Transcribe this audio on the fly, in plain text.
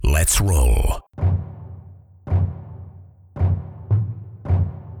Let's roll.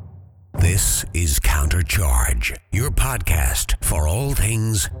 This is Countercharge, your podcast for all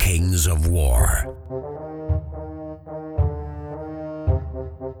things Kings of War.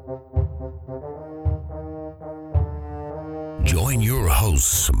 Join your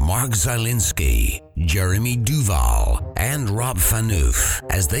hosts Mark Zielinski, Jeremy Duval, and Rob Phaneuf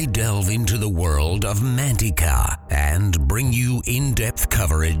as they delve into the world of Mantica and bring you in-depth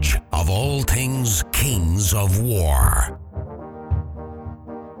coverage of all things Kings of War.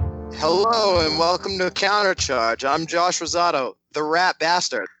 Hello and welcome to Countercharge. I'm Josh Rosado, the Rat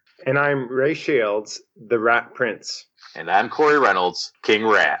Bastard. And I'm Ray Shields, the Rat Prince. And I'm Corey Reynolds, King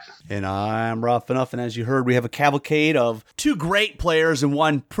Rat. And I'm Rob Phaneuf, and as you heard, we have a cavalcade of two great players and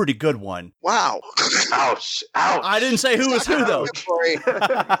one pretty good one. Wow. Ouch. Ouch. I didn't say who was who, though. Corey.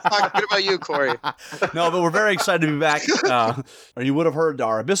 Talk good about you, Corey. No, but we're very excited to be back. You would have heard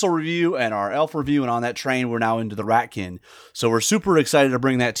our Abyssal review and our Elf review, and on that train, we're now into the Ratkin. So we're super excited to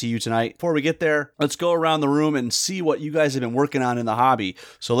bring that to you tonight. Before we get there, let's go around the room and see what you guys have been working on in the hobby.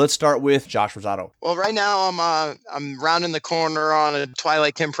 So let's start with Josh Rosado. Well, right now I'm rounding the corner on a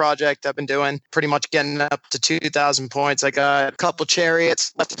Twilight Kin project I've been doing, pretty much getting up to 2,000 points. I got a couple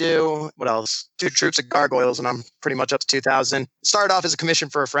chariots left to do. What else? 2 troops of gargoyles, and I'm pretty much up to 2,000. Started off as a commission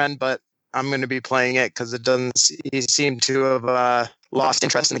for a friend, but I'm going to be playing it because he seemed to have lost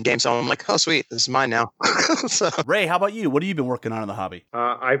interest in the game. So I'm like, oh, sweet, this is mine now. So. Ray, how about you? What have you been working on in the hobby?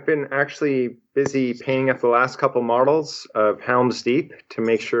 I've been actually busy painting up the last couple models of Helm's Deep to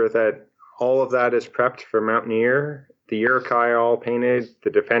make sure that all of that is prepped for Mountaineer. The Uruk-hai all painted, the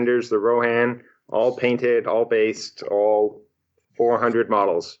Defenders, the Rohan, all painted, all based, all 400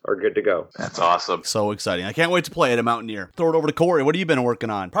 models are good to go. That's awesome. So exciting. I can't wait to play it at Mountaineer. Throw it over to Corey. What have you been working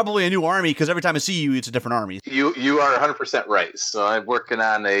on? Probably a new army, because every time I see you, it's a different army. You are 100% right. So I'm working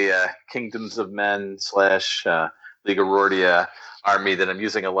on a Kingdoms of Men / League of Rordia army that I'm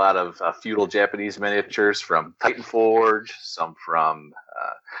using a lot of feudal Japanese miniatures from Titan Forge, some from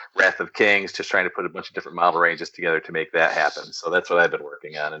Wrath of Kings, just trying to put a bunch of different model ranges together to make that happen. So that's what I've been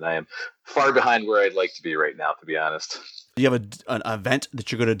working on, and I am far behind where I'd like to be right now, to be honest. Do you have an event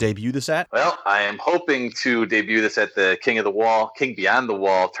that you're going to debut this at? Well, I am hoping to debut this at the King Beyond the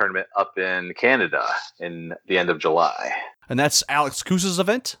Wall tournament up in Canada in the end of July. And that's Alex Kuz's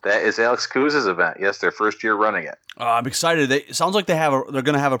event? That is Alex Kuz's event. Yes, their first year running it. I'm excited. It sounds like they're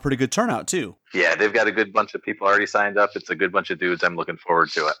going to have a pretty good turnout, too. Yeah, they've got a good bunch of people already signed up. It's a good bunch of dudes. I'm looking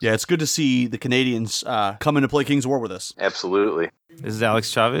forward to it. Yeah, it's good to see the Canadians come in to play Kings of War with us. Absolutely. This is Alex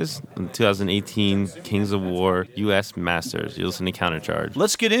Chavez, 2018 Kings of War U.S. Masters. You're listening to Countercharge.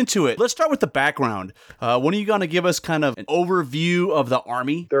 Let's get into it. Let's start with the background. When are you going to give us kind of an overview of the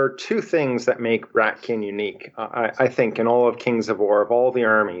army? There are 2 things that make Ratkin unique, I think, in all of Kings of War, of all the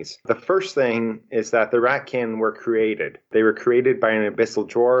armies. The first thing is that the Ratkin were created. They were created by an abyssal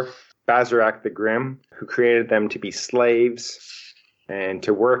dwarf, Bazarak the Grim, who created them to be slaves and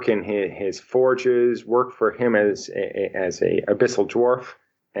to work in his forges, work for him as a abyssal dwarf.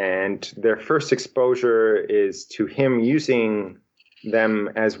 And their first exposure is to him using them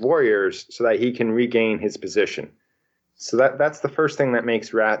as warriors so that he can regain his position. So that's the first thing that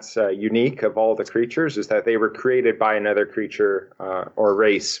makes rats unique of all the creatures, is that they were created by another creature or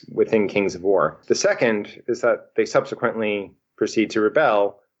race within Kings of War. The second is that they subsequently proceed to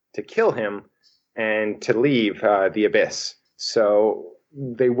rebel, to kill him, and to leave the Abyss. So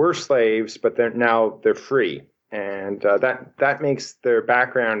they were slaves, but they're free. And that makes their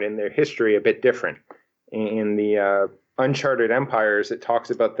background and their history a bit different. In the Uncharted Empires, it talks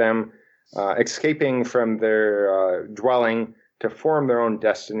about them escaping from their dwelling to form their own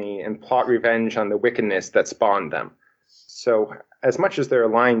destiny and plot revenge on the wickedness that spawned them. So as much as they're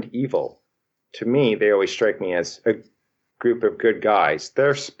aligned evil, to me, they always strike me as a group of good guys.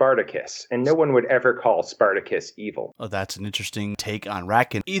 They're Spartacus, and no one would ever call Spartacus evil. Oh, that's an interesting take on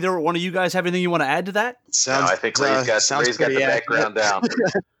Ratkin. Either one of you guys have anything you want to add to that? I think Ray's got the background down.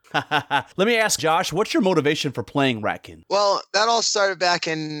 Let me ask Josh, what's your motivation for playing Ratkin? Well, that all started back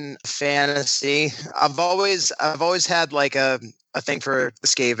in fantasy. I've always had like a thing for the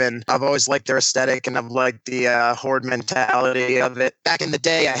Skaven. I've always liked their aesthetic, and I've liked the horde mentality of it. Back in the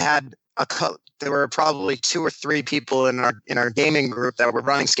day, I had there were probably 2 or 3 people in our gaming group that were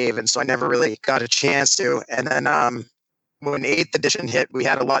running Skaven, so I never really got a chance to. And then when 8th edition hit, we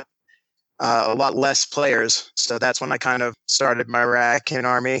had a lot less players, so that's when I kind of started my Ratkin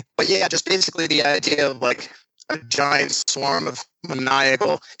army. But yeah, just basically the idea of like a giant swarm of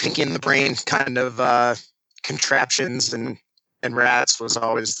maniacal, pinky in the brain kind of contraptions and rats was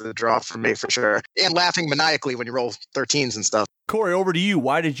always the draw for me, for sure. And laughing maniacally when you roll 13s and stuff. Corey, over to you.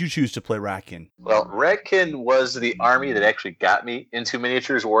 Why did you choose to play Ratkin? Well, Ratkin was the army that actually got me into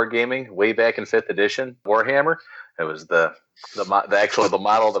miniatures wargaming way back in 5th edition Warhammer. It was the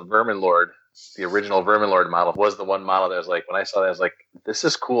model, the Vermin Lord. The original Vermin Lord model was the one model that was like, when I saw that, I was like, this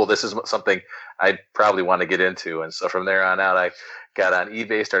is cool. This is something I probably want to get into. And so from there on out, I got on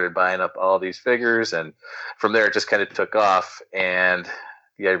eBay, started buying up all these figures. And from there, it just kind of took off. And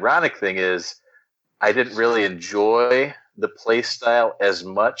the ironic thing is, I didn't really enjoy the play style as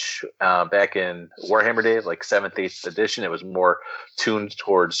much back in Warhammer days, like 7th, 8th edition. It was more tuned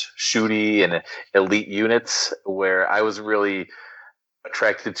towards shooty and elite units, where I was really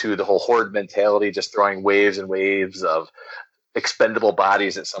attracted to the whole horde mentality, just throwing waves and waves of expendable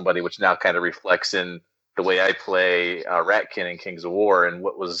bodies at somebody, which now kind of reflects in the way I play Ratkin in Kings of War. And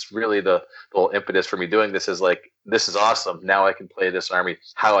what was really the whole impetus for me doing this is like, this is awesome. Now I can play this army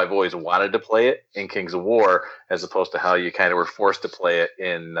how I've always wanted to play it in Kings of War, as opposed to how you kind of were forced to play it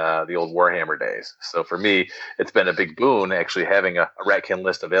in the old Warhammer days. So for me, it's been a big boon actually having a Ratkin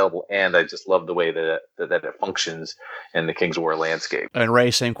list available, and I just love the way that it functions in the Kings of War landscape. And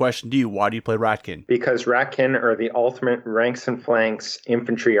Ray, same question to you. Why do you play Ratkin? Because Ratkin are the ultimate ranks and flanks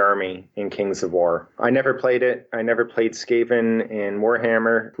infantry army in Kings of War. I never played it. I never played Skaven in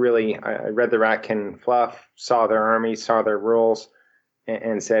Warhammer. Really, I read the Ratkin fluff, saw their army, saw their rules,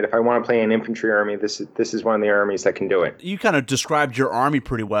 and said, if I want to play an infantry army, this is one of the armies that can do it. You kind of described your army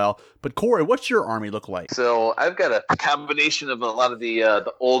pretty well, but Corey, what's your army look like? So I've got a combination of a lot of the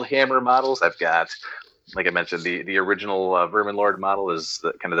old Hammer models. I've got, like I mentioned, the original Vermin Lord model is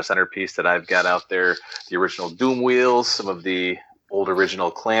kind of the centerpiece that I've got out there. The original Doom Wheels, some of the old original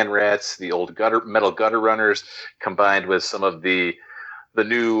Clan Rats, the old metal gutter runners, combined with some of the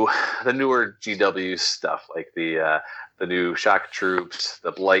newer GW stuff, like the new shock troops,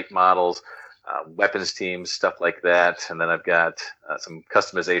 the blight models, weapons teams, stuff like that. And then I've got some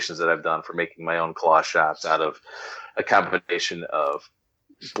customizations that I've done for making my own claw shots out of a combination of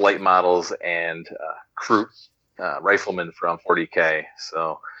blight models and Kroot riflemen from 40K.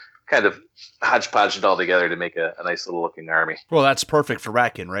 So kind of hodgepodge it all together to make a nice little looking army. Well, that's perfect for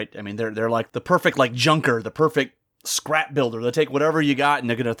Ratkin, right? I mean, they're like the perfect like junker, the perfect scrap builder. They'll take whatever you got and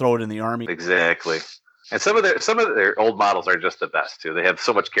they're going to throw it in the army. Exactly. And some of their old models are just the best too. They have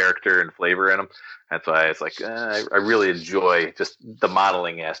so much character and flavor in them. That's why it's like I really enjoy just the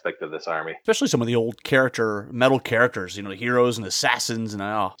modeling aspect of this army. Especially some of the old metal characters, you know, heroes and assassins and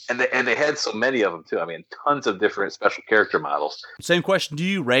all. And they had so many of them too. I mean, tons of different special character models. Same question to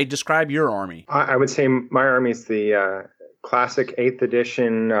you, Ray. Describe your army. I would say my army is the classic 8th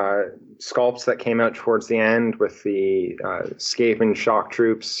edition sculpts that came out towards the end with the Skaven shock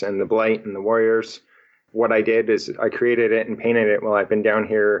troops and the blight and the warriors. What I did is I created it and painted it while I've been down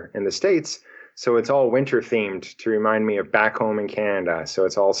here in the States. So it's all winter themed to remind me of back home in Canada. So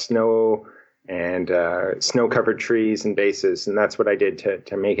it's all snow and snow-covered trees and bases. And that's what I did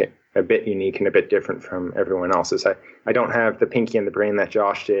to make it a bit unique and a bit different from everyone else's. I don't have the pinky and the brain that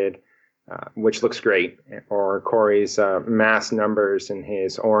Josh did, which looks great, or Corey's mass numbers and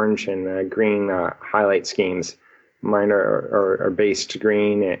his orange and green highlight schemes. Mine are based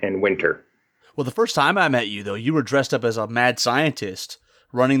green and winter. Well, the first time I met you, though, you were dressed up as a mad scientist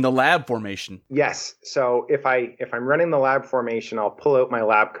running the lab formation. Yes. So if I'm running the lab formation, I'll pull out my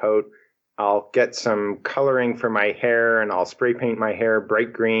lab coat. I'll get some coloring for my hair, and I'll spray paint my hair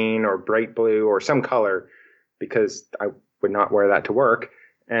bright green or bright blue or some color, because I would not wear that to work.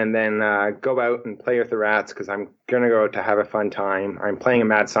 And then go out and play with the rats, because I'm going to go out to have a fun time. I'm playing a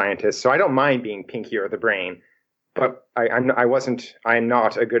mad scientist, so I don't mind being Pinky or the Brain. But I'm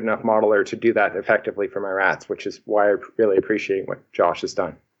not a good enough modeler to do that effectively for my rats, which is why I really appreciate what Josh has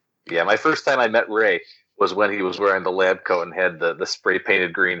done. Yeah, my first time I met Ray was when he was wearing the lab coat and had the spray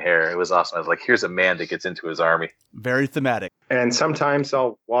painted green hair. It was awesome. I was like, here's a man that gets into his army. Very thematic. And sometimes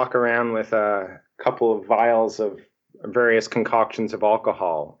I'll walk around with a couple of vials of various concoctions of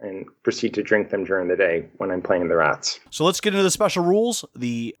alcohol and proceed to drink them during the day when I'm playing the rats. So let's get into the special rules.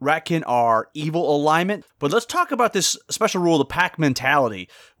 The Ratkin are evil alignment, but let's talk about this special rule, the pack mentality,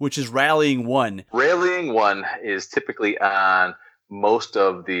 which is rallying one. Rallying one is typically on most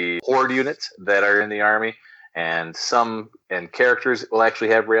of the horde units that are in the army, and characters will actually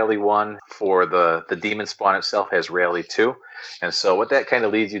have rally one. For the demon spawn itself has rally two. And so what that kind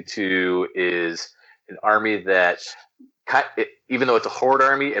of leads you to is an army that, even though it's a horde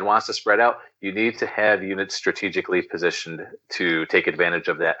army and wants to spread out, you need to have units strategically positioned to take advantage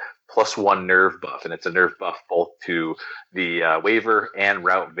of that +1 nerve buff. And it's a nerve buff both to the waiver and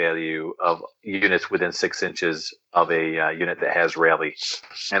route value of units within 6 inches of a unit that has rally.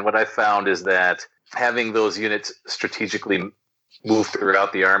 And what I found is that having those units strategically move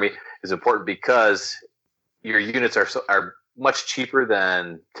throughout the army is important because your units are much cheaper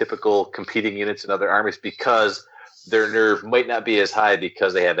than typical competing units in other armies because their nerve might not be as high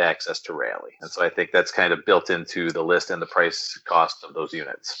because they have access to rally. And so I think that's kind of built into the list and the price cost of those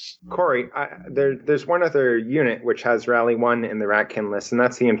units. Corey, there's one other unit which has Rally 1 in the Ratkin list, and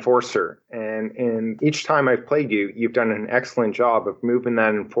that's the Enforcer. And each time I've played you, you've done an excellent job of moving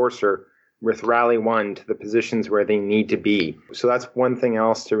that Enforcer with Rally 1 to the positions where they need to be. So that's one thing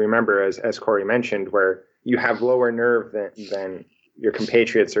else to remember, as Corey mentioned, where you have lower nerve than your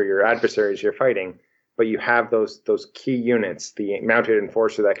compatriots or your adversaries you're fighting, but you have those key units, the mounted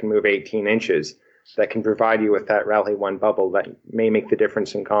Enforcer that can move 18 inches, that can provide you with that Rally 1 bubble that may make the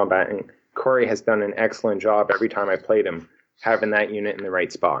difference in combat. And Corey has done an excellent job every time I played him, having that unit in the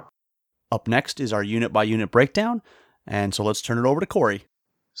right spot. Up next is our unit-by-unit breakdown, and so let's turn it over to Corey.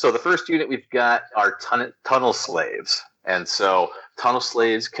 So the first unit we've got are tunnel slaves. And so tunnel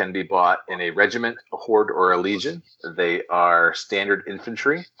slaves can be bought in a regiment, a horde, or a legion. They are standard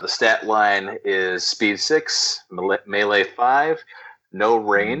infantry. The stat line is speed 6, melee 5, no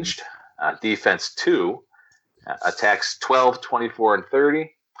ranged, defense 2, attacks 12, 24, and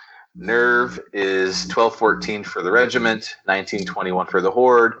 30. Nerve is 12, 14 for the regiment, 19, 21 for the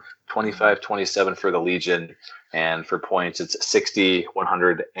horde, 25, 27 for the legion, and for points it's 60,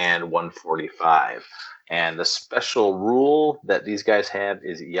 100, and 145. And the special rule that these guys have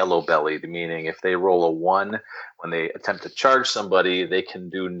is yellow-bellied, meaning if they roll a 1 when they attempt to charge somebody, they can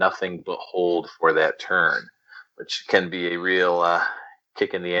do nothing but hold for that turn, which can be a real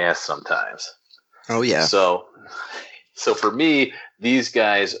kick in the ass sometimes. Oh, yeah. So for me, these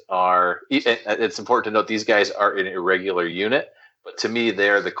guys are, it's important to note, these guys are an irregular unit. But to me,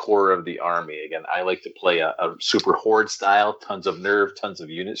 they're the core of the army. Again, I like to play a super horde style, tons of nerve, tons of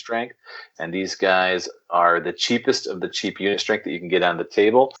unit strength. And these guys are the cheapest of the cheap unit strength that you can get on the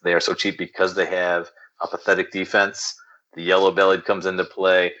table. They are so cheap because they have a pathetic defense. The yellow-bellied comes into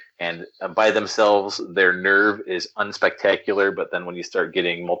play. And by themselves, their nerve is unspectacular. But then when you start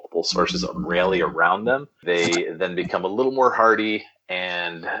getting multiple sources of rally around them, they then become a little more hardy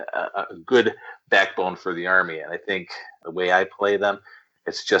and a good backbone for the army. And I think the way I play them,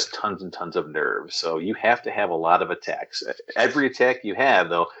 it's just tons and tons of nerve. So you have to have a lot of attacks. Every attack you have,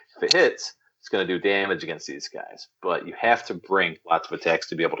 though, if it hits, it's going to do damage against these guys. But you have to bring lots of attacks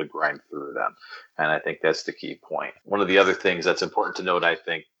to be able to grind through them. And I think that's the key point. One of the other things that's important to note, I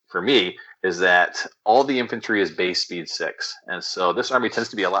think, for me, is that all the infantry is base speed 6. And so this army tends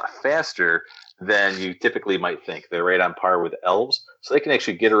to be a lot faster than you typically might think. They're right on par with elves, so they can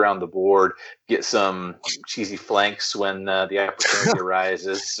actually get around the board, get some cheesy flanks when the opportunity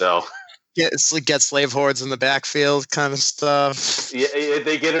arises. So get slave hordes in the backfield kind of stuff. Yeah,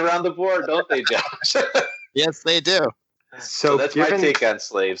 they get around the board, don't they, Josh? Yes, they do. So that's my take on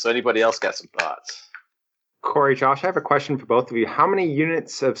slaves. So anybody else got some thoughts? Corey, Josh, I have a question for both of you. How many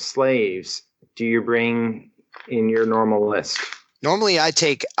units of slaves do you bring in your normal list? Normally, I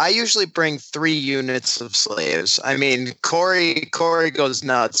usually bring 3 units of slaves. I mean, Corey goes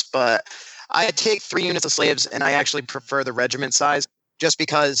nuts, but I take 3 units of slaves, and I actually prefer the regiment size, just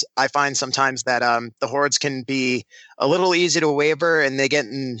because I find sometimes that the hordes can be a little easy to waver, and they get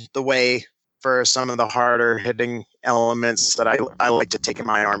in the way for some of the harder hitting elements that I like to take in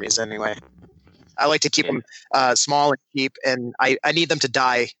my armies anyway. I like to keep them small and cheap, and I need them to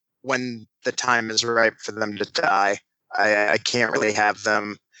die when the time is right for them to die. I can't really have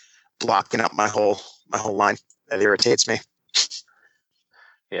them blocking up my whole line. That irritates me.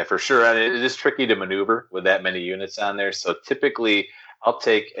 Yeah, for sure. And it is tricky to maneuver with that many units on there. So typically, I'll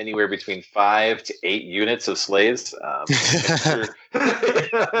take anywhere between 5 to 8 units of slaves.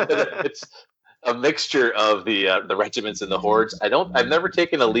 It's a mixture of the regiments and the hordes. I've never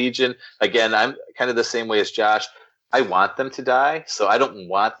taken a legion. Again, I'm kind of the same way as Josh. I want them to die, so I don't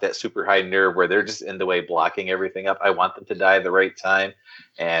want that super high nerve where they're just in the way blocking everything up. I want them to die at the right time,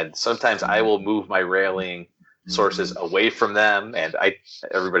 and sometimes I will move my rallying sources away from them. And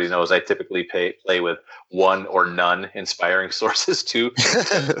everybody knows I typically play with 1 or none inspiring sources too,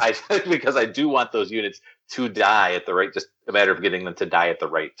 because I do want those units to die at the right, just a matter of getting them to die at the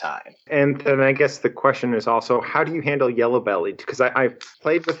right time. And then I guess the question is also, how do you handle yellow-bellied? Because I've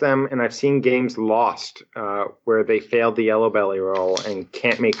played with them and I've seen games lost where they failed the yellow-belly roll and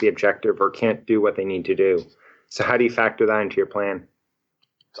can't make the objective or can't do what they need to do. So how do you factor that into your plan?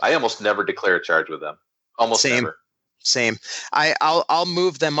 I almost never declare a charge with them. Almost never. Same. I'll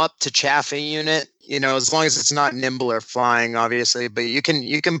move them up to chaffing unit, as long as it's not nimble or flying, obviously. But you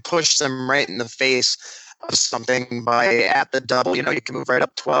can push them right in the face. of something by at the double. You can move right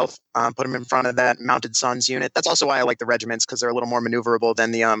up 12, put them in front of that Mounted Sons unit. That's also why I like the regiments, because they're a little more maneuverable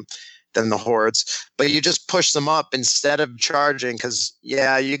than the hordes. But you just push them up instead of charging, because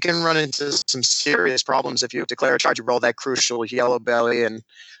you can run into some serious problems if you declare a charge. You roll that crucial yellow belly, and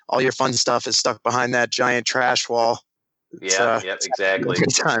all your fun stuff is stuck behind that giant trash wall. Exactly.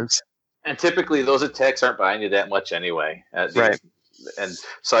 Good times. And typically those attacks aren't behind you that much anyway. Right. And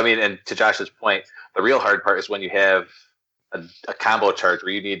so, I mean, and to Josh's point, the real hard part is when you have a combo charge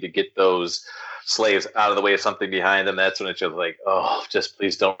where you need to get those slaves out of the way of something behind them. That's when it's just like, oh, just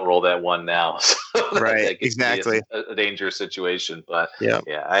please don't roll that one now. Right, exactly. A dangerous situation. But yeah,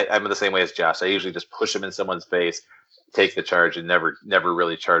 I'm the same way as Josh. I usually just push them in someone's face, take the charge, and never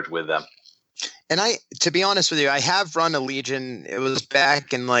really charge with them. And to be honest with you, I have run a Legion. It was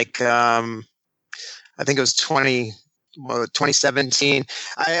back in I think it was 2017.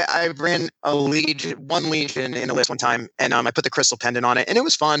 I ran one Legion in a list one time, and I put the Crystal Pendant on it, and it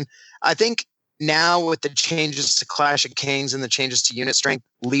was fun. I think now with the changes to Clash of Kings and the changes to unit strength,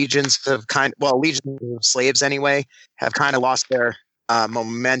 Legions of slaves anyway, have kind of lost their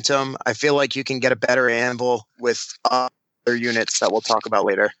momentum. I feel like you can get a better anvil with other units that we'll talk about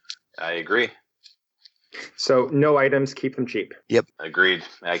later. I agree. So no items, keep them cheap. Yep. Agreed.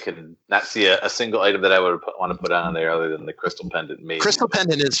 I can not see a single item that I would want to put on there other than the Crystal Pendant. Maybe. Crystal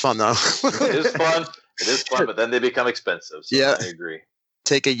Pendant is fun, though. It is fun. It is fun, but then they become expensive. So yeah. I agree.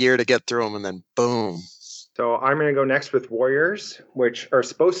 Take a year to get through them, and then boom. So I'm going to go next with Warriors, which are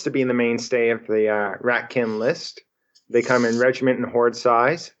supposed to be the mainstay of the Ratkin list. They come in regiment and horde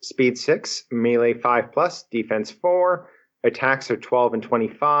size, speed 6, melee 5+, defense 4, attacks are 12 and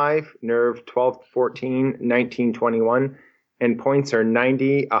 25, nerve 12 to 14, 19, 21, and points are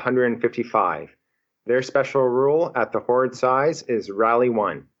 90, 155. Their special rule at the horde size is Rally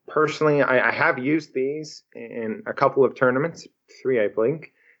 1. Personally, I have used these in a couple of tournaments, 3 I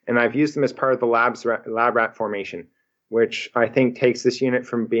think, and I've used them as part of the lab rat formation, which I think takes this unit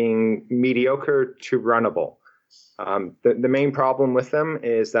from being mediocre to runnable. The main problem with them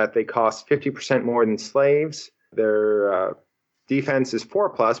is that they cost 50% more than slaves. Their defense is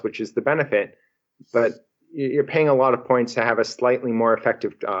 4+, which is the benefit, but you're paying a lot of points to have a slightly more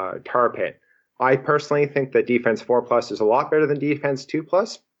effective tar pit. I personally think that defense 4+ is a lot better than defense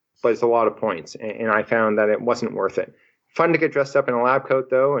 2+, but it's a lot of points, and I found that it wasn't worth it. Fun to get dressed up in a lab coat,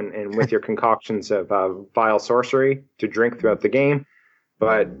 though, and with your concoctions of vile sorcery to drink throughout the game,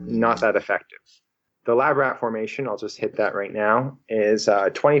 but not that effective. The lab rat formation, I'll just hit that right now, is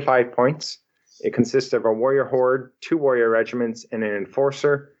 25 points. It consists of a warrior horde, 2 warrior regiments, and an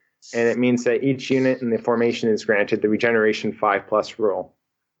enforcer, and it means that each unit in the formation is granted the regeneration 5+ rule.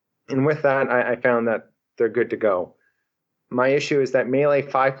 And with that, I found that they're good to go. My issue is that melee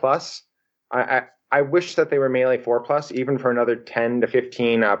 5+, I wish that they were melee 4+, even for another 10 to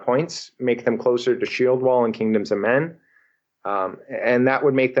 15 points, make them closer to Shield Wall and Kingdoms of Men. And that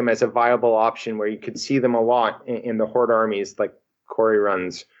would make them as a viable option where you could see them a lot in the horde armies like Corey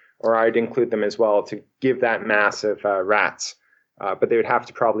runs, or I'd include them as well to give that mass of rats. But they would have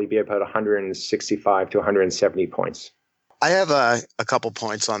to probably be about 165 to 170 points. I have a couple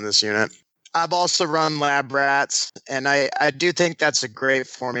points on this unit. I've also run lab rats, and I do think that's a great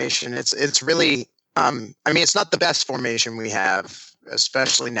formation. It's really, it's not the best formation we have,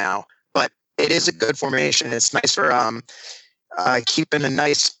 especially now, but it is a good formation. It's nice for keeping a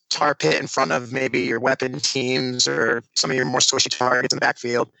nice tar pit in front of maybe your weapon teams or some of your more squishy targets in the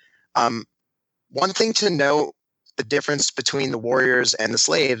backfield. One thing to note, the difference between the warriors and the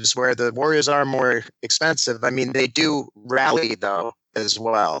slaves, where the warriors are more expensive. They do rally, though, as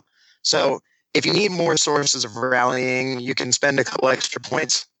well. So if you need more sources of rallying, you can spend a couple extra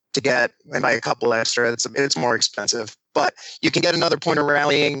points to get, and by a couple extra, it's more expensive. But you can get another point of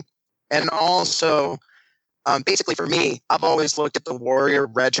rallying. And also, basically for me, I've always looked at the warrior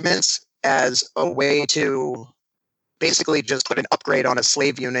regiments as a way to basically just put an upgrade on a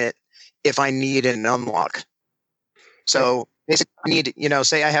slave unit if I need an unlock. So basically I need,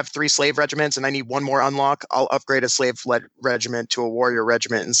 say I have 3 slave regiments and I need 1 more unlock, I'll upgrade a slave regiment to a warrior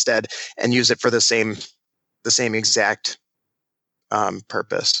regiment instead and use it for the same exact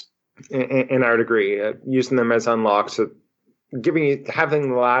purpose. And I would agree. Using them as unlocks, so having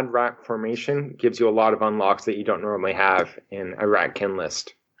the lab rat formation gives you a lot of unlocks that you don't normally have in a Ratkin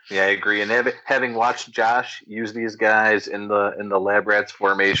list. Yeah, I agree. And having watched Josh use these guys in the lab rats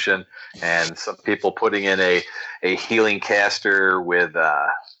formation, and some people putting in a healing caster with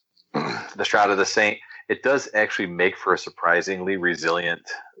the Shroud of the Saint, it does actually make for a surprisingly resilient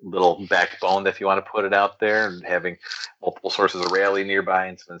little backbone if you want to put it out there, and having multiple sources of rally nearby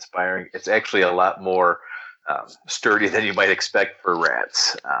and some inspiring. It's actually a lot more sturdy than you might expect for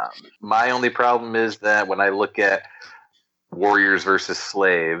rats. My only problem is that when I look at warriors versus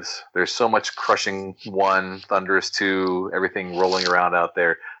slaves, there's so much crushing 1, thunderous 2, everything rolling around out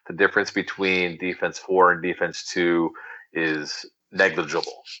there. The difference between defense 4 and defense 2 is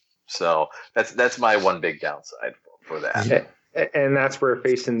negligible. So that's my one big downside for that. And that's where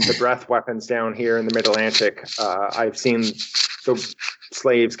facing the breath weapons down here in the Mid-Atlantic, I've seen the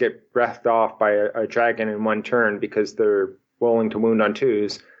slaves get breathed off by a dragon in 1 turn because they're willing to wound on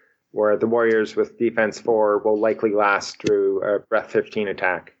 2s, where the warriors with defense 4 will likely last through a breath 15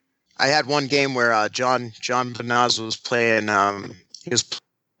 attack. I had one game where John Benaz was playing. He was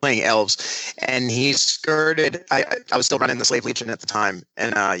playing elves, and he skirted. I was still running the Slave Legion at the time,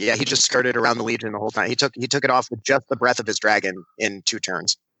 and he just skirted around the Legion the whole time. He took it off with just the breath of his dragon in 2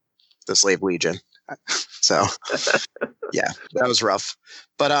 turns. The Slave Legion. So, yeah, that was rough.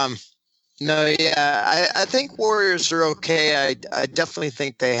 But no, yeah, I think warriors are okay. I definitely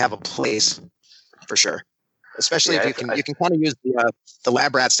think they have a place for sure, especially if you can kind of use the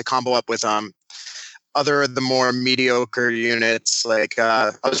lab rats to combo up with the more mediocre units. Like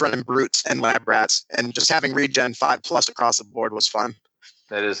I was running brutes and lab rats, and just having regen 5+ across the board was fun.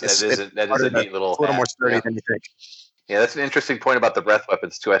 That is a neat little. It's a little more sturdy than you think. Yeah, that's an interesting point about the breath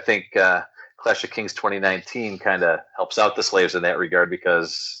weapons too. I think Clash of Kings 2019 kind of helps out the slaves in that regard,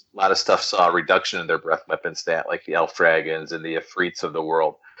 because a lot of stuff saw a reduction in their breath weapon stat, like the elf dragons and the Ifrits of the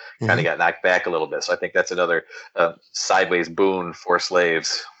world kind of got knocked back a little bit. So I think that's another sideways boon for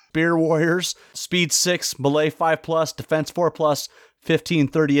slaves. Spear warriors, speed 6, melee 5+, defense 4+,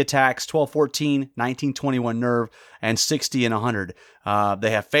 1530 attacks, 1214, 1921 nerve, and 60 and 100.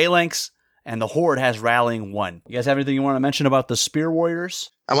 They have phalanx, and the horde has rallying 1. You guys have anything you want to mention about the spear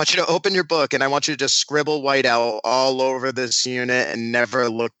warriors? I want you to open your book, and I want you to just scribble white out all over this unit and never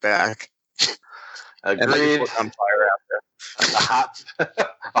look back. Agreed. On fire after.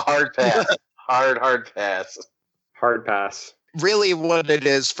 A hard pass. Hard pass. Hard pass. Really what it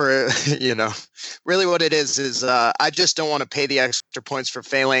is is I just don't want to pay the extra points for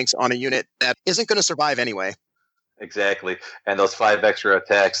phalanx on a unit that isn't going to survive anyway. Exactly. And those 5 extra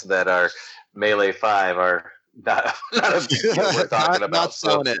attacks that are melee 5 are not a deal we're talking about. Not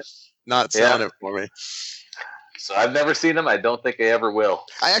selling it. Not selling it for me. So I've never seen them. I don't think I ever will.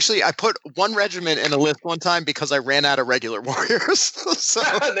 I put 1 regiment in a list one time because I ran out of regular warriors. So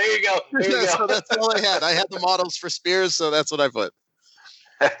there you go. So that's all I had. I had the models for spears, so that's what I put.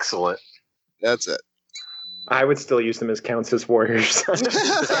 Excellent. That's it. I would still use them as counts as warriors.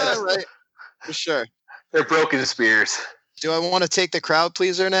 Right. For sure. They're broken spears. Do I want to take the crowd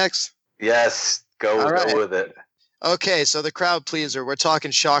pleaser next? Yes. Go with it. Okay, so the crowd pleaser, we're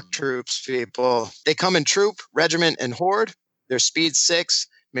talking shock troops, people. They come in troop, regiment, and horde. They're speed 6,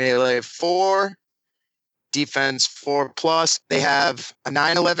 melee 4, defense 4+. They have a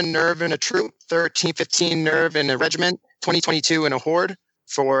 911 nerve in a troop, 1315 nerve in a regiment, 2022 in a horde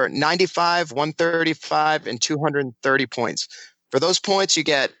for 95, 135, and 230 points. For those points, you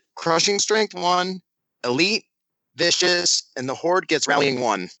get crushing strength 1, elite, vicious, and the horde gets rallying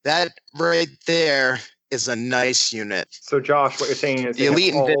 1. That right there is a nice unit. So Josh, what you're saying is the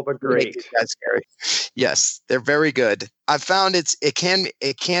elite and all the great. That's scary. Yes, they're very good. I've found it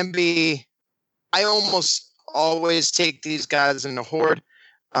can be. I almost always take these guys in the horde.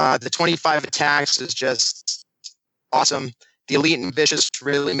 The 25 attacks is just awesome. The elite and vicious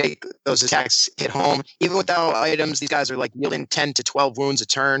really make those attacks hit home. Even without items, these guys are like yielding 10 to 12 wounds a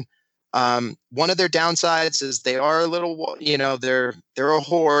turn. One of their downsides is they are a little, they're a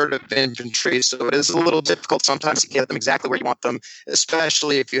horde of infantry, so it is a little difficult sometimes to get them exactly where you want them,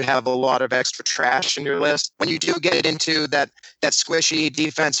 especially if you have a lot of extra trash in your list. When you do get into that squishy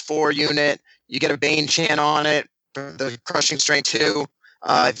defense 4 unit, you get a Bane Chan on it, the crushing strength 2.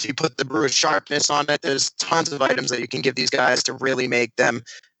 If you put the Brute Sharpness on it, there's tons of items that you can give these guys to really make them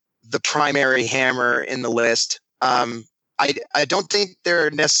the primary hammer in the list. I don't think they're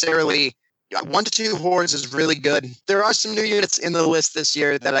necessarily 1 to 2 hordes is really good. There are some new units in the list this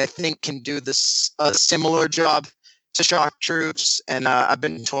year that I think can do this similar job to shock troops, and I've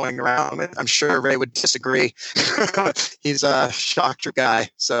been toying around with. I'm sure Ray would disagree. He's a shock troop guy,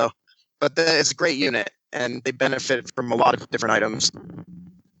 but it's a great unit, and they benefit from a lot of different items.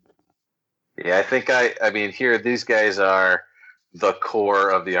 Yeah, I think I mean here these guys are the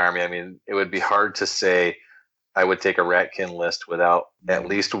core of the army. I mean, it would be hard to say I would take a Ratkin list without at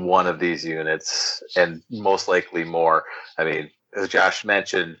least one of these units, and most likely more. I mean, as Josh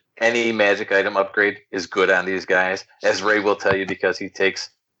mentioned, any magic item upgrade is good on these guys, as Ray will tell you, because he takes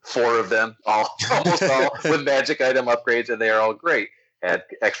 4 of them, almost all, with magic item upgrades, and they are all great. add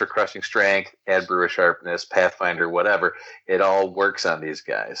extra crushing strength, add brew of sharpness, pathfinder, whatever. It all works on these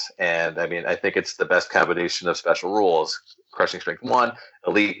guys. And I mean, I think it's the best combination of special rules. Crushing strength 1,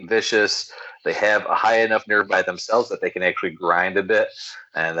 elite and vicious. They have a high enough nerve by themselves that they can actually grind a bit.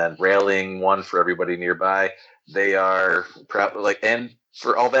 And then rallying 1 for everybody nearby. They are and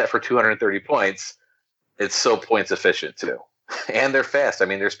for all that for 230 points, it's so points efficient too. And they're fast. I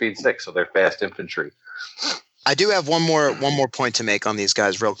mean, they're speed 6, so they're fast infantry. I do have one more point to make on these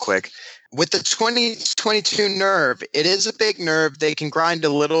guys real quick. With the 2022 nerve, it is a big nerve. They can grind a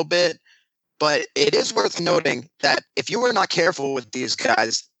little bit, but it is worth noting that if you are not careful with these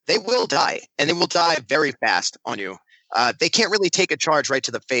guys, they will die, and they will die very fast on you. They can't really take a charge right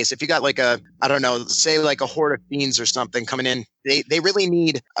to the face. If you got say a horde of fiends or something coming in, they really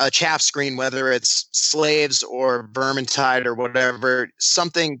need a chaff screen, whether it's slaves or vermintide or whatever,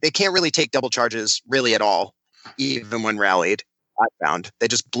 something. They can't really take double charges really at all, even when rallied. I found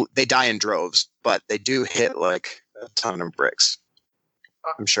they die in droves, but they do hit like a ton of bricks.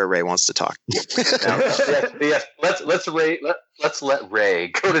 I'm sure Ray wants to talk. Yes. Let's let Ray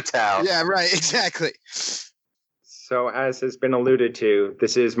go to town. Yeah, right. Exactly. So, as has been alluded to,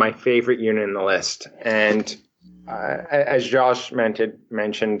 this is my favorite unit in the list. And as Josh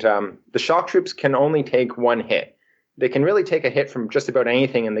mentioned, the shock troops can only take 1 hit. They can really take a hit from just about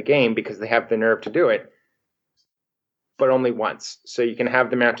anything in the game because they have the nerve to do it, but only once. So you can have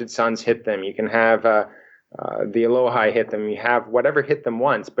the Mounted Sons hit them. You can have the Aloha hit them. You have whatever hit them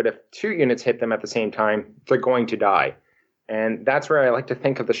once. But if 2 units hit them at the same time, they're going to die. And that's where I like to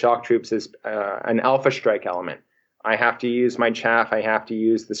think of the shock troops as an alpha strike element. I have to use my chaff, I have to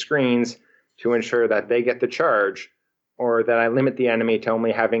use the screens to ensure that they get the charge, or that I limit the enemy to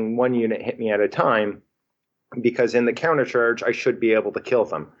only having 1 unit hit me at a time, because in the counter charge, I should be able to kill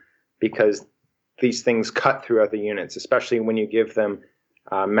them, because these things cut through other units, especially when you give them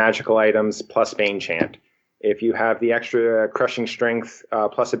magical items plus Bane Chant. If you have the extra crushing strength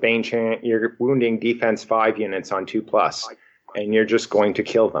plus a Bane Chant, you're wounding defense 5 units on 2+, and you're just going to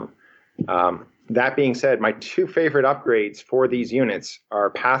kill them. That being said, my 2 favorite upgrades for these units are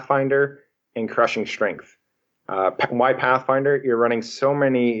Pathfinder and Crushing Strength. Why Pathfinder? You're running so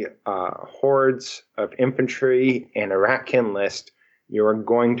many hordes of infantry and a Ratkin list. You are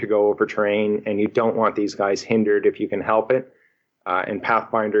going to go over terrain, and you don't want these guys hindered if you can help it. And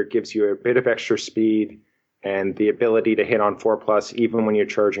Pathfinder gives you a bit of extra speed and the ability to hit on 4+, even when you're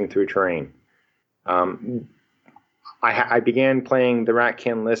charging through terrain. I began playing the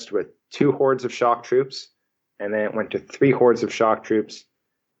Ratkin list with 2 hordes of shock troops, and then it went to 3 hordes of shock troops,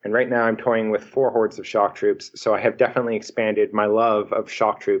 and right now I'm toying with 4 hordes of shock troops, so I have definitely expanded my love of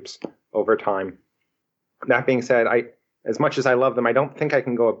shock troops over time. That being said, as much as I love them, I don't think I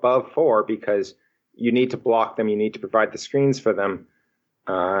can go above 4, because you need to block them, you need to provide the screens for them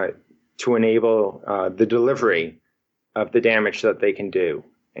to enable the delivery of the damage that they can do.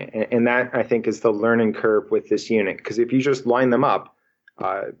 And that, I think, is the learning curve with this unit, because if you just line them up,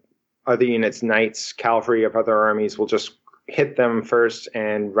 other units, knights, cavalry of other armies will just hit them first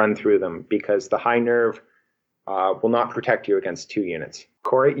and run through them, because the high nerve will not protect you against 2 units.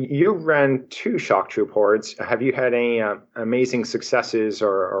 Corey, you ran 2 shock troop hordes. Have you had any amazing successes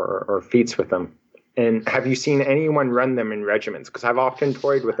or feats with them? And have you seen anyone run them in regiments? Because I've often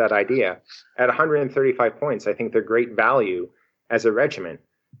toyed with that idea. At 135 points, I think they're great value as a regiment.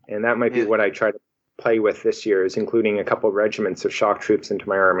 And that might be what I try to play with this year, is including a couple regiments of shock troops into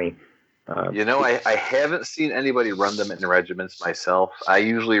my army. I haven't seen anybody run them in regiments myself. I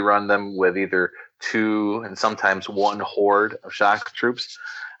usually run them with either 2 and sometimes 1 horde of shock troops,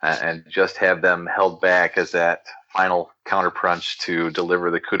 and just have them held back as that final counterpunch to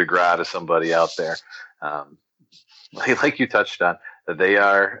deliver the coup de grace to somebody out there. Like you touched on, they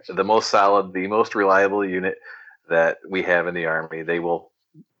are the most solid, the most reliable unit that we have in the army.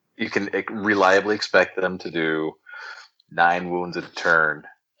 You can reliably expect them to do 9 wounds a turn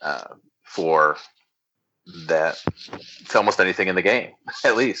for that. It's almost anything in the game,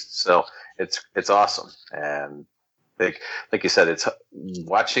 at least. So it's awesome. And like you said, it's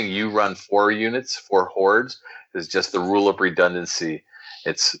watching you run 4 units, 4 hordes is just the rule of redundancy.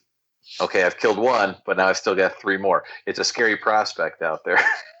 It's okay, I've killed 1, but now I've still got 3 more. It's a scary prospect out there.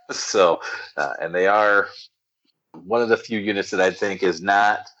 So, and they are one of the few units that I think is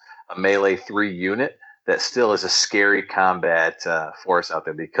not a melee 3 unit that still is a scary combat force out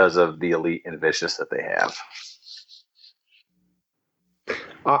there because of the elite and vicious that they have.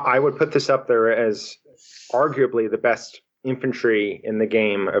 I would put this up there as arguably the best infantry in the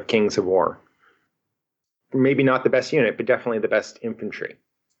game of Kings of War. Maybe not the best unit, but definitely the best infantry.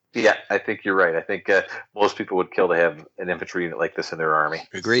 Yeah, I think you're right. I think most people would kill to have an infantry unit like this in their army.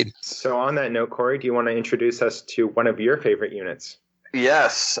 Agreed. So on that note, Corey, do you want to introduce us to one of your favorite units?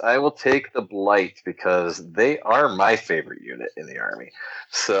 Yes, I will take the Blight because they are my favorite unit in the army.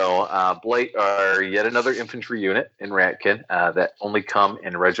 So Blight are yet another infantry unit in Ratkin that only come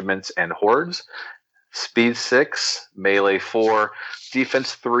in regiments and hordes. Speed 6, melee 4,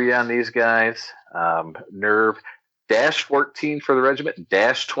 defense 3 on these guys. Nerve dash 14 for the regiment,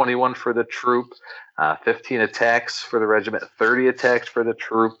 dash 21 for the troop, 15 attacks for the regiment, 30 attacks for the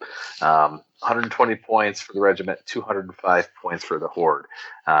troop, 120 points for the regiment, 205 points for the horde.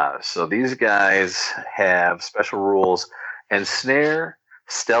 So these guys have special rules: ensnare,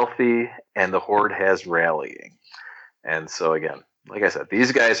 stealthy, and the horde has rallying. And so again, like I said,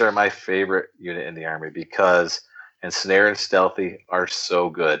 these guys are my favorite unit in the army because ensnare and stealthy are so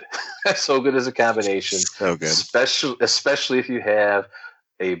good. So good as a combination. So good. Especially if you have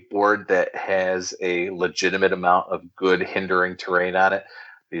a board that has a legitimate amount of good hindering terrain on it.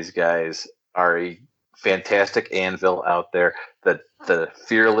 These guys are a fantastic anvil out there. The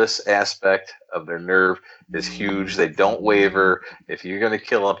fearless aspect of their nerve is huge. They don't waver. If you're going to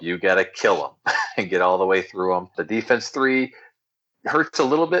kill them, you got to kill them and get all the way through them. The defense 3 hurts a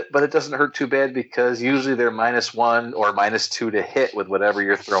little bit, but it doesn't hurt too bad because usually they're -1 or -2 to hit with whatever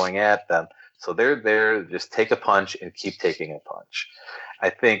you're throwing at them. So they're there, just take a punch and keep taking a punch. I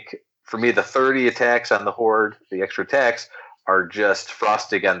think for me, the 30 attacks on the horde, the extra attacks, are just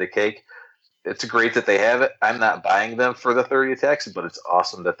frosting on the cake. It's great that they have it. I'm not buying them for the 30 attacks, but it's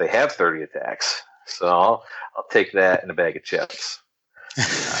awesome that they have 30 attacks. So I'll take that in a bag of chips.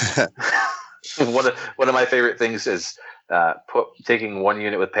 One of my favorite things is taking one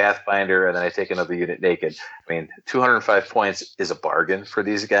unit with Pathfinder and then I take another unit naked. I mean, 205 points is a bargain for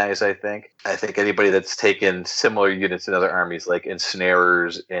these guys, I think. I think anybody that's taken similar units in other armies, like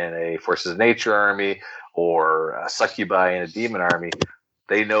Ensnarers in a Forces of Nature army or Succubi in a Demon army,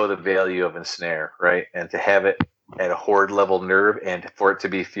 they know the value of Ensnare, right? And to have it at a horde level nerve and for it to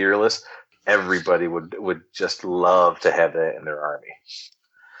be fearless, everybody would just love to have that in their army.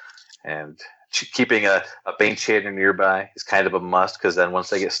 And keeping a Bane Chanter nearby is kind of a must because then once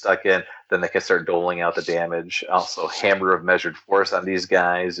they get stuck in, then they can start doling out the damage. Also, Hammer of Measured Force on these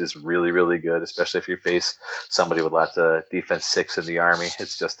guys is really, really good, especially if you face somebody with lots of defense 6 in the army.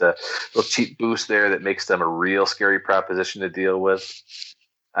 It's just a little cheap boost there that makes them a real scary proposition to deal with.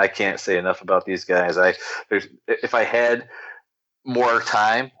 I can't say enough about these guys. If I had more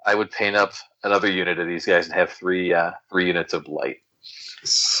time, I would paint up another unit of these guys and have three units of Blight.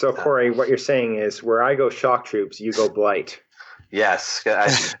 So, Corey, what you're saying is where I go shock troops, you go Blight. Yes.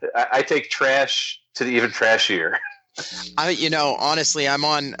 I take trash to the even trashier. Honestly,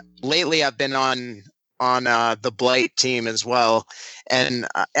 lately I've been on the Blight team as well. And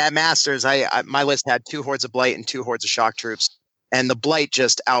at Masters, my list had 2 hordes of Blight and 2 hordes of shock troops. And the Blight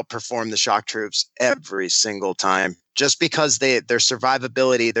just outperformed the shock troops every single time. Just because their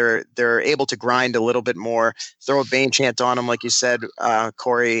survivability, they're able to grind a little bit more, throw a Bane Chant on them, like you said,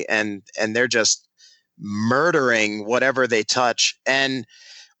 Corey, and they're just murdering whatever they touch. And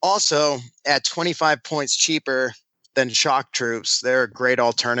also, at 25 points cheaper than shock troops, they're a great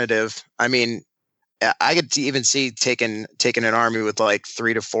alternative. I mean, I could even see taking an army with like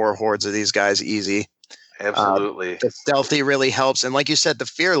 3 to 4 hordes of these guys easy. Absolutely. The stealthy really helps. And like you said, the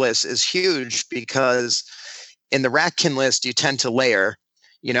fearless is huge because in the Ratkin list, you tend to layer.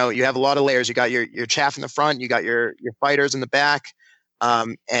 You have a lot of layers. You got your chaff in the front, you got your fighters in the back.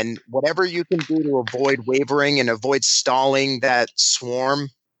 And whatever you can do to avoid wavering and avoid stalling that swarm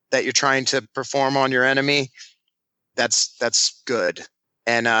that you're trying to perform on your enemy, that's good.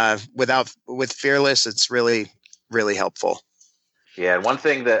 And with fearless, it's really, really helpful. Yeah, and one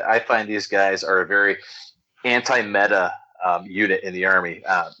thing that I find these guys are a very anti-meta unit in the army.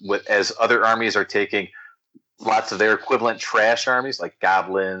 As other armies are taking lots of their equivalent trash armies, like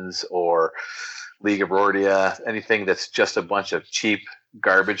goblins or League of Rordia, anything that's just a bunch of cheap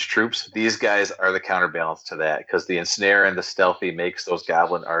garbage troops. These guys are the counterbalance to that because the ensnare and the stealthy makes those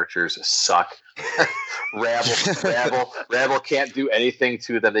goblin archers suck. Rabble can't do anything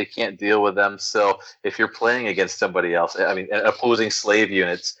to them. They can't deal with them. So if you're playing against somebody else, I mean, opposing slave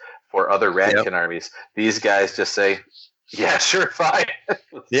units for other Ratkin armies, these guys just say, yeah, sure, fine.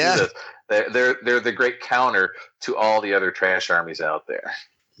 Yeah. They're the great counter to all the other trash armies out there.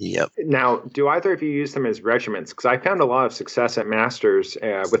 Yep. Now, do either of you use them as regiments? Because I found a lot of success at Masters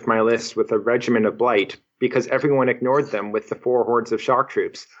with my list with a regiment of Blight because everyone ignored them with the 4 hordes of shock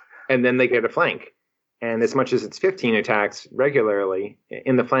troops, and then they get a flank. And as much as it's 15 attacks regularly,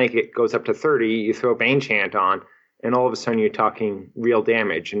 in the flank it goes up to 30. You throw Bane Chant on, and all of a sudden you're talking real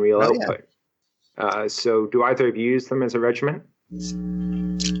damage and real output. So do either of you use them as a regiment?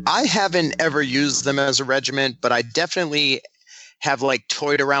 I haven't ever used them as a regiment, but I definitely have like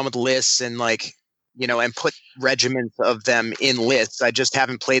toyed around with lists and like, and put regiments of them in lists. I just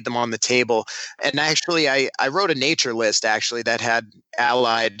haven't played them on the table. And actually, I wrote a nature list actually that had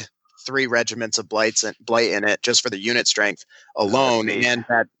allied 3 regiments of blight in it just for the unit strength alone, and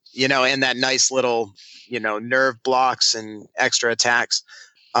that and that nice little nerve blocks and extra attacks.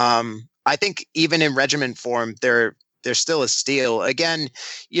 I think even in regiment form, they're still a steal. Again,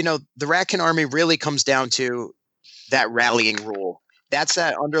 the Ratkin army really comes down to that rallying rule. That's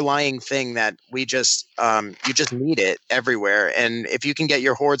that underlying thing that we just you just need it everywhere. And if you can get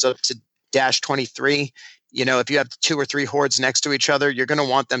your hordes up to -23, if you have 2 or 3 hordes next to each other, you're going to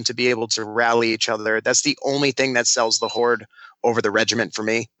want them to be able to rally each other. That's the only thing that sells the horde over the regiment for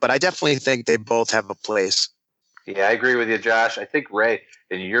me. But I definitely think they both have a place. Yeah, I agree with you, Josh. I think, Ray,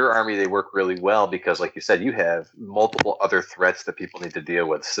 in your army, they work really well because, like you said, you have multiple other threats that people need to deal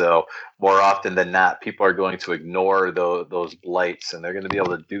with. So more often than not, people are going to ignore those blights, and they're going to be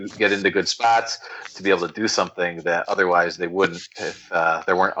able to get into good spots to be able to do something that otherwise they wouldn't if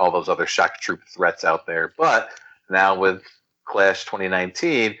there weren't all those other shock troop threats out there. But now with Clash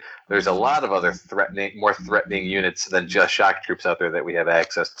 2019, there's a lot of other more threatening units than just shock troops out there that we have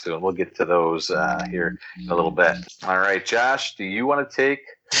access to, and we'll get to those here in a little bit. All right, Josh, do you want to take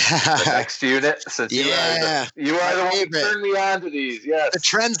the next unit? Since you are the one who turned me on to these. Yes, the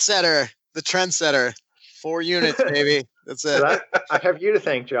trendsetter. 4 units, baby. That's it. I have you to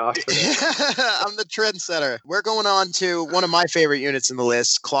thank, Josh. I'm the trendsetter. We're going on to one of my favorite units in the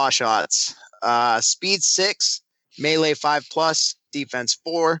list, Clawshots. Speed 6, melee 5+, defense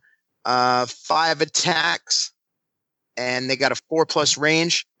 4. 5 attacks, and they got a 4+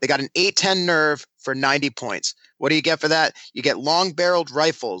 range. They got an 810 nerve for 90 points. What do you get for that? You get long-barreled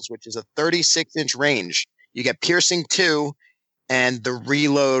rifles, which is a 36-inch range. You get piercing 2 and the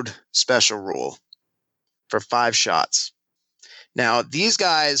reload special rule for 5 shots. Now, these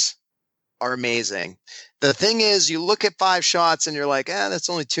guys are amazing. The thing is, you look at 5 shots and you're like,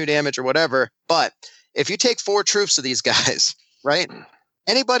 that's only 2 damage or whatever. But if you take 4 troops of these guys, right?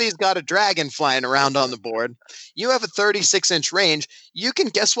 Anybody's got a dragon flying around on the board. You have a 36-inch range. You can,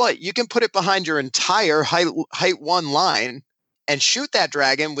 guess what? You can put it behind your entire height 1 line and shoot that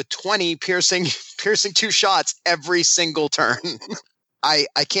dragon with 20 piercing 2 shots every single turn. I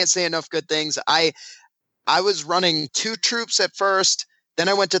can't say enough good things. I was running 2 troops at first. Then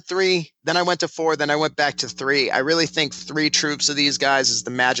I went to 3, then I went to 4, then I went back to 3. I really think 3 troops of these guys is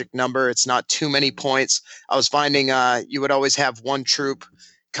the magic number. It's not too many points. I was finding you would always have 1 troop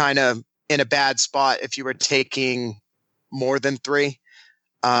kind of in a bad spot if you were taking more than 3.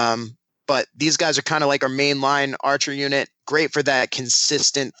 But these guys are kind of like our mainline archer unit. Great for that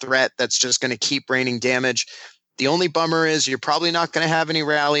consistent threat that's just going to keep raining damage. The only bummer is you're probably not going to have any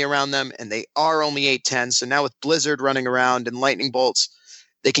rally around them, and they are only 810. So now with Blizzard running around and lightning bolts,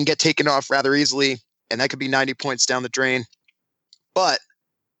 they can get taken off rather easily, and that could be 90 points down the drain. But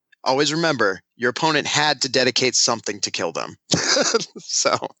always remember, your opponent had to dedicate something to kill them.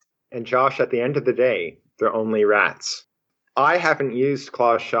 And Josh, at the end of the day, they're only rats. I haven't used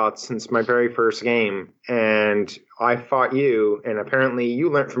Clawshots since my very first game, and I fought you, and apparently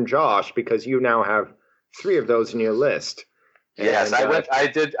you learned from Josh because you now have 3 of those in your list. Yes, and,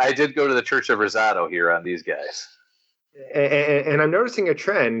 I did go to the Church of Rosado here on these guys. And I'm noticing a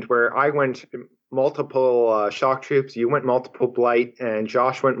trend where I went multiple shock troops, you went multiple blight, and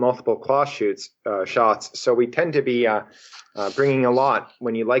Josh went multiple shots. So we tend to be bringing a lot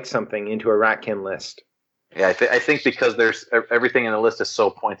when you like something into a Ratkin list. Yeah, I think because there's everything in the list is so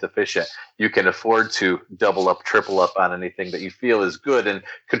point efficient, you can afford to double up, triple up on anything that you feel is good and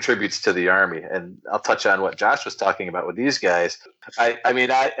contributes to the army. And I'll touch on what Josh was talking about with these guys. I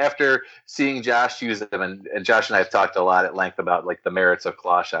mean, after seeing Josh use them, and Josh and I have talked a lot at length about like the merits of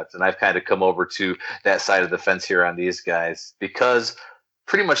Clawshots, and I've kind of come over to that side of the fence here on these guys because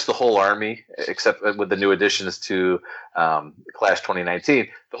pretty much the whole army, except with the new additions to Clash 2019,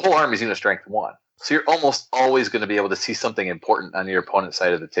 the whole army is unit strength 1. So you're almost always going to be able to see something important on your opponent's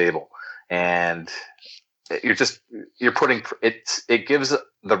side of the table. And you're putting it gives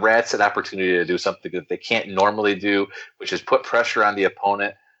the rats an opportunity to do something that they can't normally do, which is put pressure on the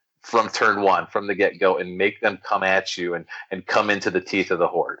opponent from turn 1, from the get-go, and make them come at you and come into the teeth of the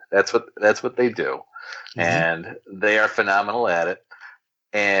horde. That's what they do. Mm-hmm. And they are phenomenal at it.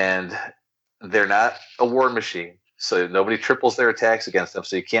 And they're not a war machine. so nobody triples their attacks against them.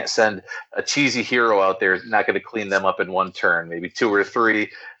 So you can't send a cheesy hero out there, not going to clean them up in one turn, maybe 2 or 3,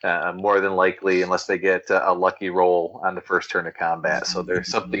 more than likely, unless they get a lucky roll on the first turn of combat. So there's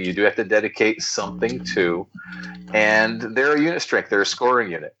something you do have to dedicate something to. And they're a unit strength, they're a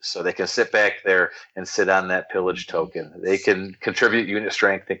scoring unit. So they can sit back there and sit on that pillage token. They can contribute unit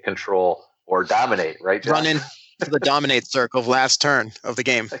strength and control or dominate, right, John? Run into the dominate circle last turn of the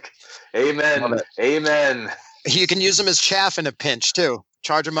game. Amen. Amen. You can use them as chaff in a pinch too.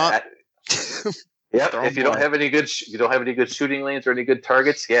 Charge them up. Yep. If you don't have any good, shooting lanes or any good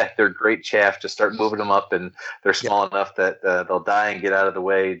targets, they're great chaff. Just start moving them up, and they're small enough that they'll die and get out of the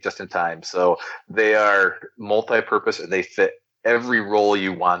way just in time. So they are multi-purpose, and they fit every role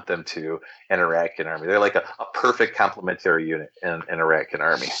you want them to in a Ratkin army. They're like a perfect complementary unit in a Ratkin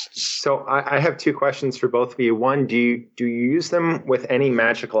army. So I have 2 questions for both of you. One, do you use them with any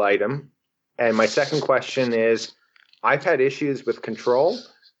magical item? And my second question is, I've had issues with control.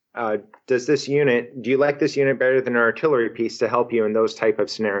 Do you like this unit better than an artillery piece to help you in those type of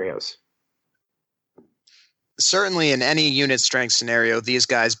scenarios? Certainly in any unit strength scenario, these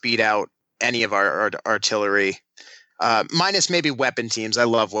guys beat out any of our artillery. Minus maybe weapon teams. I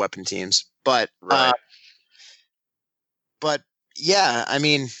love weapon teams, but yeah, I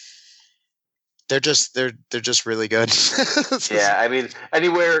mean, they're just really good. Yeah, I mean,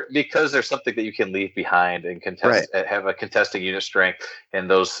 anywhere, because there's something that you can leave behind and contest, have a contesting unit strength in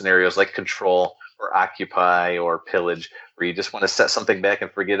those scenarios like control or occupy or pillage, where you just want to set something back and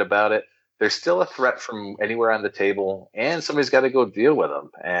forget about it. There's still a threat from anywhere on the table, and somebody's got to go deal with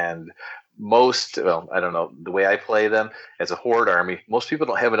them. And I don't know, the way I play them as a horde army, most people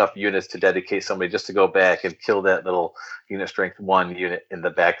don't have enough units to dedicate somebody just to go back and kill that little unit strength 1 unit in the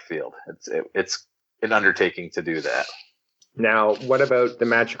backfield. It's an undertaking to do that. Now, what about the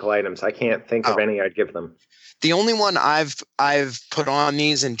magical items? I can't think of any I'd give them. The only one I've put on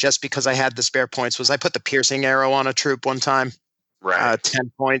these, and just because I had the spare points, was I put the piercing arrow on a troop one time. Right.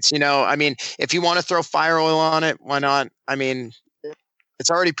 10 points. I mean, if you want to throw fire oil on it, why not? I mean, it's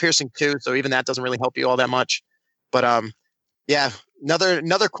already piercing 2, so even that doesn't really help you all that much. But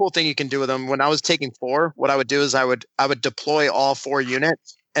another cool thing you can do with them. When I was taking 4, what I would do is I would deploy all 4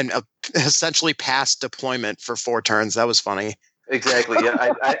 units and essentially pass deployment for 4 turns. That was funny. Exactly.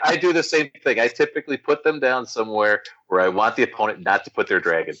 Yeah, I do the same thing. I typically put them down somewhere where I want the opponent not to put their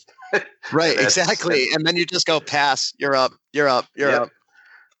dragon. Right. Exactly. And then you just go pass. You're up. You're up. You're up.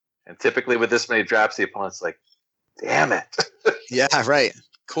 And typically with this many drops, the opponent's like, damn it. Yeah, right.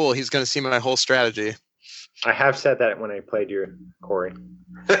 Cool. He's going to see my whole strategy. I have said that when I played you, Corey.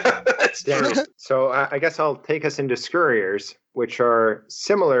 That's true. So I guess I'll take us into Scurriers, which are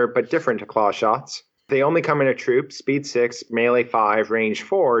similar but different to Claw Shots. They only come in a troop, speed 6, melee 5, range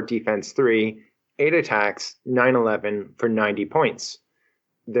 4, defense 3, 8 attacks, 9/11 for 90 points.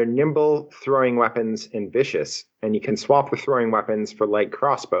 They're nimble, throwing weapons, and vicious, and you can swap the throwing weapons for light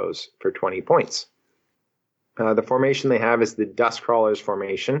crossbows for 20 points. The formation they have is the Dust Crawlers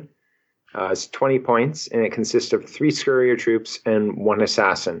formation. It's 20 points, and it consists of 3 Scurrier troops and 1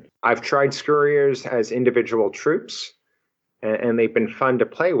 assassin. I've tried Scurriers as individual troops, and they've been fun to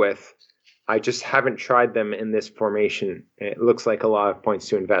play with. I just haven't tried them in this formation. It looks like a lot of points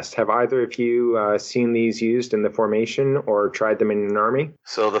to invest. Have either of you seen these used in the formation or tried them in an army?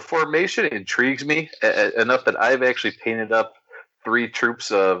 So the formation intrigues me enough that I've actually painted up 3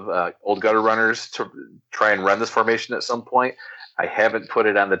 troops of old gutter runners to try and run this formation at some point. I haven't put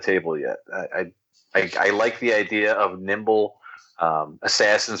it on the table yet. I like the idea of nimble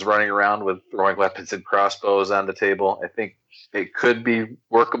assassins running around with throwing weapons and crossbows on the table. I think it could be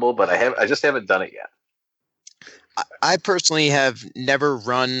workable, but I just haven't done it yet. I personally have never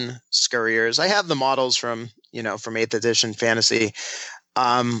run Scurriers. I have the models from 8th edition fantasy.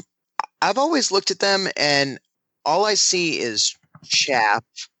 I've always looked at them, and all I see is chaff,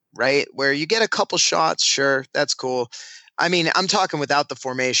 right? Where you get a couple shots, sure, that's cool. I mean, I'm talking without the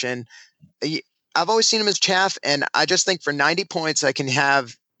formation. I've always seen them as chaff, and I just think for 90 points, I can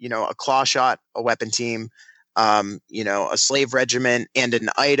have, a claw shot, a weapon team, a slave regiment and an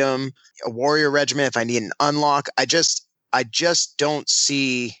item, a warrior regiment if I need an unlock. I just don't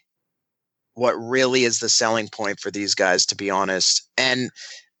see what really is the selling point for these guys, to be honest. And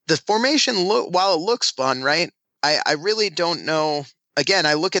the formation, while it looks fun, right? I really don't know. Again,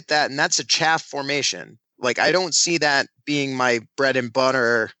 I look at that, and that's a chaff formation. Like, I don't see that being my bread and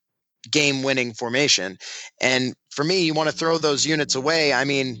butter game-winning formation. And for me, you want to throw those units away. I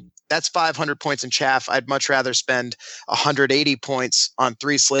mean, that's 500 points in chaff. I'd much rather spend 180 points on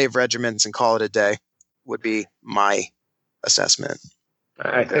 3 slave regiments and call it a day, would be my assessment.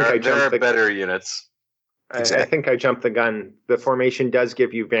 I think there are better units. I think I jumped the gun. The formation does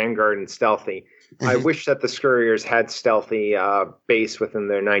give you Vanguard and Stealthy. Mm-hmm. I wish that the Scurriers had Stealthy base within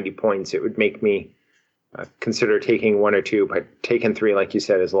their 90 points. It would make me consider taking 1 or 2, but taking 3, like you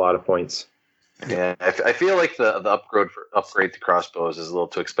said, is a lot of points. Yeah, I feel like the upgrade to crossbows is a little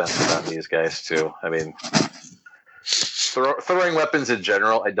too expensive on these guys too. I mean, throwing weapons in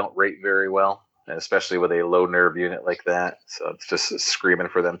general, I don't rate very well, especially with a low nerve unit like that. So it's just screaming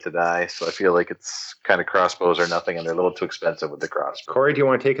for them to die. So I feel like it's kind of crossbows or nothing, and they're a little too expensive with the crossbow. Corey, do you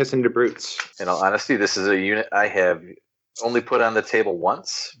want to take us into brutes? In all honesty, this is a unit I have only put on the table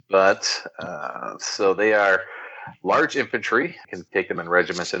once, but so they are large infantry. You can take them in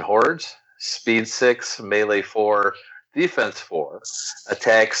regiments and hordes. Speed 6, melee 4, defense 4,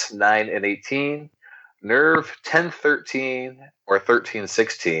 attacks 9 and 18, nerve 10-13 or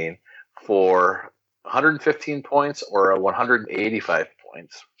 13-16 for 115 points or 185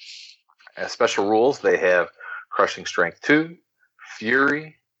 points. As special rules, they have crushing strength 2,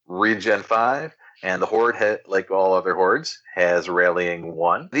 fury, regen 5, and the horde, like all other hordes, has rallying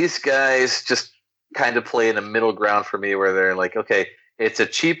 1. These guys just kind of play in a middle ground for me where they're like, okay, it's a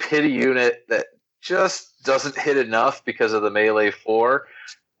cheap hitty unit that just doesn't hit enough because of the melee 4,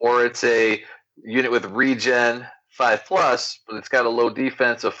 or it's a unit with regen 5+, but it's got a low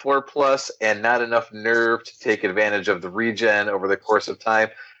defense of 4+ and not enough nerve to take advantage of the regen over the course of time.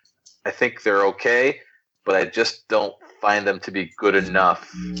 I think they're okay, but I just don't find them to be good enough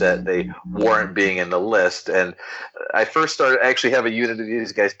that they warrant being in the list. And I first started actually have a unit of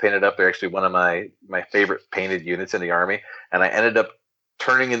these guys painted up. They're actually one of my favorite painted units in the army, and I ended up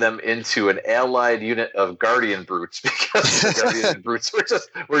turning them into an allied unit of Guardian Brutes because the Guardian Brutes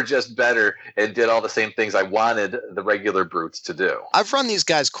were just better and did all the same things I wanted the regular Brutes to do. I've run these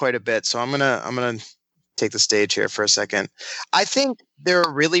guys quite a bit, so I'm gonna take the stage here for a second. I think they're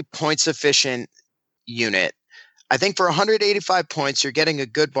a really points efficient unit. I think for 185 points, you're getting a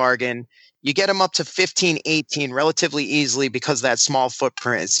good bargain. You get them up to 15, 18 relatively easily because of that small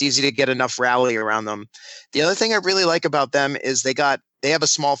footprint. It's easy to get enough rally around them. The other thing I really like about them is they have a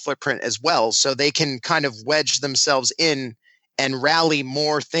small footprint as well, so they can kind of wedge themselves in and rally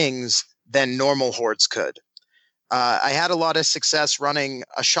more things than normal hordes could. I had a lot of success running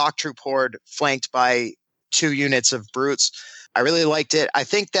a shock troop horde flanked by 2 units of brutes. I really liked it. I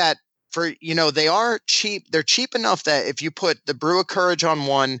think that they are cheap. They're cheap enough that if you put the Brew of Courage on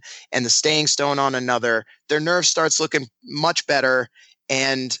one and the Staying Stone on another, their nerve starts looking much better.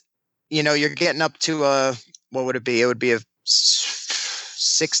 And, you're getting up to what would it be? It would be a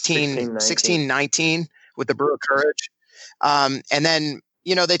 16, 19 with the Brew of Courage. And then,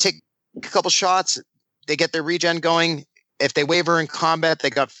 they take a couple shots, they get their regen going. If they waver in combat, they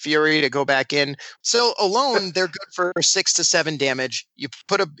got fury to go back in. So alone, they're good for 6 to 7 damage. You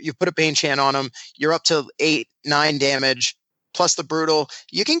put a Bane Chant on them, you're up to 8, 9 damage, plus the brutal.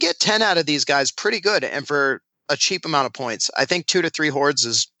 You can get 10 out of these guys pretty good, and for a cheap amount of points. I think 2 to 3 hordes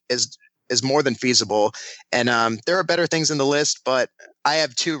is more than feasible. And there are better things in the list, but I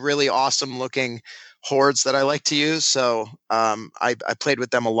have 2 really awesome looking hordes that I like to use. So I played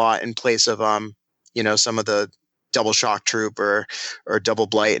with them a lot in place of some of the double shock troop or double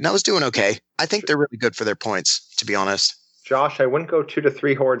blight, and I was doing okay. I think they're really good for their points, to be honest. Josh, I wouldn't go 2 to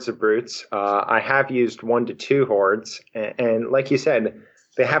 3 hordes of brutes. I have used 1 to 2 hordes, and like you said,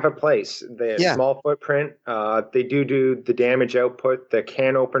 they have a place. They have small footprint. They do the damage output. The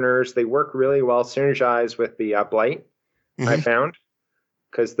can openers, they work really well, synergize with the blight. Mm-hmm. I found,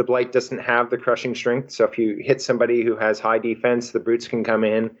 because the blight doesn't have the crushing strength. So if you hit somebody who has high defense, the brutes can come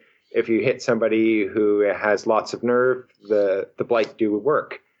in. If you hit somebody who has lots of nerve, the blight do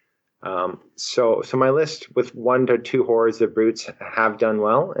work. So my list with 1 to 2 hordes of brutes have done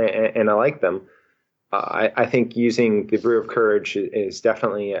well, and I like them. I think using the Brew of Courage is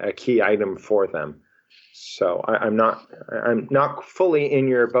definitely a key item for them. So I'm not fully in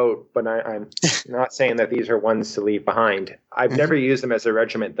your boat, but I'm not saying that these are ones to leave behind. I've never used them as a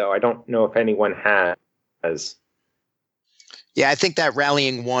regiment, though. I don't know if anyone has. Yeah, I think that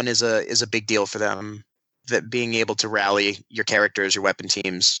rallying 1 is a big deal for them. That being able to rally your characters, your weapon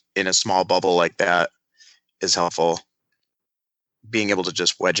teams in a small bubble like that is helpful. Being able to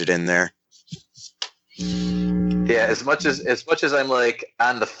just wedge it in there. Yeah, as much as I'm like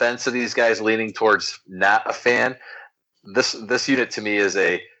on the fence of these guys, leaning towards not a fan, this unit to me is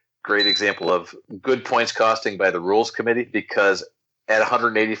a great example of good points costing by the rules committee, because at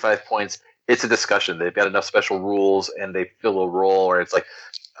 185 points, it's a discussion. They've got enough special rules and they fill a role where it's like,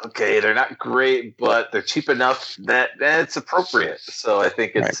 okay, they're not great, but they're cheap enough that it's appropriate. So I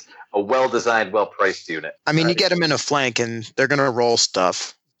think it's a well-designed, well-priced unit. I mean, you get them in a flank and they're going to roll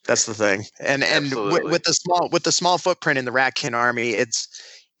stuff. That's the thing. And Absolutely. with the small footprint in the Ratkin army,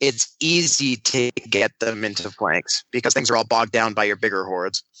 it's easy to get them into flanks because things are all bogged down by your bigger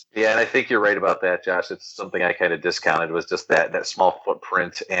hordes. Yeah, and I think you're right about that, Josh. It's something I kind of discounted was just that small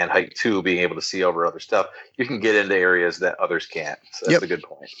footprint and height 2, being able to see over other stuff. You can get into areas that others can't. So that's a good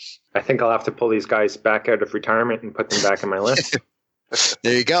point. I think I'll have to pull these guys back out of retirement and put them back in my list.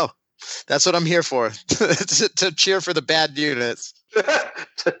 There you go. That's what I'm here for, to cheer for the bad units.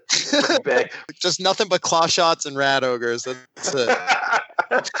 Just nothing but claw shots and rat ogres. That's it.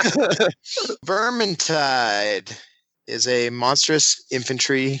 Vermintide is a monstrous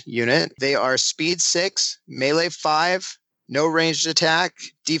infantry unit. They are speed 6, melee 5, no ranged attack,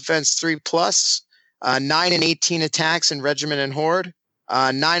 defense 3+, 9 and 18 attacks in regiment and horde,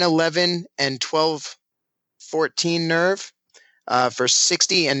 9, 11, and 12, 14 nerve for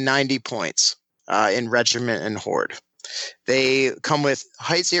 60 and 90 points in regiment and horde. They come with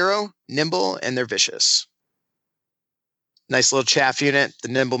height 0, nimble, and they're vicious. Nice little chaff unit. The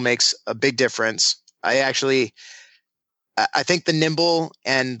nimble makes a big difference. I think the nimble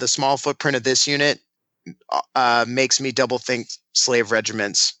and the small footprint of this unit makes me double think slave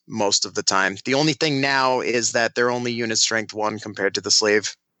regiments most of the time. The only thing now is that they're only unit strength 1 compared to the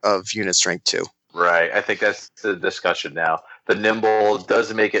slave of unit strength 2. Right. I think that's the discussion now. The nimble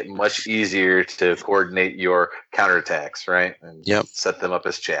does make it much easier to coordinate your counterattacks, right? And set them up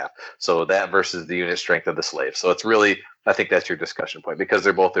as chaff. So that versus the unit strength of the slave. So it's really, I think that's your discussion point because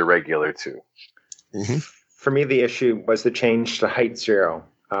they're both irregular too. Mm-hmm. For me, the issue was the change to height 0.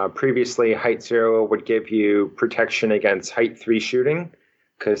 Previously, height 0 would give you protection against height 3 shooting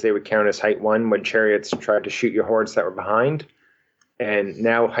because they would count as height 1 when chariots tried to shoot your hordes that were behind. And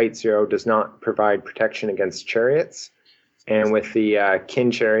now height 0 does not provide protection against chariots. And with the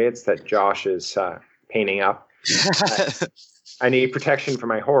kin chariots that Josh is painting up, I need protection for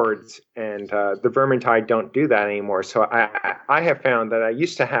my hordes. And the Vermintide don't do that anymore. So I have found that I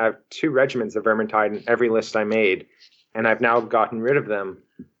used to have 2 regiments of Vermintide in every list I made. And I've now gotten rid of them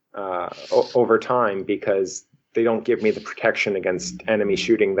over time because they don't give me the protection against enemy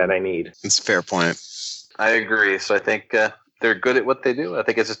shooting that I need. That's a fair point. I agree. So I think they're good at what they do. I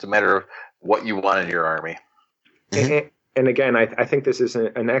think it's just a matter of what you want in your army. Mm-hmm. And again, I think this is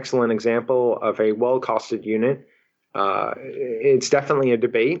an excellent example of a well-costed unit. It's definitely a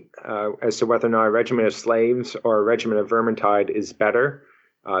debate as to whether or not a regiment of slaves or a regiment of Vermintide is better.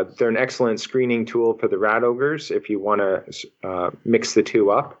 They're an excellent screening tool for the rat ogres if you want to mix the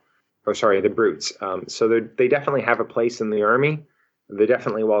two up. The brutes. So they definitely have a place in the army. They're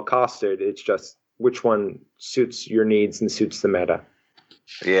definitely well-costed. It's just which one suits your needs and suits the meta.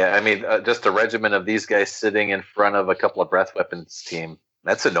 Yeah, I mean, just a regiment of these guys sitting in front of a couple of breath weapons team.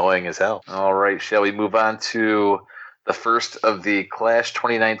 That's annoying as hell. All right, shall we move on to the first of the Clash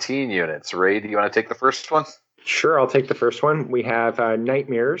 2019 units? Ray, do you want to take the first one? Sure, I'll take the first one. We have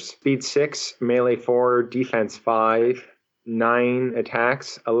Nightmares, speed 6, melee 4, defense 5, 9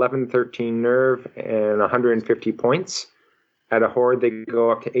 attacks, 11, 13 nerve, and 150 points. At a horde, they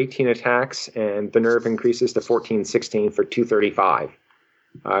go up to 18 attacks, and the nerve increases to 14, 16 for 235.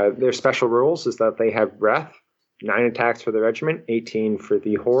 Their special rules is that they have breath, 9 attacks for the regiment, 18 for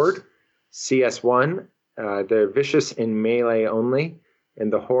the horde. CS1, they're vicious in melee only,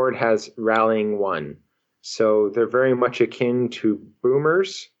 and the horde has rallying 1. So they're very much akin to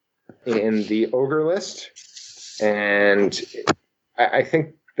boomers in the ogre list. And I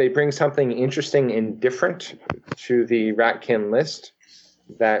think they bring something interesting and different to the Ratkin list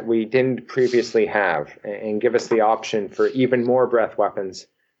that we didn't previously have, and give us the option for even more breath weapons.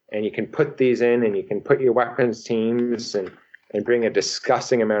 And you can put these in, and you can put your weapons teams and bring a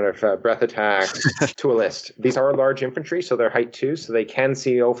disgusting amount of breath attack to a list. These are large infantry, so they're height 2, so they can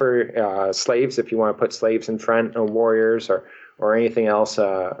see over slaves if you want to put slaves in front, or warriors, or anything else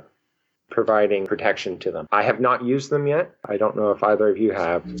providing protection to them. I have not used them yet. I don't know if either of you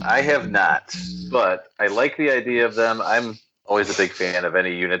have. I have not, but I like the idea of them. I'm always a big fan of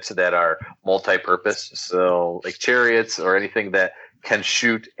any units that are multi-purpose. So like chariots or anything that can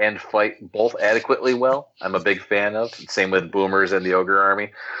shoot and fight both adequately well, I'm a big fan of. Same with boomers and the ogre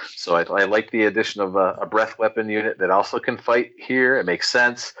army. So I like the addition of a breath weapon unit that also can fight here. It makes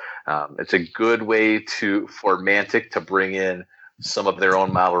sense. It's a good way for Mantic to bring in some of their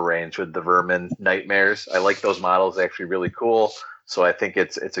own model range with the Vermin Nightmares. I like those models, actually really cool. So I think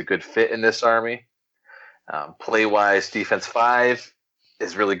it's a good fit in this army. Play-wise, defense 5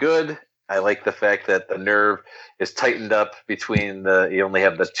 is really good. I like the fact that the nerve is tightened up between you only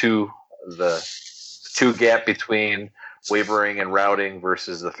have the two gap between wavering and routing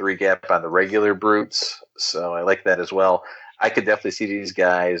versus the 3 gap on the regular brutes. So I like that as well. I could definitely see these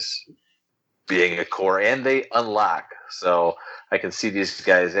guys being a core, and they unlock. So I can see these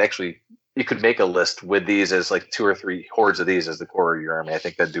guys actually. You could make a list with these as like 2 or 3 hordes of these as the core of your army. I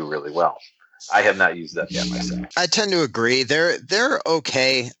think that'd do really well. I have not used them yet myself. I tend to agree. They're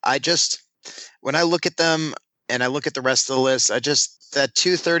okay. When I look at them and I look at the rest of the list, that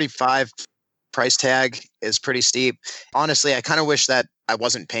 235 price tag is pretty steep. Honestly, I kind of wish that I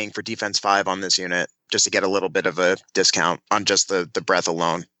wasn't paying for defense 5 on this unit just to get a little bit of a discount on just the breath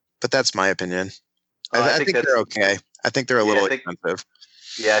alone. But that's my opinion. I think they're okay. I think they're a little expensive.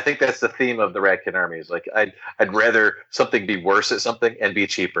 Yeah, I think that's the theme of the Ratkin armies. Like, I'd rather something be worse at something and be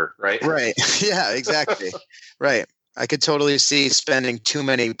cheaper, right? Right. Yeah, exactly. Right. I could totally see spending too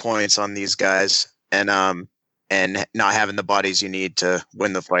many points on these guys and not having the bodies you need to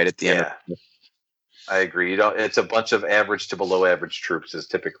win the fight at the end. I agree. It's a bunch of average to below average troops is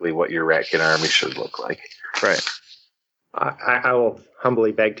typically what your Ratkin army should look like. Right. I will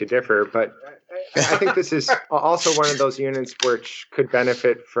humbly beg to differ, but I think this is also one of those units which could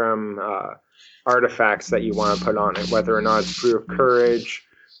benefit from artifacts that you want to put on it, whether or not it's Brew of Courage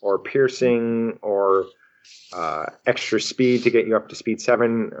or Piercing or extra speed to get you up to speed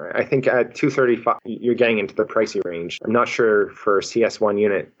 7. I think at 235, you're getting into the pricey range. I'm not sure for a CS1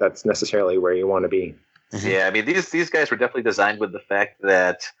 unit that's necessarily where you want to be. Mm-hmm. Yeah, I mean, these guys were definitely designed with the fact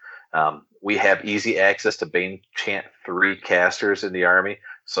that we have easy access to Bane Chant 3 casters in the army.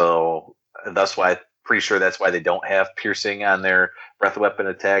 So that's why, pretty sure that's why they don't have piercing on their breath weapon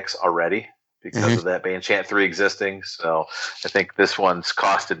attacks already, because of that Bane Chant 3 existing. So I think this one's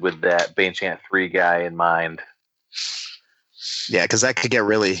costed with that Bane Chant 3 guy in mind. Yeah, because that could get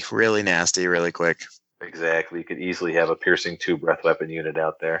really, really nasty really quick. Exactly. You could easily have a piercing 2 breath weapon unit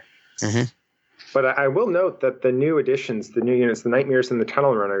out there. Mm-hmm. But I will note that the new additions, the new units, the Nightmares and the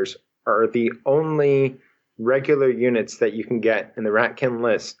Tunnel Runners, are the only regular units that you can get in the Ratkin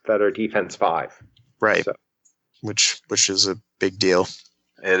list that are defense 5. Right. So. Which is a big deal.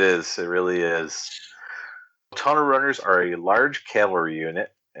 It is. It really is. Tunnel Runners are a large cavalry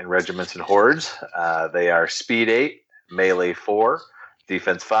unit in regiments and hordes. They are speed 8, melee 4,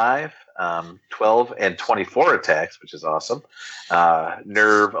 defense 5, 12 and 24 attacks, which is awesome.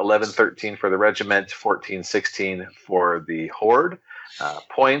 Nerve 11, 13 for the regiment, 14, 16 for the horde.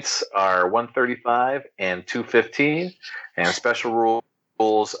 Points are 135 and 215, and special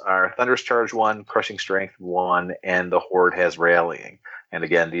rules are Thunderous Charge 1, Crushing Strength 1, and the horde has Rallying. And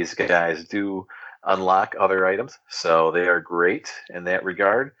again, these guys do unlock other items, so they are great in that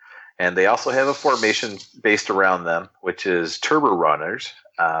regard. And they also have a formation based around them, which is Turbo Runners.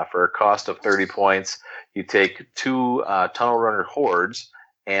 For a cost of 30 points, you take 2 Tunnel Runner hordes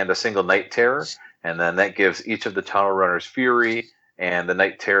and a single Night Terror, and then that gives each of the Tunnel Runners Fury, and the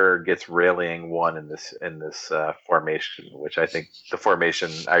Night Terror gets Rallying 1 in this formation, which I think the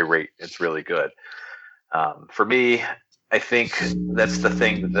formation I rate it's really good. For me, I think that's the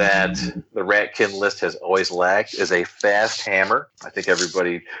thing that the Ratkin list has always lacked is a fast hammer. I think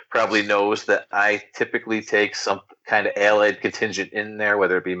everybody probably knows that I typically take some kind of allied contingent in there,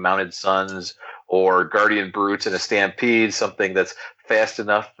 whether it be Mounted Sons or Guardian Brutes in a Stampede, something that's fast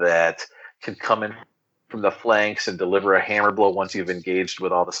enough that can come in from the flanks and deliver a hammer blow once you've engaged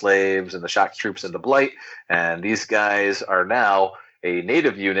with all the slaves and the shock troops and the blight. And these guys are now a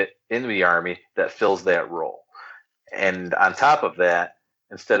native unit in the army that fills that role. And on top of that,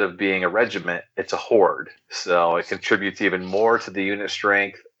 instead of being a regiment, it's a horde. So it contributes even more to the unit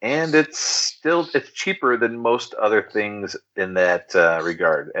strength, and it's cheaper than most other things in that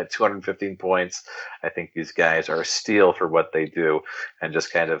regard. At 215 points, I think these guys are a steal for what they do, and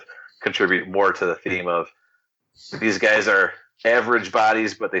just kind of contribute more to the theme of these guys are average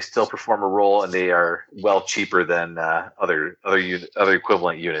bodies, but they still perform a role, and they are well cheaper than other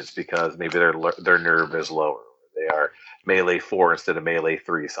equivalent units because maybe their nerve is lower. They are melee 4 instead of melee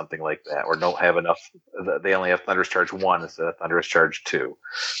 3, something like that, or don't have enough. They only have Thunderous Charge 1 instead of Thunderous Charge 2.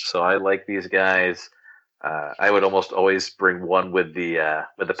 So I like these guys. I would almost always bring one with the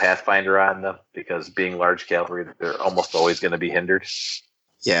Pathfinder on them because being large cavalry, they're almost always going to be hindered.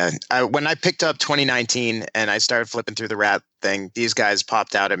 Yeah, when I picked up 2019 and I started flipping through the rat thing, these guys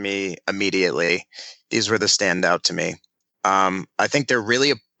popped out at me immediately. These were the standout to me. I think they're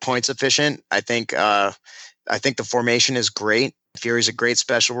really points efficient. I think the formation is great. Fury's a great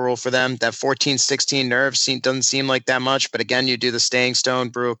special rule for them. That 14-16 nerve doesn't seem like that much, but again, you do the Staying Stone,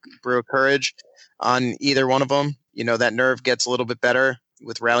 Brew of Courage on either one of them. You know, that nerve gets a little bit better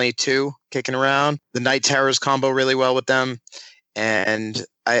with Rally 2 kicking around. The Night Terrors combo really well with them. And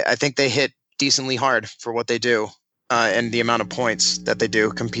I think they hit decently hard for what they do and the amount of points that they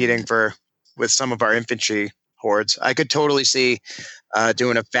do competing with some of our infantry hordes. I could totally see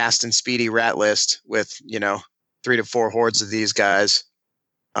doing a fast and speedy rat list with 3 to 4 hordes of these guys.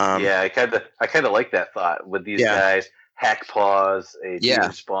 I kind of like that thought with these guys. Hack Paws, a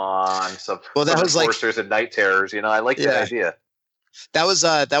Demon Spawn, some Enforcers and Night Terrors. I like that idea. That was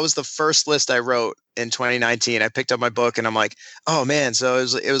the first list I wrote in 2019. I picked up my book and I'm like, oh man! So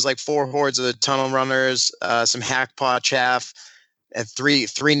it was like 4 hordes of the Tunnel Runners, some Hackpaw Chaff, and three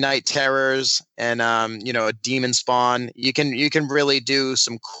Night Terrors, and a Demon Spawn. You can really do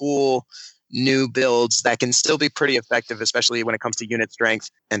some cool new builds that can still be pretty effective, especially when it comes to unit strength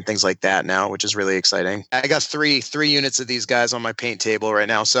and things like that now, which is really exciting. I got three units of these guys on my paint table right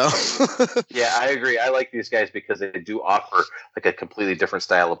now, so yeah, I agree. I like these guys because they do offer like a completely different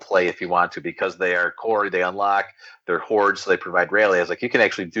style of play if you want to, because they are core, they unlock, they're hordes, so they provide rallies. Like you can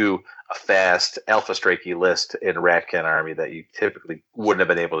actually do a fast alpha strikey list in Ratkin Army that you typically wouldn't have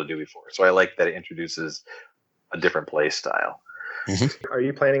been able to do before. So I like that it introduces a different play style. Mm-hmm. Are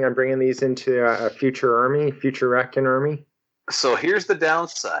you planning on bringing these into a future Ratkin army? So here's the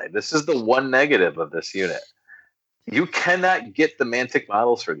downside. This is the one negative of this unit. You cannot get the Mantic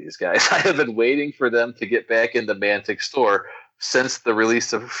models for these guys. I have been waiting for them to get back in the Mantic store since the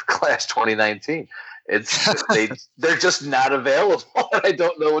release of Clash 2019. They're just not available. I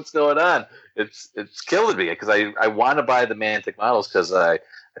don't know what's going on. It's killing me because I want to buy the Mantic models because I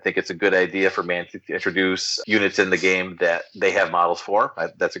think it's a good idea for Mantic to introduce units in the game that they have models for.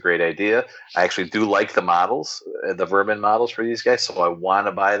 That's a great idea. I actually do like the models, the Vermin models for these guys, so I want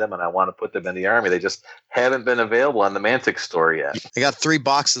to buy them and I want to put them in the army. They just haven't been available on the Mantic store yet. I got 3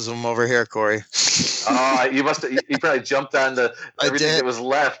 boxes of them over here, Corey. Oh, you probably jumped on everything that was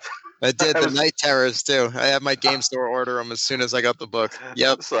left. I did the Night Terrors too. I had my game store order them as soon as I got the book.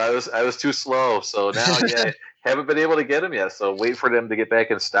 Yep. So I was too slow. So now, haven't been able to get them yet. So wait for them to get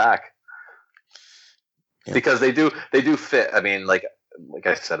back in stock because they do fit. I mean, like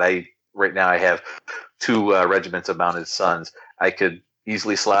I said, right now I have 2 regiments of Mounted Sons. I could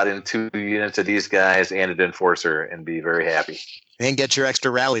easily slot in 2 units of these guys and an Enforcer and be very happy. And get your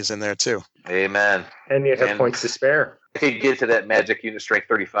extra rallies in there too. Amen. And you have points to spare. I could get to that magic unit strength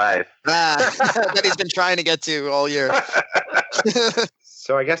 35. That he's been trying to get to all year.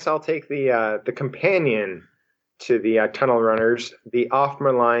 So I guess I'll take the companion to the Tunnel Runners, the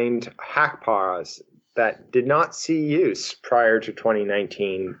off-maligned Hackpaws that did not see use prior to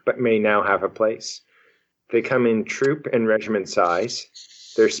 2019, but may now have a place. They come in troop and regiment size.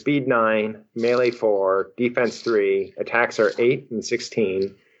 They're speed 9, melee 4, defense 3, attacks are 8 and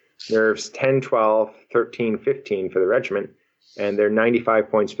 16, nerves 10, 12, 13, 15 for the regiment, and they're 95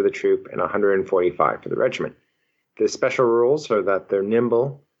 points for the troop and 145 for the regiment. The special rules are that they're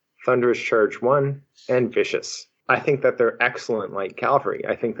nimble, thunderous charge 1, and vicious. I think that they're excellent light cavalry.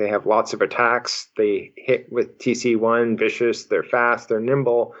 I think they have lots of attacks. They hit with TC1, vicious, they're fast, they're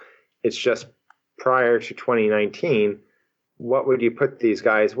nimble. It's just prior to 2019, what would you put these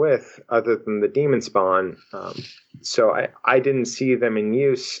guys with other than the Demon Spawn? So I didn't see them in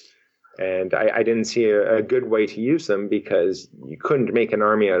use, and I didn't see a good way to use them because you couldn't make an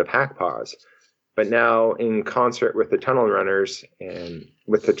army out of Hackpaws. But now, in concert with the Tunnel Runners and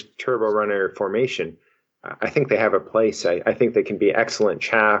with the Turbo Runner formation, I think they have a place. I think they can be excellent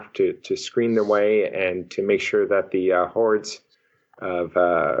chaff to screen their way and to make sure that the hordes of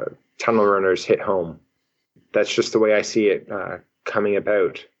Tunnel Runners hit home. That's just the way I see it coming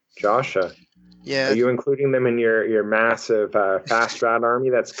about. Josh, are you including them in your massive fast rat army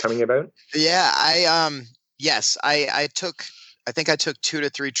that's coming about? Yeah, yes, I think I took 2 to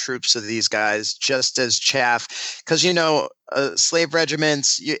 3 troops of these guys just as chaff because, slave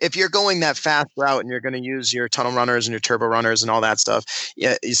regiments, if you're going that fast route and you're going to use your Tunnel Runners and your Turbo Runners and all that stuff,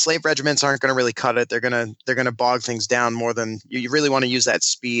 slave regiments aren't going to really cut it. They're going to bog things down more than you really want to use that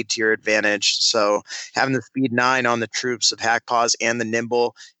speed to your advantage. So having the speed 9 on the troops of Hackpaws and the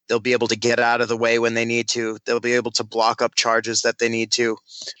nimble, they'll be able to get out of the way when they need to. They'll be able to block up charges that they need to.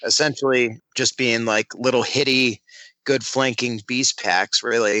 Essentially just being like little hitty, good flanking beast packs,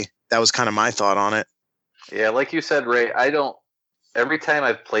 really. That was kind of my thought on it. Yeah, like you said, Ray, every time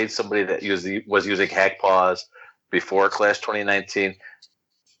I've played somebody that was using Hackpaws before Clash 2019,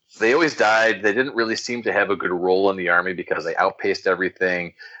 they always died. They didn't really seem to have a good role in the army because they outpaced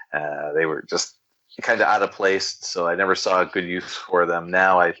everything. They were just kind of out of place, so I never saw a good use for them.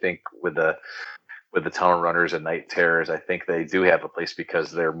 Now I think with the Tunnel Runners and Night Terrors, I think they do have a place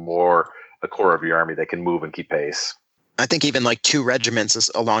because they're more a core of your army that can move and keep pace. I think even like 2 regiments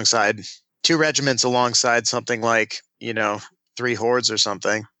alongside something like, 3 hordes or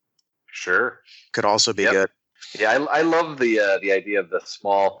something. Sure. Could also be good. Yeah, I love the idea of the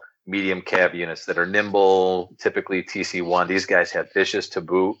small medium cav units that are nimble, typically TC1. These guys have vicious to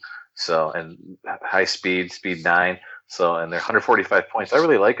boot, so, and high speed 9. So, and they're 145 points. I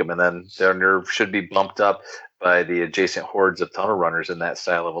really like them. And then their nerve should be bumped up by the adjacent hordes of tunnel runners in that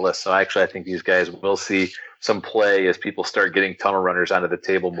style of a list. So actually, I think these guys will see some play as people start getting tunnel runners onto the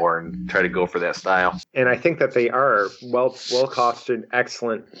table more and try to go for that style. And I think that they are well costed,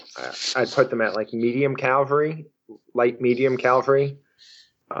 excellent. I'd put them at like medium cavalry, light medium cavalry.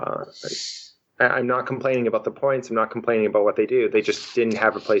 I'm not complaining about the points. I'm not complaining about what they do. They just didn't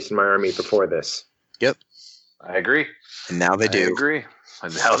have a place in my army before this. Yep. I agree. And now they do. I agree.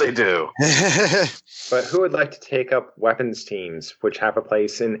 And now they do. But who would like to take up weapons teams, which have a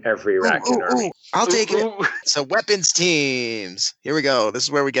place in every Ratkin army? I'll take it. So weapons teams. Here we go. This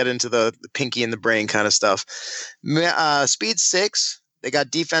is where we get into the pinky and the brain kind of stuff. Speed 6. They got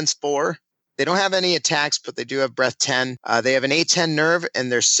defense 4. They don't have any attacks, but they do have breath 10. They have an A10 nerve,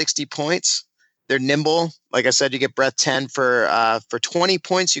 and they're 60 points. They're nimble. Like I said, you get breath 10 for 20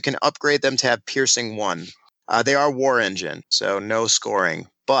 points. You can upgrade them to have piercing 1. They are war engine, so no scoring.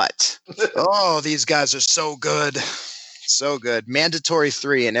 But, these guys are so good. So good. Mandatory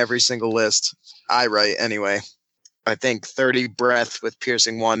 3 in every single list. I write anyway. I think 30 breath with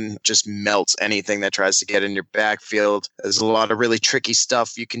piercing 1 just melts anything that tries to get in your backfield. There's a lot of really tricky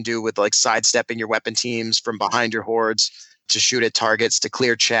stuff you can do with like sidestepping your weapon teams from behind your hordes to shoot at targets, to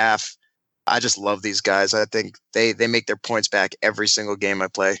clear chaff. I just love these guys. I think they make their points back every single game I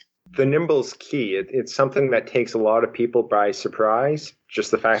play. The nimble's key. It's something that takes a lot of people by surprise.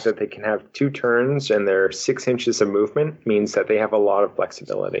 Just the fact that they can have 2 turns and they're 6 inches of movement means that they have a lot of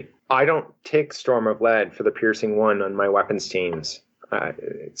flexibility. I don't take Storm of Lead for the piercing 1 on my weapons teams.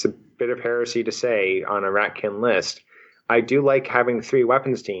 It's a bit of heresy to say on a Ratkin list. I do like having 3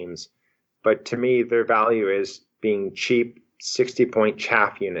 weapons teams, but to me their value is being cheap 60-point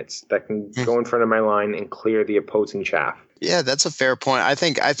chaff units that can go in front of my line and clear the opposing chaff. Yeah, that's a fair point. I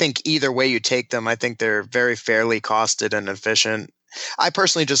think either way you take them, I think they're very fairly costed and efficient. I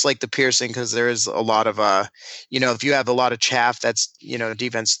personally just like the piercing because there is a lot of, if you have a lot of chaff, that's,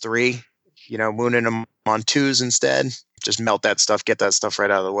 defense 3, wounding them on 2s instead. Just melt that stuff, get that stuff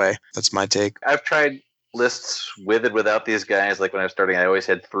right out of the way. That's my take. I've tried lists with and without these guys. Like when I was starting, I always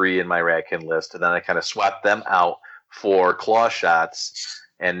had 3 in my Ratkin list, and then I kind of swapped them out for claw shots.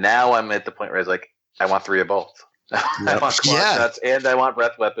 And now I'm at the point where I was like, I want 3 of both. I want claw shots and I want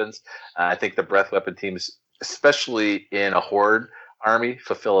breath weapons. I think the breath weapon teams, especially in a horde army,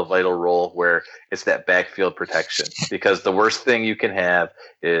 fulfill a vital role where it's that backfield protection. Because the worst thing you can have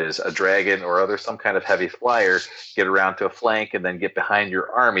is a dragon or some kind of heavy flyer get around to a flank and then get behind your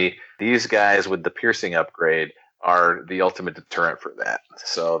army. These guys with the piercing upgrade are the ultimate deterrent for that.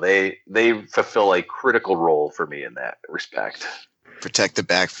 So they fulfill a critical role for me in that respect. Protect the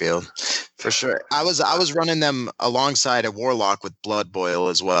backfield for sure. I was running them alongside a warlock with blood boil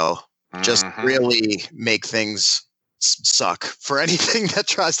as well. Just really make things suck for anything that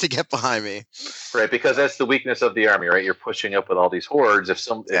tries to get behind me. Right, because that's the weakness of the army, right? You're pushing up with all these hordes. If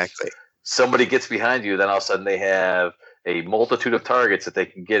somebody gets behind you, then all of a sudden they have a multitude of targets that they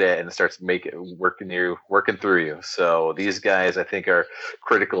can get at, and it starts working through you. So these guys, I think, are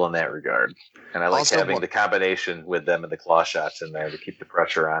critical in that regard. And I like also having the combination with them and the claw shots in there to keep the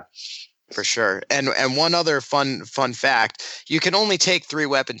pressure on. For sure. And one other fun fact, you can only take 3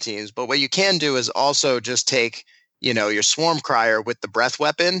 weapon teams, but what you can do is also just take, your swarm crier with the breath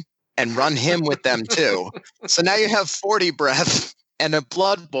weapon and run him with them too. So now you have 40 breath and a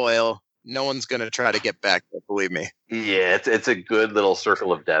blood boil. No one's going to try to get back, believe me. Yeah, it's a good little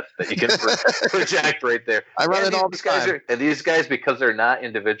circle of death that you can project right there. I run it all the time. And these guys, because they're not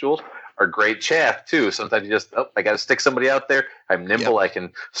individuals, are great chaff too. Sometimes you just, I got to stick somebody out there. I'm nimble. Yep. I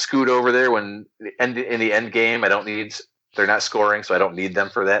can scoot over there when in the end game. They're not scoring, so I don't need them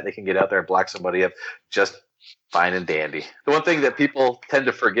for that. They can get out there and block somebody up just fine and dandy. The one thing that people tend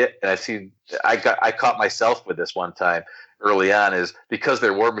to forget, and I caught myself with this one time early on, is because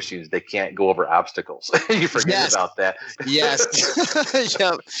they're war machines, they can't go over obstacles. You forget about that. Yes.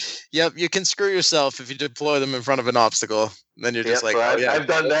 Yep. You can screw yourself if you deploy them in front of an obstacle. Then you're just I've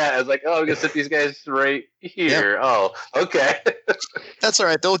done that. I was like, I'm gonna sit these guys right here. Yep. Oh, okay. That's all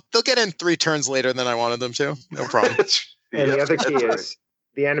right. They'll get in 3 turns later than I wanted them to. No problem. And the other key is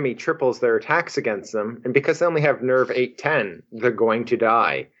the enemy triples their attacks against them, and because they only have nerve 8-10, they're going to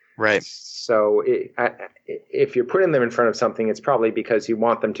die. Right. So if you're putting them in front of something, it's probably because you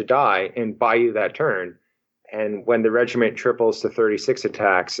want them to die and buy you that turn. And when the regiment triples to 36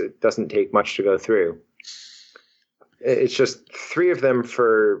 attacks, it doesn't take much to go through. It's just 3 of them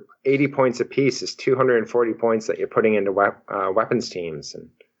for 80 points apiece is 240 points that you're putting into weapons teams. And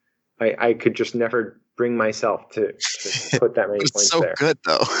I could just never bring myself to put that many It's points so there. good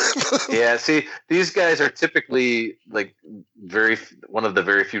though. Yeah, see, these guys are typically like one of the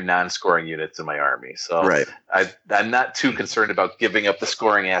very few non-scoring units in my army. So Right. I'm not too concerned about giving up the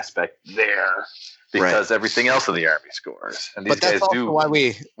scoring aspect there because everything else in the army scores. And these But that's guys also do.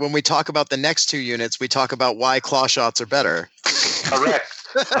 why when we talk about the next two units, we talk about why claw shots are better. Correct.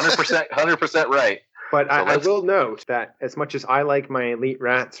 100% right. But So I will note that as much as I like my elite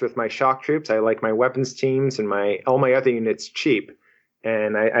rats with my shock troops, I like my weapons teams and all my other units cheap.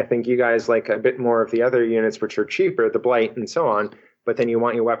 And I think you guys like a bit more of the other units which are cheaper, the Blight and so on. But then you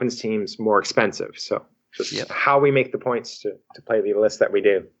want your weapons teams more expensive. So just how we make the points to play the list that we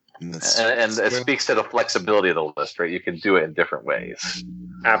do. And it speaks to the flexibility of the list, right? You can do it in different ways.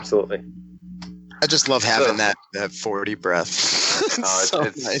 Absolutely. I just love having that 40 breath.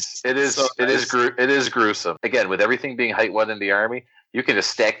 Nice. It is gruesome. Again, with everything being height 1 in the army, you can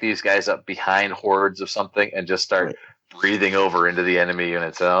just stack these guys up behind hordes of something and just start breathing over into the enemy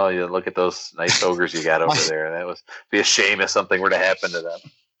units. Oh, you look at those nice ogres you got over there. That would be a shame if something were to happen to them.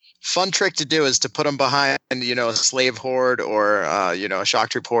 Fun trick to do is to put them behind, a slave horde or a shock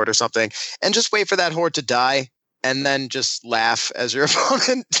troop horde or something, and just wait for that horde to die, and then just laugh as your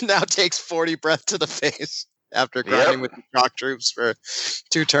opponent now takes 40 breath to the face after grinding with the shock troops for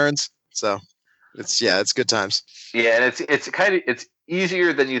 2 turns. So it's good times. Yeah, and it's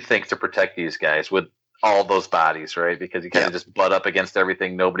easier than you think to protect these guys with all those bodies, right? Because you kind of just butt up against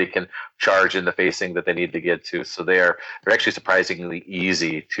everything. Nobody can charge in the facing that they need to get to. So they're actually surprisingly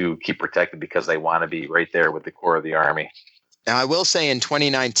easy to keep protected because they want to be right there with the core of the army. Now, I will say in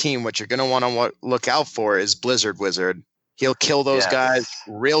 2019, what you're going to want to look out for is Blizzard Wizard. He'll kill those guys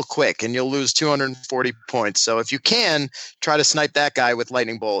real quick, and you'll lose 240 points. So if you can, try to snipe that guy with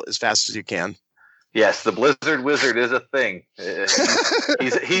Lightning Bolt as fast as you can. Yes, the Blizzard Wizard is a thing.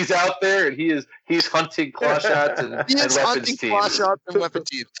 He's out there, and he's hunting claw shots and weapons teams. Claw shots and weapon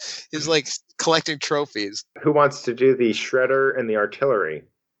teams. He's like collecting trophies. Who wants to do the Shredder and the Artillery?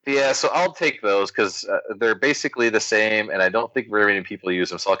 Yeah, so I'll take those because they're basically the same, and I don't think very many people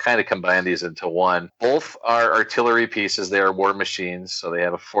use them. So I'll kind of combine these into one. Both are artillery pieces. They are war machines, so they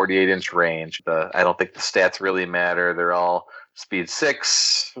have a 48-inch range. I don't think the stats really matter. They're all speed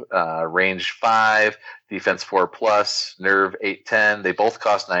 6, range 5, defense 4+, nerve 8-10. They both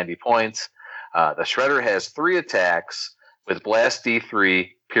cost 90 points. The Shredder has 3 attacks with blast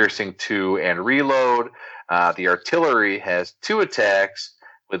D3, piercing 2, and reload. The artillery has 2 attacks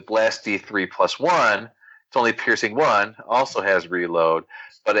with blast D3 +1. It's only piercing 1, also has reload,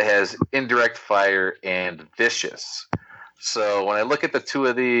 but it has indirect fire and vicious. So when I look at the 2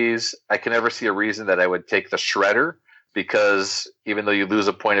 of these, I can never see a reason that I would take the Shredder, because even though you lose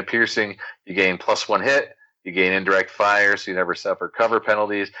a point of piercing, you gain +1 hit, you gain indirect fire, so you never suffer cover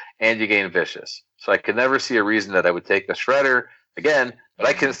penalties, and you gain vicious. So I can never see a reason that I would take the Shredder again, but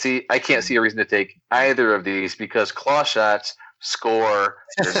I can't see a reason to take either of these because claw shots score.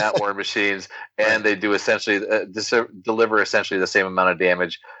 They're not war machines, and they do essentially deliver essentially the same amount of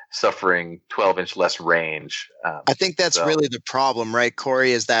damage, suffering 12-inch less range. I think that's really the problem, right,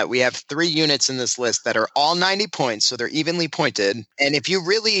 Corey? Is that we have 3 units in this list that are all 90 points, so they're evenly pointed. And if you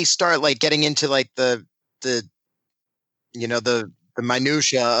really start like getting into like the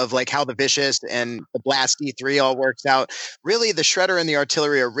minutia of like how the vicious and the blast D3 all works out, really the Shredder and the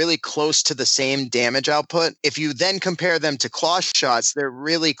artillery are really close to the same damage output. If you then compare them to claw shots, they're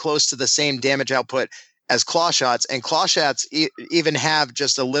really close to the same damage output as claw shots, and claw shots even have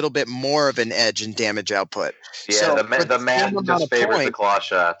just a little bit more of an edge in damage output. Yeah, so the math just favors the claw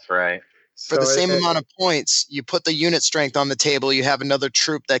shots, right? For the same amount of points, you put the unit strength on the table, you have another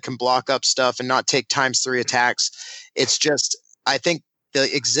troop that can block up stuff and not take ×3 attacks. It's just, I think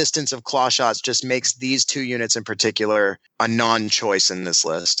the existence of claw shots just makes these 2 units in particular a non-choice in this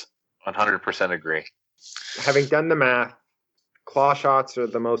list. 100% agree. Having done the math, claw shots are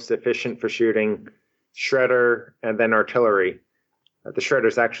the most efficient for shooting. Shredder and then artillery. The Shredder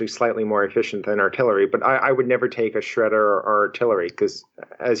is actually slightly more efficient than artillery, but I would never take a Shredder or artillery because,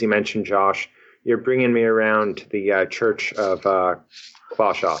 as you mentioned, Josh, you're bringing me around to the Church of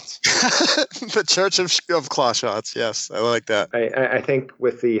Claw Shots. The Church of Claw Shots, yes, I like that. I think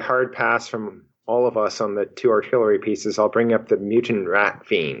with the hard pass from all of us on the 2 artillery pieces, I'll bring up the Mutant Rat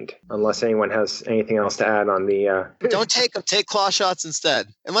Fiend, unless anyone has anything else to add on the... Don't take them. Take claw shots instead.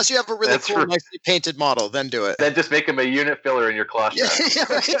 Unless you have a really cool, nicely painted model, then do it. Then just make him a unit filler in your claw shot. Yeah,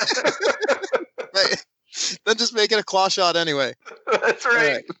 right. Right. Then just make it a claw shot anyway. That's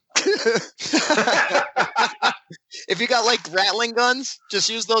right. If you got like rattling guns, just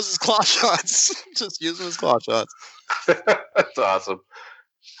use those as claw shots. Just use them as claw shots. That's awesome.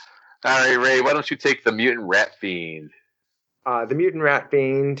 All right, Ray, why don't you take the Mutant Rat Fiend? The Mutant Rat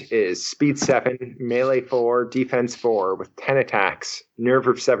Fiend is speed 7, melee 4, defense 4 with 10 attacks, nerve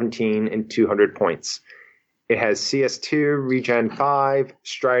of 17, and 200 points. It has CS2, regen 5,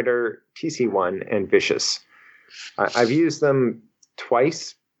 Strider, TC1, and Vicious. I've used them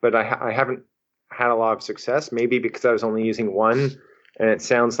twice, but I haven't had a lot of success, maybe because I was only using one. And it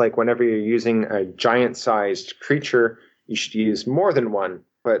sounds like whenever you're using a giant-sized creature, you should use more than one.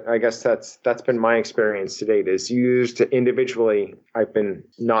 But I guess that's been my experience to date. Is used individually, I've been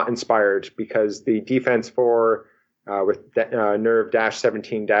not inspired because the defense 4 with nerve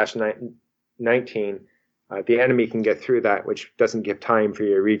 -17 -19, the enemy can get through that, which doesn't give time for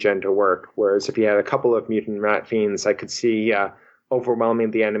your regen to work. Whereas if you had a couple of Mutant Rat Fiends, I could see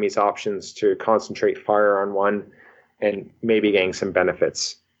overwhelming the enemy's options to concentrate fire on one and maybe getting some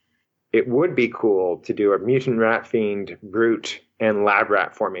benefits. It would be cool to do a Mutant Rat Fiend, Brute, and Lab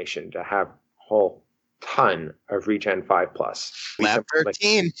Rat formation to have a whole ton of regen 5+. Lab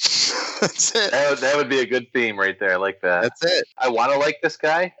 13. That's it. That would be a good theme right there. I like that. That's it. I want to like this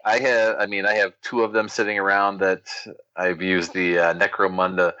guy. I have 2 of them sitting around that I've used the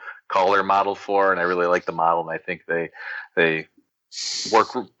Necromunda Caller model for, and I really like the model, and I think they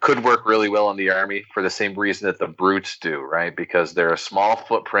could work really well in the army for the same reason that the Brutes do, right? Because they're a small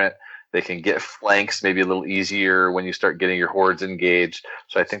footprint. They can get flanks maybe a little easier when you start getting your hordes engaged.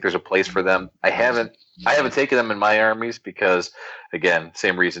 So I think there's a place for them. I haven't taken them in my armies because, again,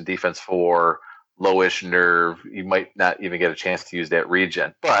 same reason, defense 4, lowish nerve. You might not even get a chance to use that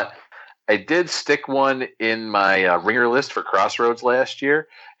regen. But I did stick one in my ringer list for Crossroads last year,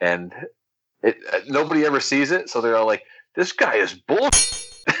 and nobody ever sees it. So they're all like, this guy is bullshit.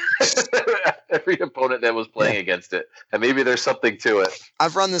 Every opponent that was playing against it. And maybe there's something to it.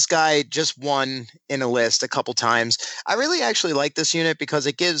 I've run this guy just one in a list a couple times. I really actually like this unit because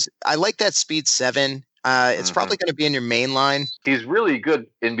I like that speed 7. It's probably going to be in your main line. He's really good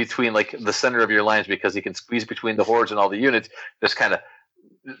in between like the center of your lines because he can squeeze between the hordes and all the units, just kind of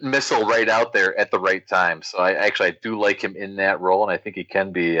missile right out there at the right time. So I do like him in that role, and I think he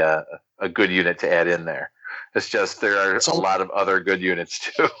can be a good unit to add in there. It's just there are a lot of other good units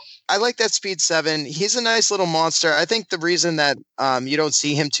too. I like that speed 7. He's a nice little monster. I think the reason that you don't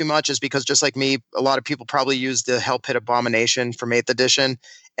see him too much is because, just like me, a lot of people probably use the Hell Pit Abomination from 8th edition.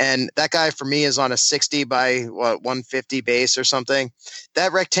 And that guy for me is on a 60 by 150 base or something.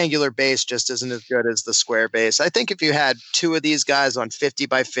 That rectangular base just isn't as good as the square base. I think if you had 2 of these guys on 50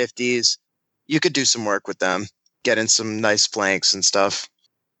 by 50s, you could do some work with them, get in some nice flanks and stuff.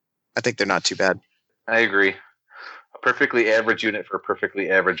 I think they're not too bad. I agree. A perfectly average unit for a perfectly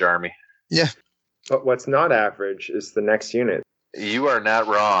average army. Yeah. But what's not average is the next unit. You are not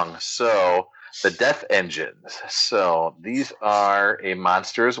wrong. So the Death Engines. So these are a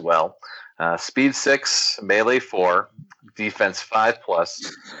monster as well. Speed 6, melee 4, defense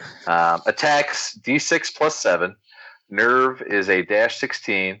 5+, attacks D6 plus 7. Nerve is a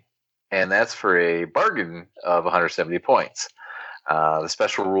 -16, and that's for a bargain of 170 points. The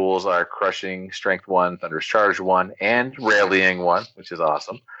special rules are Crushing, Strength 1, Thunderous Charge 1, and Rallying 1, which is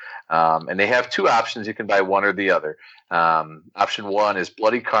awesome. And they have 2 options. You can buy one or the other. Option 1 is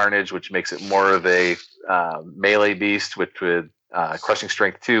Bloody Carnage, which makes it more of a melee beast, which would Crushing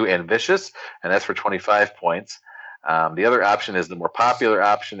Strength 2 and Vicious, and that's for 25 points. The other option is the more popular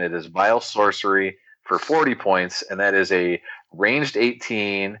option. It is Vile Sorcery for 40 points, and that is a ranged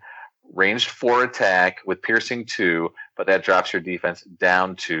 18, ranged 4 attack with piercing 2, but that drops your defense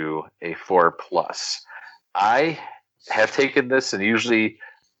down to a 4+. I have taken this, and usually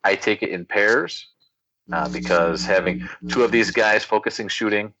I take it in pairs because having 2 of these guys focusing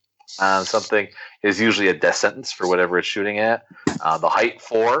shooting on something is usually a death sentence for whatever it's shooting at. The height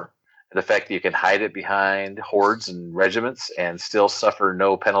 4, the fact that you can hide it behind hordes and regiments and still suffer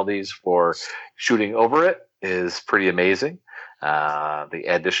no penalties for shooting over it is pretty amazing. The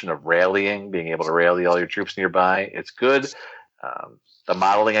addition of rallying, being able to rally all your troops nearby, it's good. The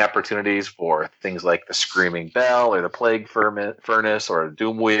modeling opportunities for things like the Screaming Bell or the Plague Furnace or a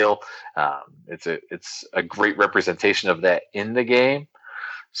Doom Wheel, it's a great representation of that in the game.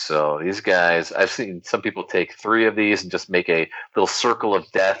 So these guys, I've seen some people take 3 of these and just make a little circle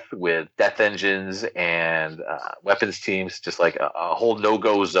of death with death engines and weapons teams, just like a whole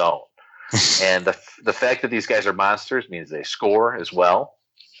no-go zone. And the fact that these guys are monsters means they score as well.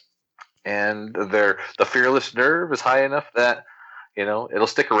 And the Fearless Nerve is high enough that It'll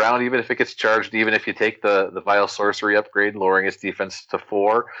stick around even if it gets charged, even if you take the Vile Sorcery upgrade, lowering its defense to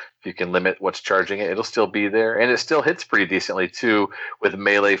 4. If you can limit what's charging it, it'll still be there. And it still hits pretty decently, too, with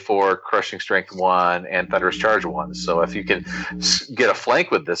Melee 4, Crushing Strength 1, and Thunderous Charge 1. So if you can get a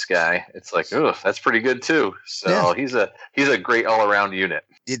flank with this guy, it's like, ooh, that's pretty good, too. So he's a great all-around unit.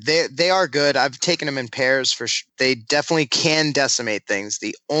 They are good. I've taken them in pairs they definitely can decimate things.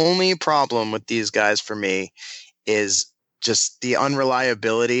 The only problem with these guys for me is just the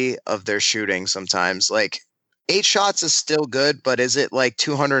unreliability of their shooting sometimes. Like 8 shots is still good, but is it like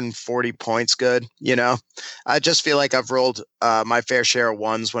 240 points good? I just feel like I've rolled my fair share of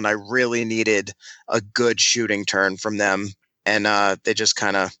ones when I really needed a good shooting turn from them, and they just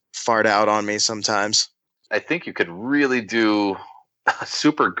kind of fart out on me sometimes. I think you could really do a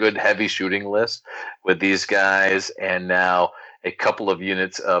super good heavy shooting list with these guys, and now a couple of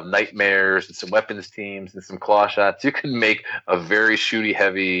units of nightmares and some weapons teams and some claw shots. You can make a very shooty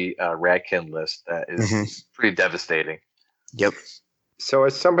heavy Ratkin list that is pretty devastating. Yep. So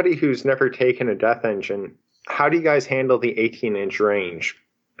as somebody who's never taken a Death Engine, how do you guys handle the 18-inch range?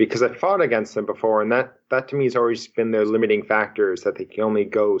 Because I've fought against them before, and that to me has always been their limiting factor, is that they can only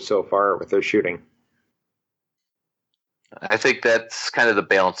go so far with their shooting. I think that's kind of the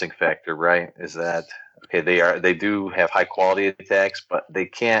balancing factor, right? Is that they do have high quality attacks, but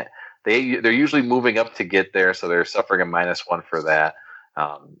they're usually moving up to get there, so they're suffering a -1 for that.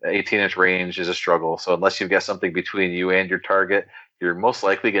 18-inch range is a struggle, so unless you've got something between you and your target, you're most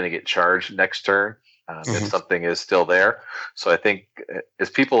likely going to get charged next turn if something is still there. So I think as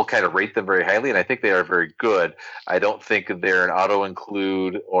people kind of rate them very highly, and I think they are very good, I don't think they're an auto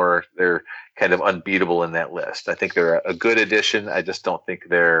include or they're kind of unbeatable in that list. I think they're a good addition. I just don't think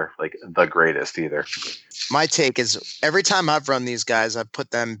they're like the greatest either. My take is every time I've run these guys, I've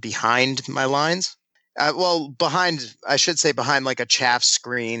put them behind my lines. Behind like a chaff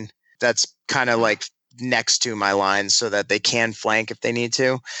screen that's kind of like next to my lines so that they can flank if they need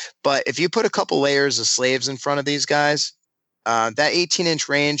to. But if you put a couple layers of slaves in front of these guys, that 18-inch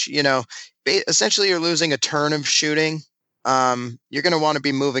range, essentially you're losing a turn of shooting. You're going to want to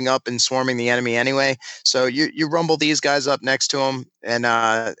be moving up and swarming the enemy anyway. So you rumble these guys up next to them, and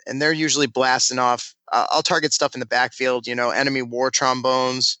they're usually blasting off. I'll target stuff in the backfield, enemy war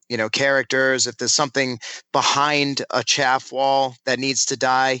trombones, characters. If there's something behind a chaff wall that needs to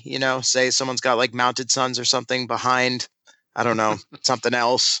die, say someone's got like Mounted Sons or something behind, I don't know, something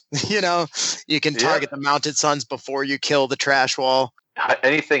else, you can target the Mounted Sons before you kill the trash wall.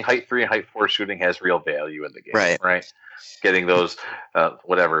 Anything height 3 and height 4 shooting has real value in the game, right? Getting those,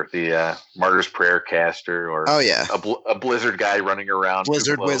 the Martyr's Prayer caster or a Blizzard guy running around.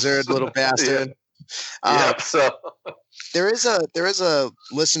 Blizzard wizard, little bastard. So there is a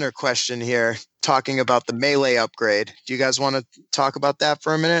listener question here talking about the melee upgrade. Do you guys want to talk about that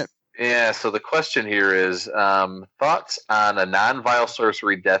for a minute? Yeah, so the question here is thoughts on a non-Vile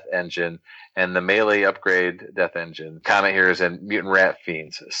Sorcery Death Engine and the melee upgrade Death Engine. Comment here is in Mutant Rat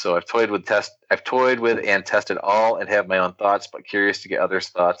Fiends. So I've toyed with and tested all and have my own thoughts, but curious to get others'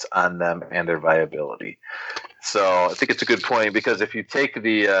 thoughts on them and their viability. So I think it's a good point, because if you take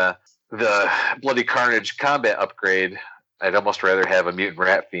the Bloody Carnage combat upgrade, I'd almost rather have a Mutant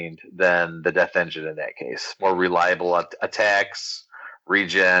Rat Fiend than the Death Engine in that case. More reliable attacks,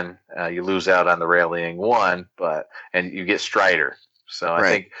 regen, you lose out on the Rallying 1, and you get Strider. So I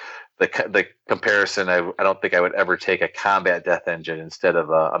think the comparison, I don't think I would ever take a combat Death Engine instead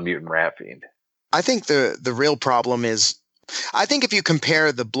of a Mutant Rat Fiend. I think the real problem is, I think if you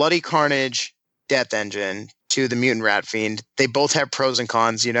compare the Bloody Carnage Death Engine to the Mutant Rat Fiend, they both have pros and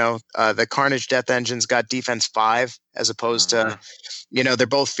cons. The Carnage Death Engine's got defense 5 as opposed to, they're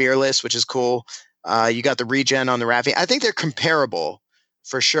both fearless, which is cool. You got the regen on the Rat Fiend. I think they're comparable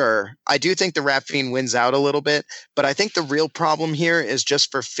for sure. I do think the Rat Fiend wins out a little bit, but I think the real problem here is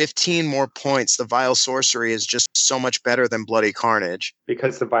just for 15 more points, the Vile Sorcery is just so much better than Bloody Carnage.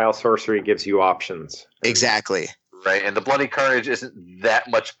 Because the Vile Sorcery gives you options. Exactly. Right, and the Bloody Carnage isn't that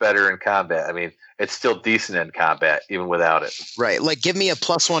much better in combat. I mean, it's still decent in combat, even without it. Right, like give me a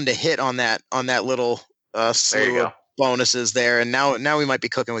 +1 to hit on that little slew of bonuses there, and now we might be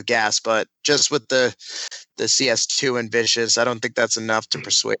cooking with gas. But just with the CS2 and Vicious, I don't think that's enough to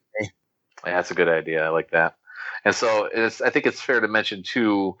persuade me. Yeah, that's a good idea. I like that. And so I think it's fair to mention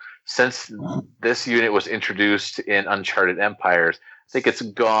too, since this unit was introduced in Uncharted Empires, I think it's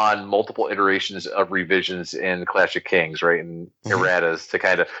gone multiple iterations of revisions in Clash of Kings, right, and erratas to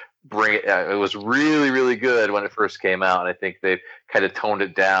kind of bring it. It was really, really good when it first came out, and I think they've kind of toned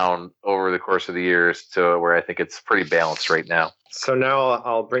it down over the course of the years to where I think it's pretty balanced right now. So now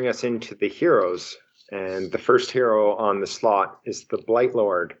I'll bring us into the heroes. And the first hero on the slot is the Blight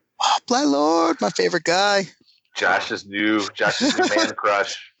Lord. Oh, Blight Lord, my favorite guy. Josh's new man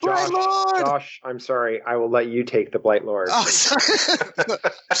crush. Blight Lord. Josh, I'm sorry. I will let you take the Blight Lord. Oh, sorry.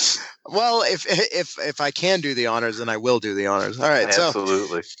 Well, if I can do the honors, then I will do the honors. All right.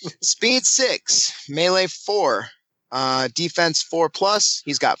 Absolutely. So speed 6, melee 4, defense 4+.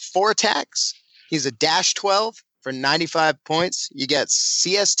 He's got 4 attacks. He's a dash 12 for 95 points. You get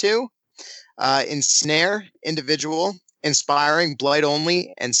CS2, ensnare, individual, inspiring, blight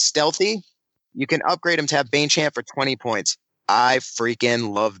only, and stealthy. You can upgrade him to have Bane Chant for 20 points. I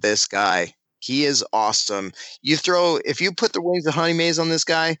freaking love this guy. He is awesome. If you put the Wings of Honeymaze on this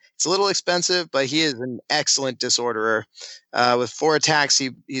guy, it's a little expensive, but he is an excellent disorderer. With 4 attacks,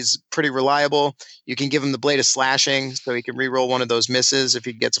 he's pretty reliable. You can give him the Blade of Slashing, so he can reroll one of those misses if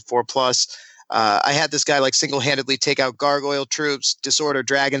he gets a 4+. I had this guy like single-handedly take out gargoyle troops, disorder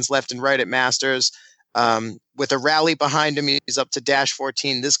dragons left and right at Masters. With a rally behind him, he's up to dash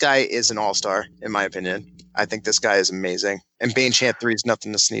 14. This guy is an all-star, in my opinion. I think this guy is amazing. And Bane Chant 3 is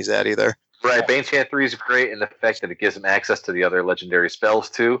nothing to sneeze at either. Right, Bane Chant 3 is great, and the fact that it gives him access to the other legendary spells,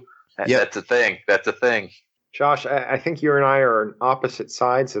 too. Yep. That's a thing. Josh, I think you and I are on opposite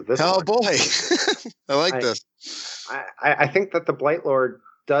sides of this. Oh, one. boy. I like this. I think that the Blight Lord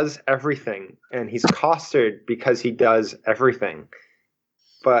does everything, and he's costed because he does everything.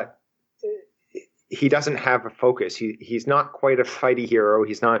 But he doesn't have a focus. He's not quite a fighty hero.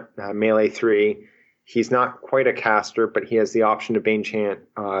 He's not melee 3. He's not quite a caster, but he has the option to Bane Chant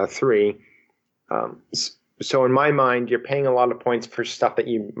 3. So in my mind, you're paying a lot of points for stuff that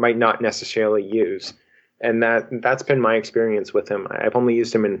you might not necessarily use. And that's been my experience with him. I've only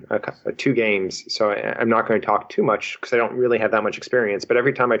used him in 2 games, so I'm not going to talk too much because I don't really have that much experience. But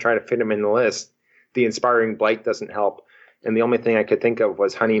every time I try to fit him in the list, the Inspiring Blight doesn't help. And the only thing I could think of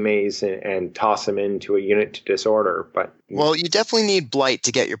was Honeymaze and toss him into a unit to disorder. Well, you definitely need Blight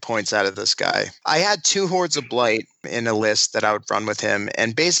to get your points out of this guy. I had 2 Hordes of Blight in a list that I would run with him.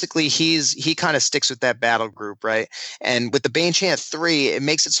 And basically, he kind of sticks with that battle group, right? And with the Bane Chant 3, it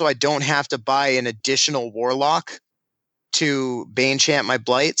makes it so I don't have to buy an additional Warlock to Bane Chant my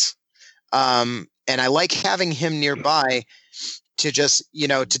Blights. And I like having him nearby to just,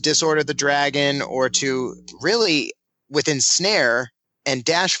 to disorder the dragon or to really... with Ensnare and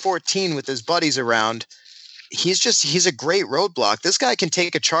dash 14 with his buddies around, he's a great roadblock. This guy can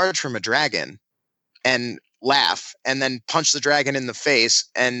take a charge from a dragon and laugh and then punch the dragon in the face,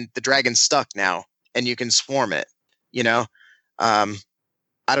 and the dragon's stuck now and you can swarm it,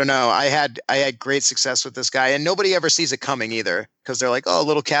 I don't know. I had great success with this guy, and nobody ever sees it coming either, because they're like, oh,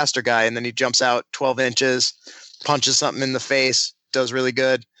 little caster guy, and then he jumps out 12 inches, punches something in the face, does really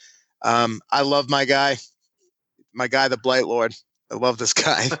good. I love my guy. My guy, the Blight Lord. I love this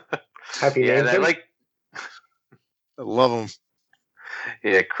guy. Happy named him? I love him.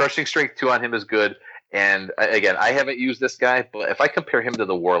 Yeah, Crushing Strength 2 on him is good. And again, I haven't used this guy, but if I compare him to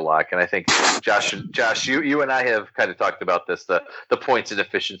the Warlock, and I think Josh, you and I have kind of talked about this, the points and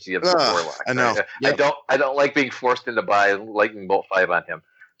efficiency of the Warlock. I know. Right? Yep. I don't like being forced into buy Lightning Bolt 5 on him.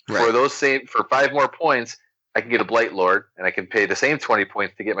 Right. For 5 more points, I can get a Blight Lord, and I can pay the same 20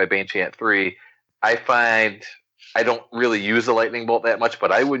 points to get my Bane Chant 3. I find I don't really use the Lightning Bolt that much,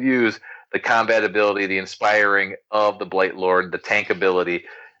 but I would use the combat ability, the inspiring of the Blight Lord, the tank ability.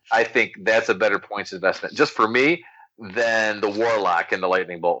 I think that's a better points investment, just for me, than the Warlock and the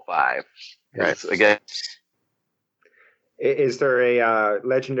Lightning Bolt 5. Right. Again, is there a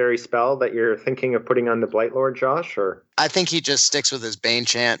legendary spell that you're thinking of putting on the Blight Lord, Josh? Or I think he just sticks with his Bane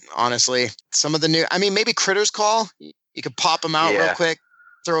Chant, honestly. Some of the new, maybe Critter's Call. You could pop him out real quick,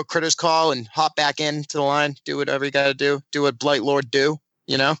 throw a Critter's Call, and hop back into the line. Do whatever you got to do. Do what Blight Lord do.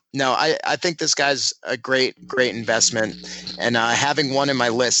 No, I think this guy's a great investment. And having one in my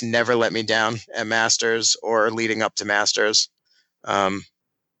list never let me down at Masters or leading up to Masters. I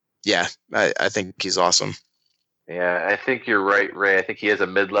think he's awesome. Yeah, I think you're right, Ray. I think he is a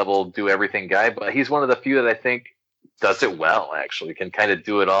mid-level do-everything guy, but he's one of the few that I think does it well, actually. Can kind of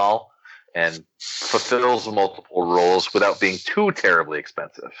do it all and fulfills multiple roles without being too terribly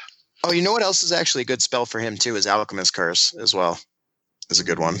expensive. Oh, you know what else is actually a good spell for him, too, is Alchemist Curse as well. Is a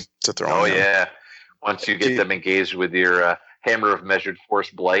good one to throw on. Oh, yeah. Once you get them engaged with your Hammer of Measured Force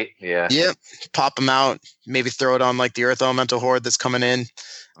Blight. Yeah. Yep. Pop them out. Maybe throw it on like the Earth Elemental Horde that's coming in.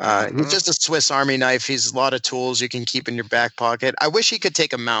 He's just a Swiss Army knife. He's a lot of tools you can keep in your back pocket. I wish he could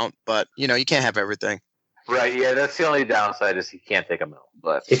take a mount, but, you can't have everything. Right. Yeah, that's the only downside is he can't take a mount.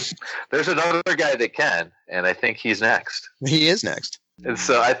 But there's another guy that can, and I think he's next. He is next. And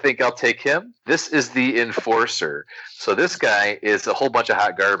so I think I'll take him. This is the Enforcer. So this guy is a whole bunch of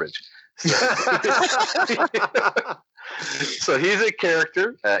hot garbage. So he's a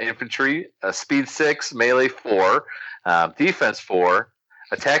character, infantry, speed 6, melee 4, defense 4,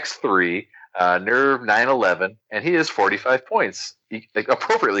 attacks 3, nerve 911, and he is 45 points. He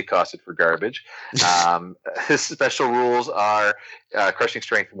appropriately costed for garbage. His special rules are crushing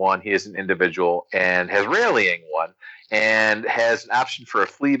strength 1. He is an individual and has rallying 1, and has an option for a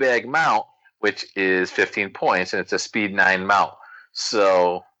fleabag mount, which is 15 points, and it's a speed 9 mount.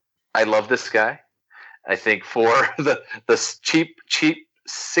 So I love this guy. I think for the cheap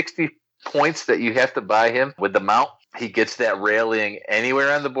 60 points that you have to buy him with the mount, he gets that rallying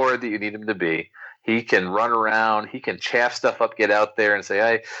anywhere on the board that you need him to be. He can run around. He can chaff stuff up, get out there and say,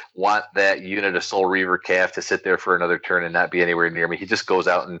 I want that unit of Soul Reaver Calf to sit there for another turn and not be anywhere near me. He just goes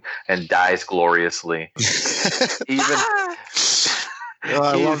out and dies gloriously. Even...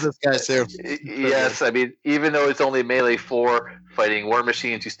 I love this guy too. Yes, I mean, even though it's only melee 4, fighting war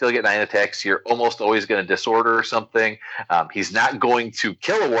machines, you still get 9 attacks. You're almost always going to disorder or something. He's not going to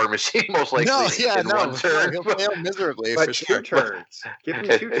kill a war machine, most likely. One turn. He'll fail miserably but for sure. 2 turns. Give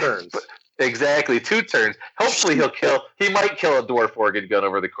him 2 turns. Exactly, 2 turns. Hopefully he might kill a dwarf organ gun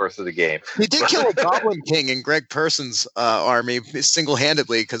over the course of the game. He did kill a Goblin King in Greg Person's army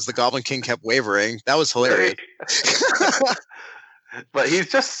single-handedly because the Goblin King kept wavering. That was hilarious. But he's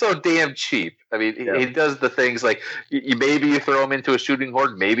just so damn cheap. I mean, he does the things like maybe you throw him into a shooting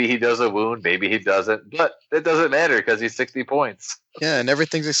horde, maybe he does a wound, maybe he doesn't, but it doesn't matter because he's 60 points. Yeah, and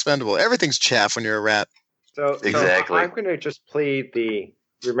everything's expendable. Everything's chaff when you're a rat. So I'm going to just plead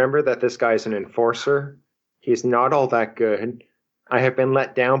remember that this guy's an enforcer. He's not all that good. I have been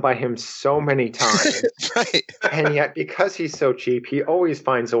let down by him so many times. Right. And yet, because he's so cheap, he always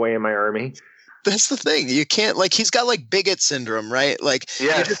finds a way in my army. That's the thing. You can't he's got bigot syndrome, right? You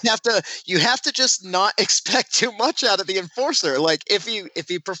just have to just not expect too much out of the enforcer. If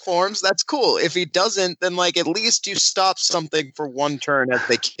he performs, that's cool. If he doesn't, then at least you stop something for one turn as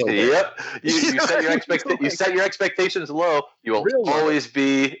they kill him. Yep. You set your expectations low, you will always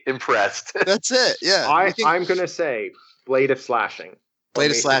be impressed. That's it. Yeah. I'm going to say Blade of Slashing.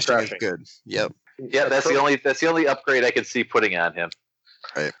 Blade of Slashing is good. Yep. Yeah, that's the only upgrade I could see putting on him.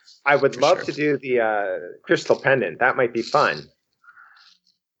 Right. I would love to do the Crystal Pendant. That might be fun.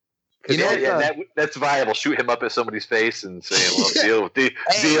 That's viable. Shoot him up at somebody's face and say, "Well,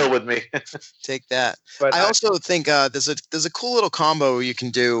 deal with me." Take that. But I also think there's a cool little combo you can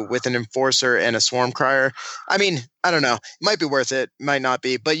do with an Enforcer and a Swarm Crier. I mean, I don't know. It might be worth it. Might not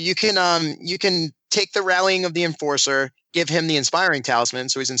be. But you can take the rallying of the Enforcer, give him the Inspiring Talisman,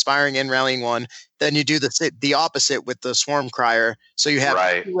 so he's inspiring and rallying 1. Then you do the opposite with the Swarm Crier. So you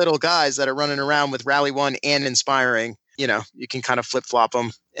have 2 little guys that are running around with Rally 1 and Inspiring. You can kind of flip-flop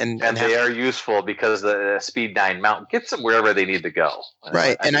them. And they are useful because the Speed 9 mount gets them wherever they need to go.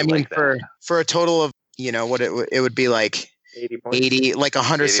 Right. I mean, for a total of, what it would be 80 points. 80,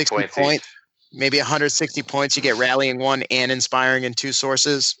 160 points. Maybe 160 points. You get Rallying 1 and Inspiring in 2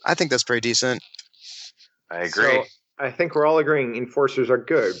 sources. I think that's pretty decent. I agree. So I think we're all agreeing Enforcers are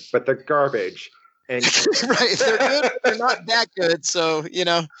good, but they're garbage. And right, they're good. They're not that good, so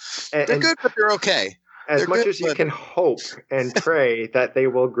they're good, but they're okay. As much as you can hope and pray that they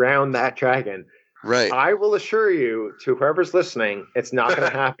will ground that dragon, right? I will assure you, to whoever's listening, it's not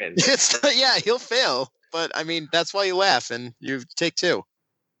going to happen. He'll fail, but I mean that's why you laugh and you take 2.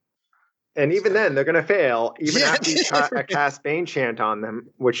 And even then, they're going to fail, even after you cast Bane Chant on them,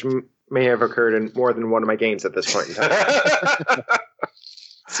 which may have occurred in more than one of my games at this point in time.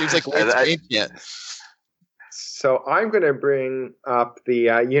 Seems like Bane Chant. So I'm going to bring up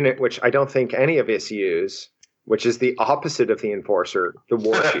the unit which I don't think any of us use, which is the opposite of the Enforcer, the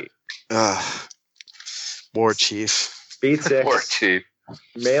War Chief. War Chief. Speed 6. War Chief.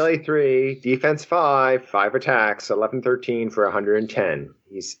 Melee 3, Defense 5, 5 attacks, 11-13 for 110.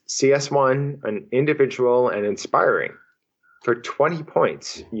 He's CS1, an individual, and inspiring. For 20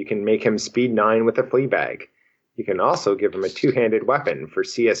 points, you can make him Speed 9 with a Fleabag. You can also give him a 2-handed weapon for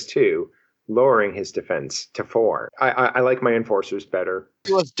CS2, lowering his defense to 4. I like my Enforcers better.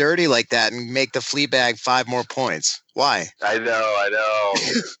 You look dirty like that and make the Fleabag 5 more points. Why? I know.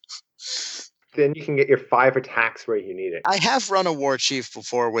 Then you can get your 5 attacks where you need it. I have run a War Chief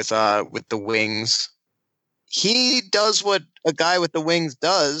before with the wings. He does what a guy with the wings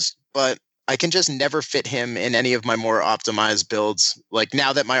does, but I can just never fit him in any of my more optimized builds.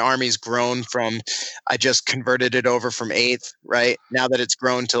 Now that my army's grown I just converted it over from 8th, right? Now that it's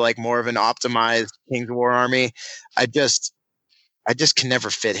grown to more of an optimized King's of War army, I just can never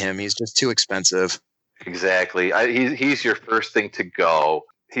fit him. He's just too expensive. Exactly. He's your first thing to go.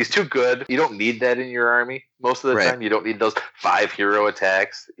 He's too good. You don't need that in your army most of the time. You don't need those 5 hero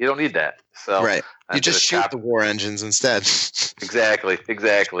attacks. You don't need that. So right. You just shoot the war engines instead. Exactly.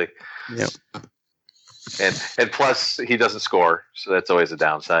 Yep. And plus, he doesn't score, so that's always a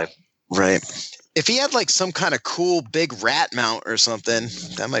downside. Right. If he had like some kind of cool big rat mount or something,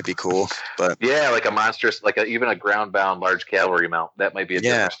 that might be cool. But yeah, like a monstrous, even a ground bound large cavalry mount, that might be a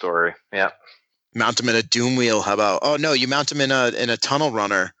different story. Yeah. Mount him in a doom wheel. How about? Oh no, you mount him in a tunnel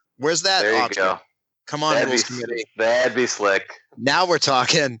runner. Where's that? There you go. Come on, rules committee. That'd be slick. Now we're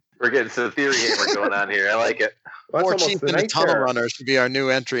talking. We're getting some theory hammer going on here. I like it. War Chief in a tunnel runner should be our new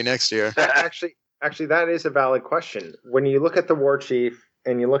entry next year. Actually, that is a valid question. When you look at the War Chief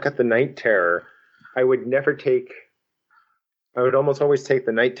and you look at the Night Terror, I would almost always take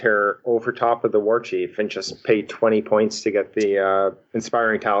the Night Terror over top of the War Chief and just pay 20 points to get the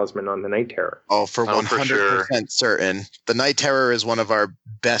Inspiring Talisman on the Night Terror. Oh, for 100% certain. The Night Terror is one of our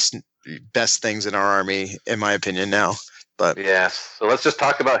best things in our army, in my opinion, now. But yes, so let's just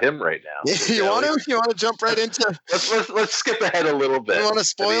talk about him right now. You want to jump right into? Let's skip ahead a little bit. You want to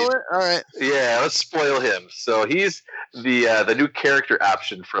spoil it? All right. Yeah, let's spoil him. So he's the new character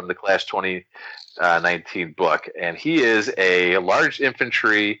option from the Clash 2019 book, and he is a large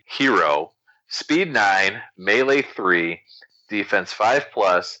infantry hero, speed 9, melee 3, defense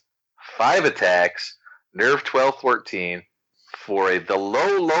 5+, 5 attacks, nerve 12-14 for the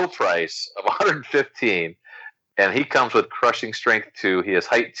low price of 115. And he comes with crushing strength 2. He has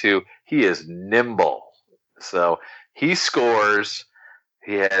height 2. He is nimble. So he scores.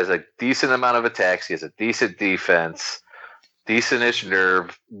 He has a decent amount of attacks. He has a decent defense, decent-ish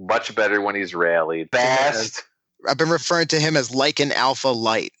nerve, much better when he's rallied. Fast. I've been referring to him as like an Alpha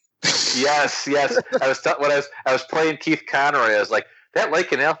Light. Yes. When I was playing Keith Conroy, I was like, that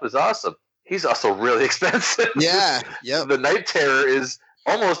Lycan Alpha is awesome. He's also really expensive. Yeah. Yep. The Night Terror is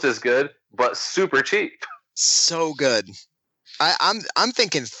almost as good, but super cheap. So good. I'm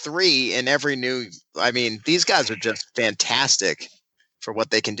thinking 3 in every new. I mean, these guys are just fantastic for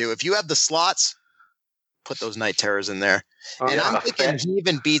what they can do. If you have the slots, put those Night Terrors in there. I'm thinking he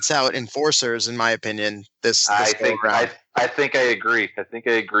even beats out Enforcers, in my opinion. I think I agree. I think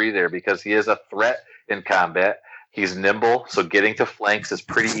I agree there because he is a threat in combat. He's nimble, so getting to flanks is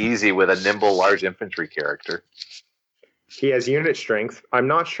pretty easy with a nimble large infantry character. He has unit strength. I'm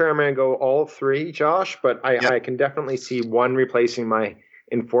not sure I'm going to go all 3, Josh, but I can definitely see one replacing my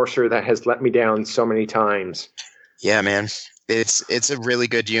Enforcer that has let me down so many times. Yeah, man. It's a really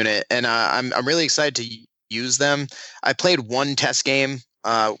good unit, and I'm really excited to use them. I played one test game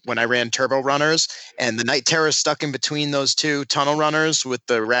when I ran Turbo Runners, and the Night Terror stuck in between those 2 Tunnel Runners with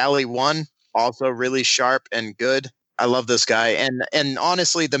the Rally 1, also really sharp and good. I love this guy, and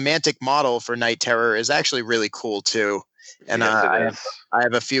honestly, the Mantic model for Night Terror is actually really cool too. And I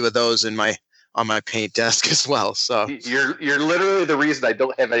have a few of those on my paint desk as well. So you're literally the reason I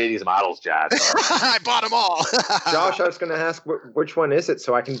don't have any of these models, Josh. I bought them all. Josh, I was going to ask which one is it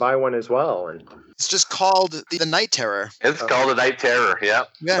so I can buy one as well. And it's just called the Night Terror. It's called the Night Terror. Yeah.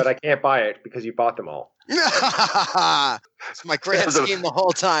 But I can't buy it because you bought them all. It's my grand scheme the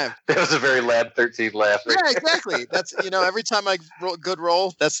whole time. That was a very Lab 13 laugh. Yeah, exactly. That's every time I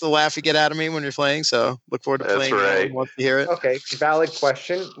roll, that's the laugh you get out of me when you're playing. So look forward to playing. Right. Once you hear it. Okay, valid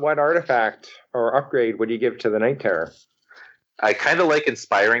question. What artifact or upgrade would you give to the Night Terror? I kind of like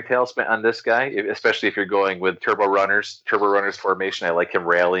Inspiring Talisman on this guy, especially if you're going with Turbo Runners formation. I like him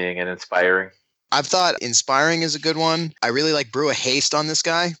rallying and inspiring. I've thought Inspiring is a good one. I really like Brew of Haste on this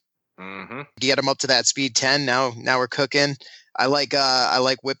guy. Mm-hmm. Get him up to that speed 10. Now we're cooking. I like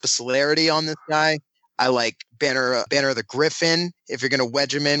Whip of Celerity on this guy. I like Banner of the Griffin if you're going to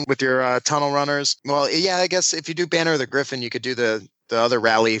wedge him in with your Tunnel Runners. Well, yeah, I guess if you do Banner of the Griffin, you could do the other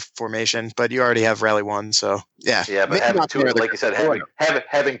Rally formation, but you already have Rally 1, so yeah. Yeah, but having 2, like you said,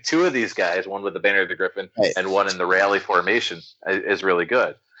 having 2 of these guys, one with the Banner of the Griffin and one in the Rally formation, is really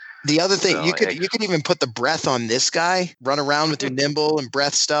good. The other thing, you could even put the breath on this guy, run around with your nimble and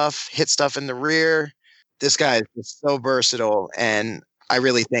breath stuff, hit stuff in the rear. This guy is just so versatile, and I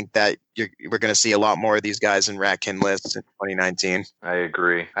really think that we're going to see a lot more of these guys in Ratkin lists in 2019. I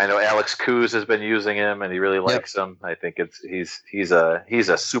agree. I know Alex Coos has been using him, and he really likes him. I think he's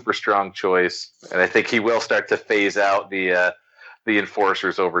a super strong choice, and I think he will start to phase out the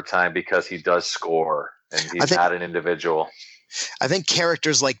Enforcers over time because he does score, and he's not an individual. I think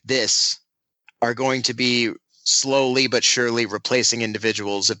characters like this are going to be slowly but surely replacing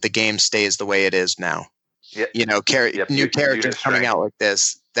individuals if the game stays the way it is now. Yep. New characters coming out like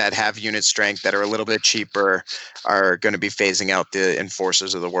this that have unit strength that are a little bit cheaper are going to be phasing out the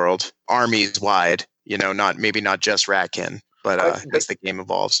Enforcers of the world. Armies wide, not just Ratkin. but But- as the game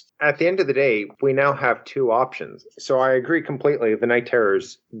evolves. At the end of the day, we now have two options. So I agree completely. The Night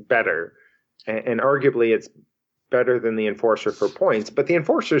Terror's better, and arguably it's better than the Enforcer for points. But the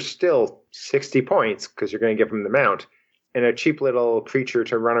Enforcer's still 60 points because you're going to give him the mount and a cheap little creature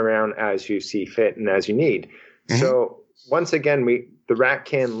to run around as you see fit and as you need. Mhm. So once again, the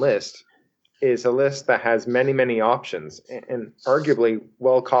Ratkin list is a list that has many, many options and arguably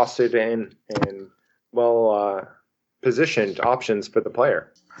well costed and well positioned options for the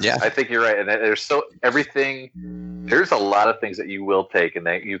player. Yeah. I think you're right, and there's everything. There's a lot of things that you will take and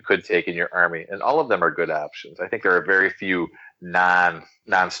that you could take in your army, and all of them are good options. I think there are very few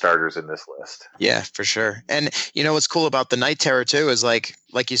non-starters in this list. Yeah, for sure. And you know what's cool about the Night Terror too is like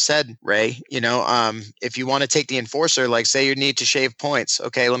you said, Ray, if you want to take the Enforcer, like say you need to shave points,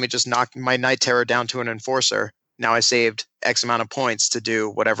 okay, let me just knock my Night Terror down to an Enforcer. Now I saved X amount of points to do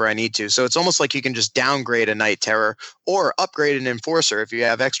whatever I need to. So it's almost like you can just downgrade a Night Terror or upgrade an Enforcer if you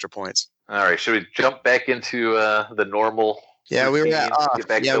have extra points. All right, should we jump back into the normal? Yeah, we were at, Get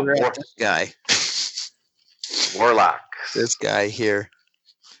back yeah, to we were at this guy. Warlocks. This guy here.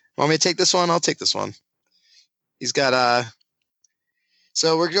 Want me to take this one? I'll take this one. He's got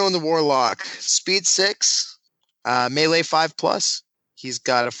so we're going the Warlock. Speed 6, melee 5+. He's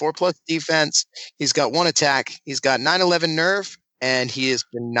got a 4+ defense. He's got 1 attack. He's got 9/11 nerve, and he is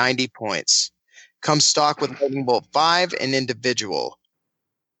for 90 points. Comes stock with Lightning Bolt 5 and individual.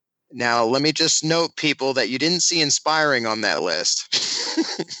 Now, let me just note, people, that you didn't see Inspiring on that list,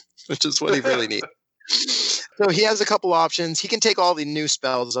 which is what he really needs. So he has a couple options. He can take all the new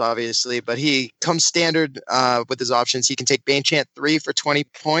spells, obviously, but he comes standard with his options. He can take Banechant 3 for 20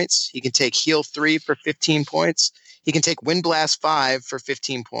 points. He can take Heal 3 for 15 points. He can take Wind Blast 5 for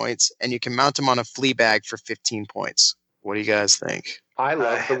 15 points, and you can mount him on a Fleabag for 15 points. What do you guys think? I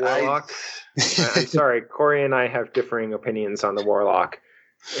love the Warlock. I'm sorry, Corey and I have differing opinions on the Warlock.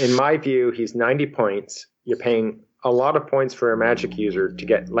 In my view, he's 90 points. You're paying a lot of points for a magic user to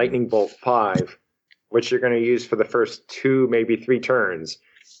get Lightning Bolt 5, which you're going to use for the first 2, maybe 3 turns.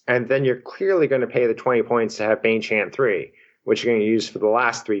 And then you're clearly going to pay the 20 points to have Banechant 3, which you're going to use for the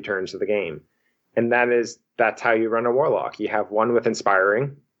last 3 turns of the game. And that's how you run a Warlock. You have one with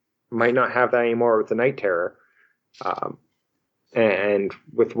Inspiring. Might not have that anymore with the Night Terror. And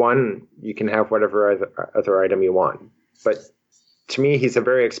with one, you can have whatever other item you want. But to me, he's a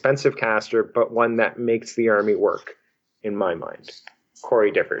very expensive caster, but one that makes the army work, in my mind.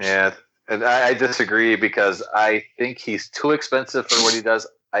 Corey differs. Yeah, and I disagree because I think he's too expensive for what he does.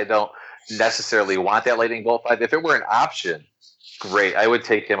 I don't necessarily want that Lightning Bolt 5. If it were an option, great. I would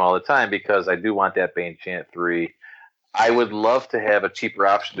take him all the time because I do want that Banechant 3. I would love to have a cheaper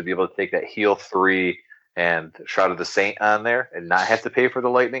option to be able to take that Heal 3 and Shroud of the Saint on there and not have to pay for the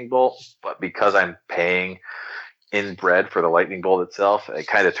Lightning Bolt. But because I'm paying in bread for the Lightning Bolt itself, it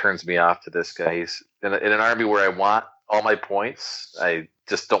kind of turns me off to this guy. He's in an army where I want all my points. I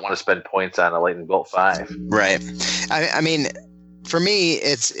just don't want to spend points on a Lightning Bolt 5. Right. I mean, for me,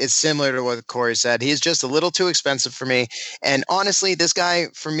 it's similar to what Corey said. He's just a little too expensive for me. And honestly, this guy,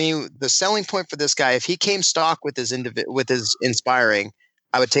 for me, the selling point for this guy, if he came stock with his Inspiring,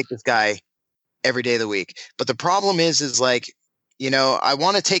 I would take this guy every day of the week. But the problem is like, I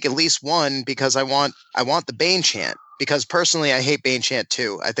want to take at least one because I want the Banechant. Because personally, I hate Banechant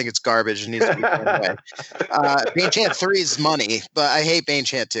 2. I think it's garbage and needs to be thrown away. Banechant 3 is money, but I hate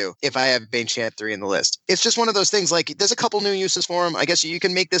Banechant 2 if I have Banechant 3 in the list. It's just one of those things, like, there's a couple new uses for him. I guess you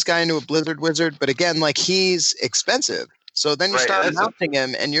can make this guy into a Blizzard Wizard, but again, like, he's expensive. So then you start mounting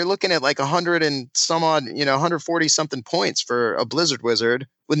him, and you're looking at like 100 and some odd, 140 something points for a Blizzard Wizard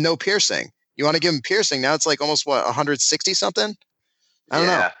with no piercing. You want to give him piercing, now it's like almost, 160 something? I don't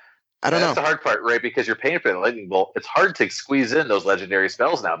know. That's the hard part, right? Because you're paying for the Lightning Bolt. It's hard to squeeze in those legendary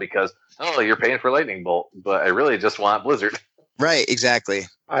spells now because, you're paying for Lightning Bolt, but I really just want Blizzard. Right, exactly.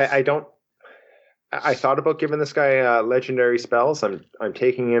 I thought about giving this guy legendary spells. I'm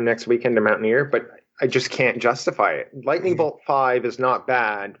taking him next weekend to Mountaineer, but I just can't justify it. Lightning Bolt 5 is not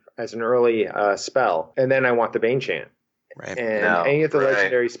bad as an early spell, and then I want the Banechant. Right. And any of the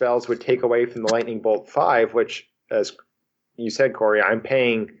legendary spells would take away from the Lightning Bolt 5, which, as you said, Corey, I'm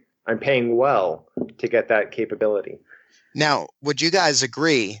paying well to get that capability. Now, would you guys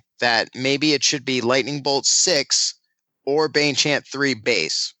agree that maybe it should be Lightning Bolt 6 or Banechant 3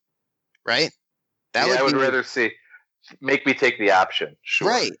 base? Right? I would rather make me take the option. Sure.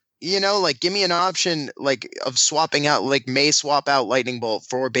 Right. Like give me an option like of swapping out, like may swap out Lightning Bolt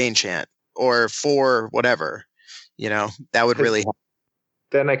for Banechant or for whatever. That would really help.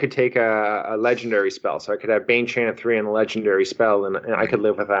 Then I could take a legendary spell. So I could have Bane Chant 3 and a legendary spell, and I could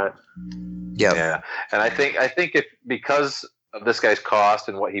live with that. Yep. Yeah. And I think if because of this guy's cost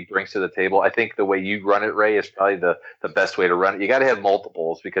and what he brings to the table, I think the way you run it, Ray, is probably the best way to run it. You got to have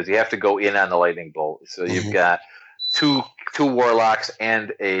multiples because you have to go in on the lightning bolt. So you've got two warlocks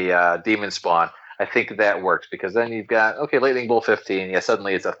and a demon spawn. I think that works because then you've got, okay, lightning bolt 15. Yeah,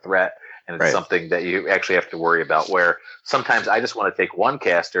 suddenly it's a threat and it's something that you actually have to worry about. Where sometimes I just want to take one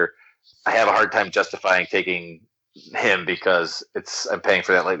caster. I have a hard time justifying taking him because I'm paying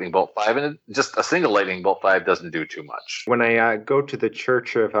for that lightning bolt 5, and just a single lightning bolt 5 doesn't do too much. When I go to the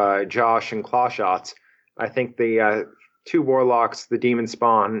Church of Josh and Clawshots, I think the 2 warlocks, the demon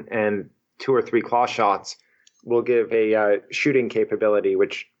spawn, and 2 or 3 claw shots will give a shooting capability,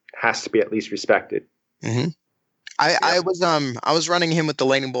 which has to be at least respected. Mm-hmm. I was running him with the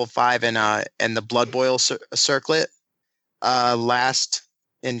lightning bolt 5 and the blood boil circlet last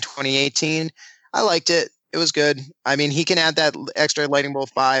in 2018. I liked it. It was good. I mean, he can add that extra lightning bolt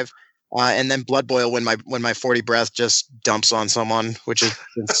 5, and then blood boil when my 40 breath just dumps on someone, which is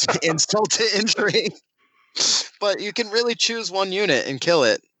insult to injury. But you can really choose one unit and kill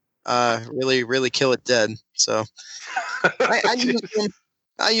it. Really, really kill it dead. So I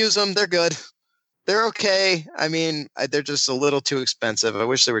use them. They're good. They're okay. I mean, they're just a little too expensive. I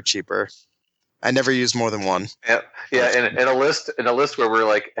wish they were cheaper. I never use more than one. Yeah. In a list where we're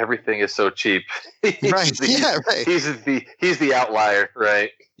like everything is so cheap. Right. Right. He's the outlier, right?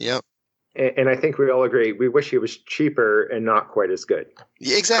 Yep. And I think we all agree. We wish he was cheaper and not quite as good.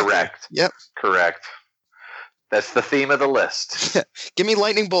 Yeah, exactly. Correct. Yep. Correct. That's the theme of the list. Give me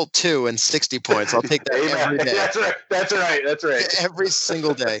lightning bolt 2 and 60 points. I'll take that every day. That's right. Every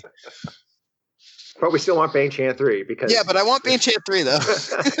single day. But we still want Bane Chant 3 because but I want Bane Chant 3 though.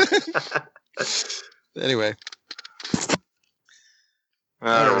 Anyway.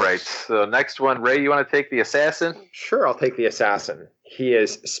 All right. So next one, Ray, you want to take the assassin? Sure, I'll take the assassin. He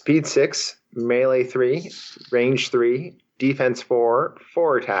is speed 6, melee 3, range 3, defense 4,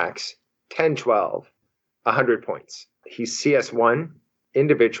 4 attacks, 10-12, 100 points. He's CS 1,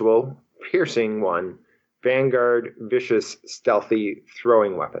 individual, piercing 1, vanguard, vicious, stealthy,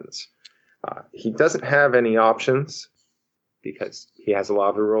 throwing weapons. He doesn't have any options because he has a lot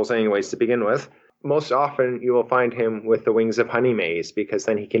of the rules anyways to begin with. Most often you will find him with the Wings of Honeymaze because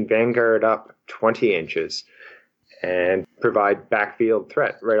then he can vanguard up 20 inches and provide backfield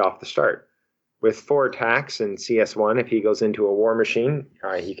threat right off the start. With 4 attacks in CS1, if he goes into a war machine,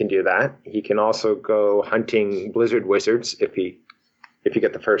 he can do that. He can also go hunting blizzard wizards if you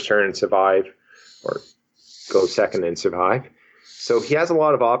get the first turn and survive, or go second and survive. So he has a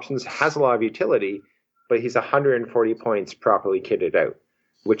lot of options, has a lot of utility, but he's 140 points properly kitted out,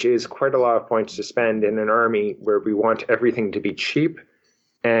 which is quite a lot of points to spend in an army where we want everything to be cheap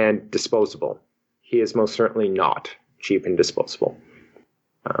and disposable. He is most certainly not cheap and disposable.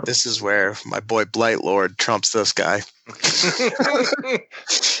 This is where my boy Blightlord trumps this guy.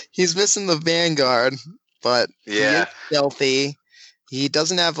 He's missing the Vanguard, but he is stealthy. He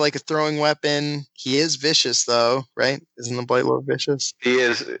doesn't have like a throwing weapon. He is vicious though, right? Isn't the Blightlord vicious? He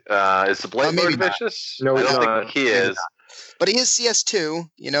is. Is the Blightlord vicious? No, I don't think he is. But he is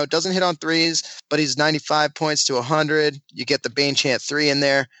CS2, doesn't hit on 3s, but he's 95 points to 100. You get the Bane Chant 3 in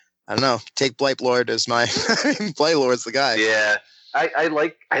there. I don't know. Take Blightlord as my Blightlord's the guy. Yeah. I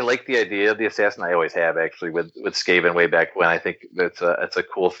like the idea of the assassin. I always have actually with Skaven way back when. I think it's a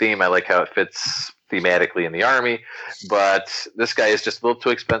cool theme. I like how it fits thematically in the army, but this guy is just a little too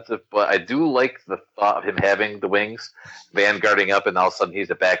expensive. But I do like the thought of him having the wings, vanguarding up, and all of a sudden he's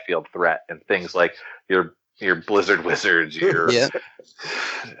a backfield threat and things like your blizzard wizards, your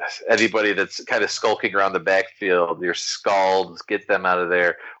anybody that's kind of skulking around the backfield, your scalds, get them out of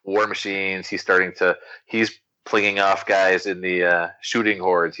there. War machines. He's plinging off guys in the shooting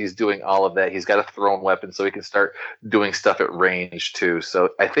hordes. He's doing all of that. He's got a thrown weapon, so he can start doing stuff at range too. So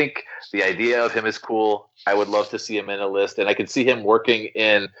I think the idea of him is cool. I would love to see him in a list, and I can see him working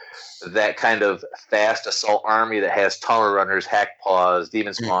in that kind of fast assault army that has tunnel runners, hack paws,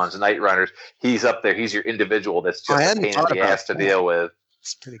 demon spawns, night runners. He's up there. He's your individual that's just a pain in the ass to deal with.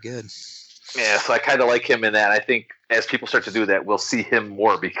 It's pretty good. Yeah, so I kind of like him in that. I think as people start to do that, we'll see him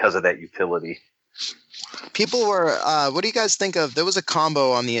more because of that utility. People were, what do you guys think of, there was a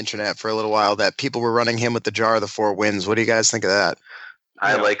combo on the internet for a little while that people were running him with the Jar of the Four Winds. What do you guys think of that?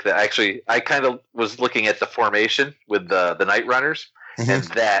 I like that. Actually, I kind of was looking at the formation with the Night Runners and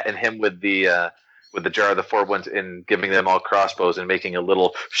him with the Jar of the Four Winds and giving them all crossbows and making a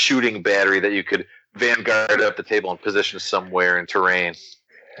little shooting battery that you could vanguard up the table and position somewhere in terrain.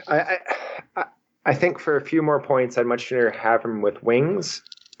 I think for a few more points, I'd much rather have him with wings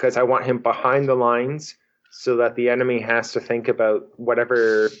because I want him behind the lines so that the enemy has to think about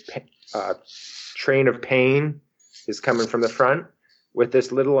whatever train of pain is coming from the front with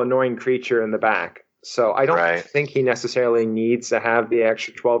this little annoying creature in the back. So I don't think he necessarily needs to have the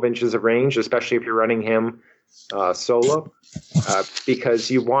extra 12 inches of range, especially if you're running him solo,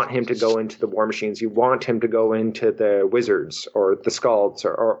 because you want him to go into the war machines. You want him to go into the wizards or the scalds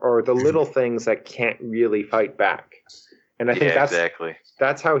or the little things that can't really fight back. And I think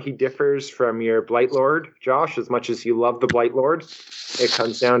that's how he differs from your Blight Lord, Josh. As much as you love the Blight Lord, it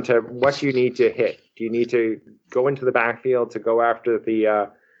comes down to what you need to hit. Do you need to go into the backfield to go after the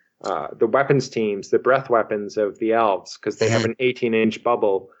weapons teams, the breath weapons of the elves, because they have an 18-inch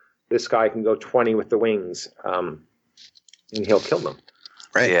bubble? This guy can go 20 with the wings, and he'll kill them.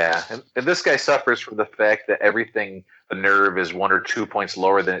 Right. Yeah, and this guy suffers from the fact that everything, the nerve is 1 or 2 points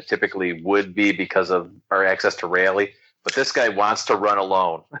lower than it typically would be because of our access to rally. But this guy wants to run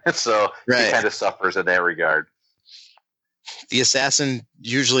alone, so he kind of suffers in that regard. The assassin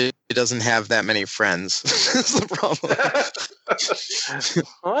usually doesn't have that many friends. That's the problem.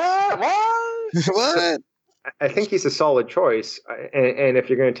 What? I think he's a solid choice, and if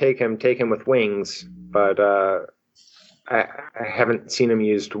you're going to take him with wings. But I haven't seen him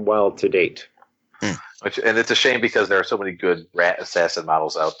used well to date. And it's a shame because there are so many good rat assassin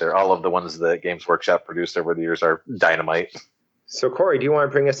models out there. All of the ones that Games Workshop produced over the years are dynamite. So, Corey, do you want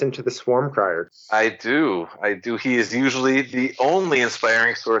to bring us into the Swarm Crier? I do. He is usually the only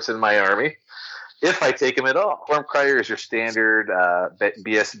inspiring source in my army, if I take him at all. Swarm Crier is your standard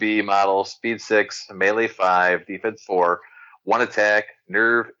BSB model, speed 6, melee 5, defense 4, 1 attack,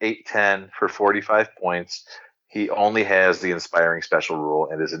 nerve 8-10 for 45 points. He only has the inspiring special rule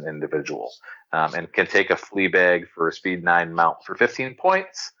and is an individual, and can take a flea bag for a speed 9 mount for 15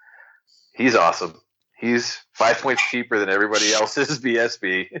 points. He's awesome. He's 5 points cheaper than everybody else's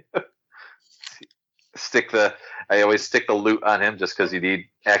BSB. I always stick the loot on him just because you need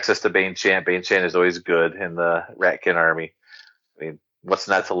access to Bane Chant. Bane Chant is always good in the Ratkin army. I mean, what's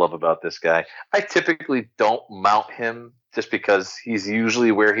not to love about this guy? I typically don't mount him just because he's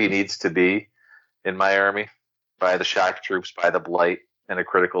usually where he needs to be in my army. By the shock troops, by the blight, in a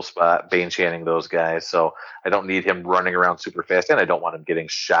critical spot, Bane chanting those guys. So I don't need him running around super fast, and I don't want him getting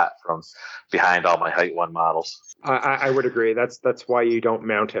shot from behind all my height 1 models. I would agree. That's why you don't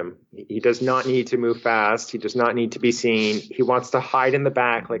mount him. He does not need to move fast. He does not need to be seen. He wants to hide in the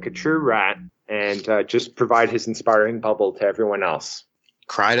back like a true rat and just provide his inspiring bubble to everyone else.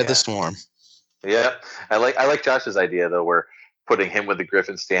 Cry to the swarm. Yeah, I like Josh's idea though, where putting him with the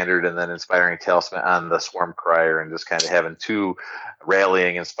Griffin Standard and then inspiring Talisman on the Swarm Crier and just kind of having 2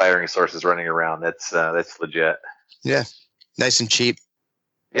 rallying, inspiring sources running around. That's legit. Yeah, nice and cheap.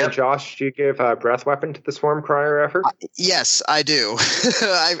 Yeah, Josh, do you give a breath weapon to the Swarm Crier ever? Yes, I do.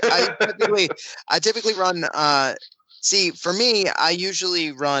 I typically run. See, for me, I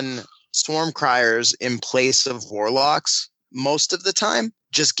usually run Swarm Criers in place of Warlocks most of the time,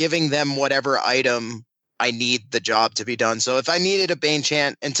 just giving them whatever item I need the job to be done. So if I needed a Bane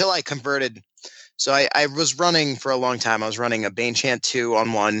Chant, until I converted, so I was running for a long time. I was running a Bane Chant 2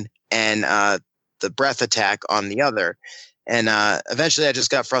 on one and the Breath Attack on the other. And eventually I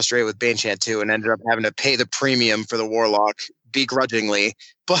just got frustrated with Bane Chant 2 and ended up having to pay the premium for the Warlock begrudgingly.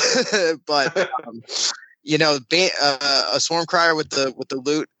 But you know, a Swarm Crier with the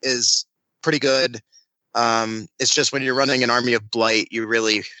loot is pretty good. It's just when you're running an army of Blight, you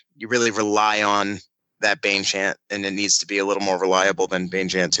really rely on that Bane Chant, and it needs to be a little more reliable than Bane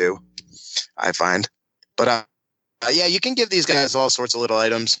Chant 2, I find. But yeah, you can give these guys all sorts of little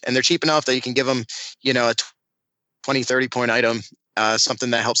items, and they're cheap enough that you can give them, you know, a 20, 30 point item, something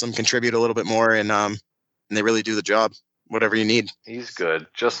that helps them contribute a little bit more, and they really do the job, whatever you need. He's good,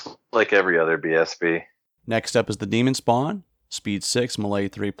 just like every other BSB. Next up is the Demon Spawn. Speed 6, melee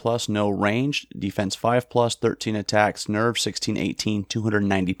 3+, no range, defense 5+, 13 attacks, nerve 16-18,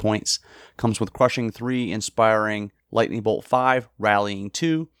 290 points. Comes with crushing 3, inspiring, lightning bolt 5, rallying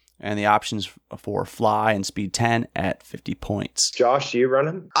 2, and the options for fly and speed 10 at 50 points. Josh, do you run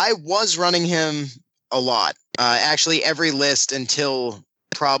him? I was running him a lot. Actually, every list until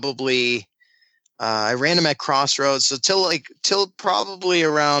probably I ran him at Crossroads. So till probably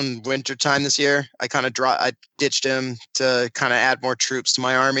around wintertime this year, I ditched him to kind of add more troops to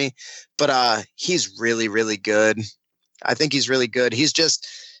my army. But he's really, really good. I think he's really good. He's just,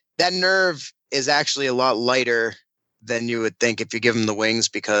 that nerve is actually a lot lighter than you would think if you give him the wings,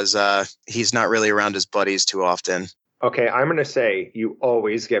 because he's not really around his buddies too often. Okay, I'm going to say you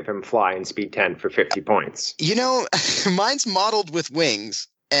always give him fly and speed 10 for 50 points. You know, mine's modeled with wings.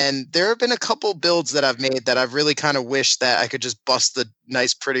 And there have been a couple builds that I've made that I've really kind of wished that I could just bust the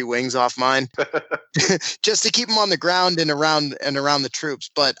nice, pretty wings off mine, just to keep them on the ground and around the troops.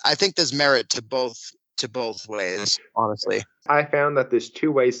 But I think there's merit to both ways, honestly. I found that there's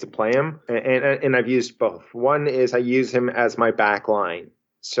two ways to play him, and I've used both. One is I use him as my back line.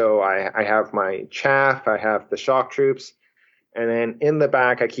 So I have my chaff, I have the shock troops, and then in the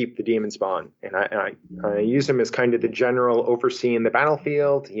back I keep the demon spawn. And I use him as kind of the general overseeing the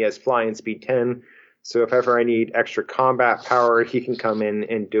battlefield. He has fly and speed 10, so if ever I need extra combat power, he can come in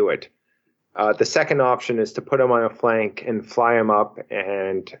and do it. The second option is to put him on a flank and fly him up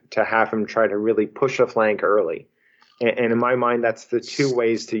and to have him try to really push a flank early. And in my mind, that's the two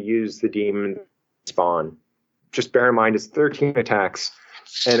ways to use the demon spawn. Just bear in mind, it's 13 attacks.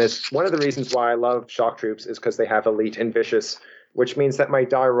 And it's one of the reasons why I love shock troops is because they have elite and vicious, which means that my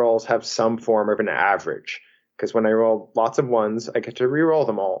die rolls have some form of an average. Because when I roll lots of ones, I get to re-roll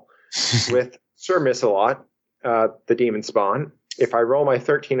them all. With Sir Miss-a-Lot, the demon spawn, if I roll my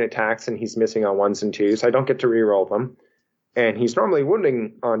 13 attacks and he's missing on 1s and 2s, I don't get to re-roll them. And he's normally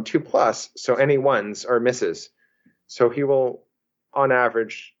wounding on 2+, so any 1s are misses. So he will, on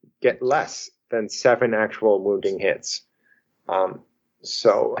average, get less than 7 actual wounding hits.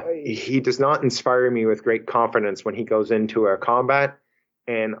 So he does not inspire me with great confidence when he goes into a combat.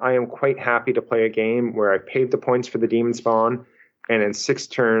 And I am quite happy to play a game where I paid the points for the demon spawn, and in 6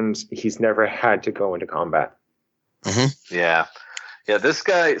 turns, he's never had to go into combat. Mm-hmm. Yeah. This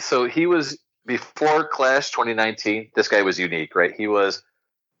guy. So he was before Clash 2019. This guy was unique, right? He was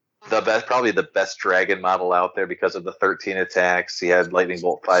probably the best dragon model out there because of the 13 attacks. He had Lightning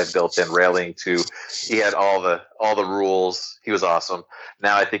Bolt 5 built in, Rallying 2. He had all the rules. He was awesome.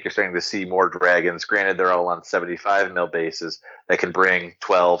 Now I think you're starting to see more dragons. Granted, they're all on 75 mil bases that can bring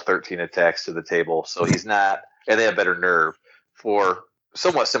 12, 13 attacks to the table. So he's not, and they have better nerve for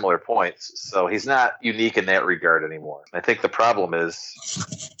somewhat similar points. So he's not unique in that regard anymore. I think the problem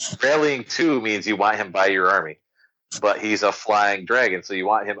is Rallying 2 means you want him by your army. But he's a flying dragon, so you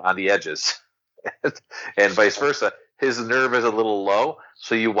want him on the edges. And vice versa. His nerve is a little low,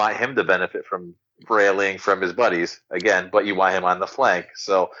 so you want him to benefit from rallying from his buddies, again, but you want him on the flank.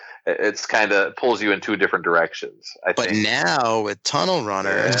 So it's kind of pulls you in two different directions, I think. But now with Tunnel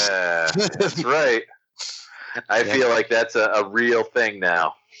Runners. Yeah, that's right. I feel like that's a real thing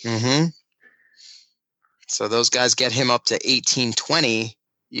now. Mm-hmm. So those guys get him up to 1820.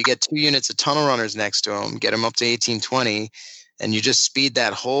 You get 2 units of Tunnel Runners next to him, get him up to 1820, and you just speed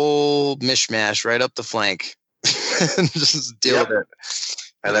that whole mishmash right up the flank. Just deal with it.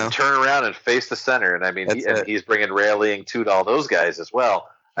 And then turn around and face the center. And I mean, he's bringing Rallying 2 to all those guys as well.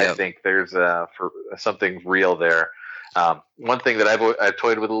 Yep. I think there's for something real there. One thing that I've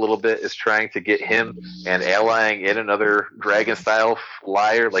toyed with a little bit is trying to get him and allying in another dragon-style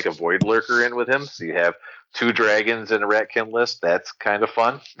flyer, like a Void Lurker, in with him. So you have 2 dragons in a Ratkin list. That's kind of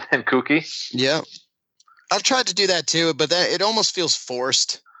fun and kooky. Yeah. I've tried to do that too, but it almost feels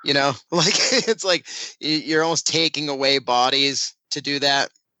forced, like it's like you're almost taking away bodies to do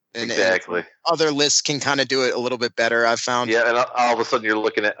that. And exactly. Other lists can kind of do it a little bit better, I've found. Yeah, and all of a sudden you're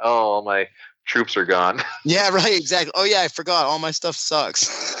looking at, all my troops are gone. Yeah, right, exactly. Oh yeah, I forgot. All my stuff sucks.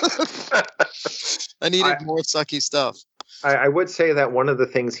 I needed more sucky stuff. I would say that one of the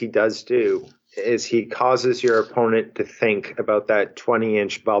things he does do is he causes your opponent to think about that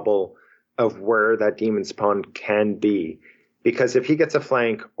 20-inch bubble of where that demon spawn can be. Because if he gets a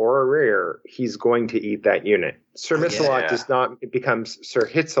flank or a rear, he's going to eat that unit. Sir Miss-a-Lot does not, it becomes Sir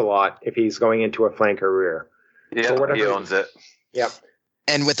Hits-a-Lot if he's going into a flank or rear. Yeah, he owns it. Yep.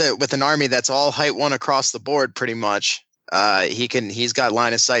 And with an army that's all height 1 across the board pretty much, he's got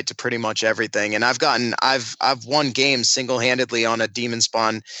line of sight to pretty much everything. And I've won games single-handedly on a demon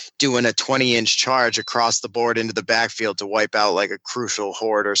spawn doing a 20-inch charge across the board into the backfield to wipe out like a crucial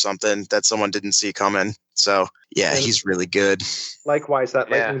horde or something that someone didn't see coming. So yeah, he's really good. Likewise,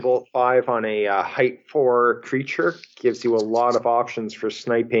 that Lightning Bolt 5 on a height 4 creature gives you a lot of options for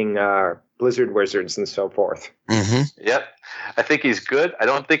sniping Blizzard Wizards and so forth. Mm-hmm. Yep. I think he's good. I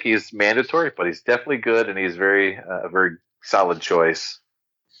don't think he's mandatory, but he's definitely good, and he's a very solid choice.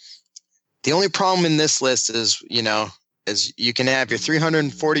 The only problem in this list is you can have your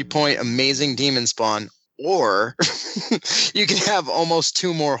 340-point amazing demon spawn, or you can have almost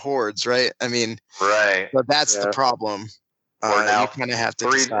 2 more hordes, right? I mean, right. But that's the problem. Or now you kind of have to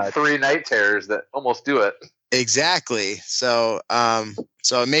decide. 3 Night Terrors that almost do it. Exactly. So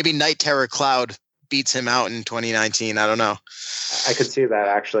maybe Night Terror Cloud beats him out in 2019. I don't know. I could see that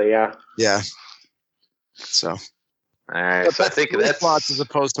actually. Yeah. Yeah. So. All right. So I think 3 slots as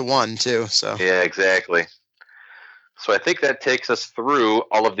opposed to 1 too. So. Yeah, exactly. So I think that takes us through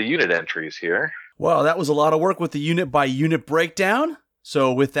all of the unit entries here. Well, that was a lot of work with the unit by unit breakdown.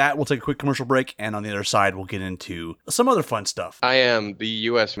 So with that, we'll take a quick commercial break, and on the other side, we'll get into some other fun stuff. I am the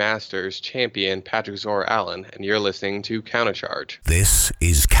U.S. Masters champion, Patrick Zora Allen, and you're listening to Countercharge. This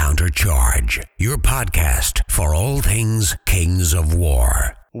is Countercharge, your podcast for all things Kings of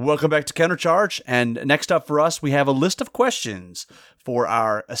War. Welcome back to Countercharge, and next up for us, we have a list of questions for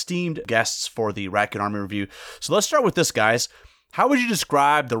our esteemed guests for the Ratkin Army Review. So let's start with this, guys. How would you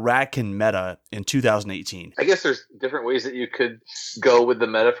describe the Ratkin meta in 2018? I guess there's different ways that you could go with the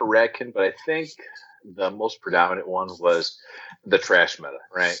meta for Ratkin, but I think the most predominant one was the trash meta,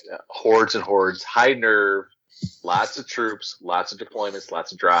 right? Hordes and hordes, high nerve, lots of troops, lots of deployments,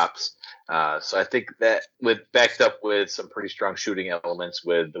 lots of drops. So I think that backed up with some pretty strong shooting elements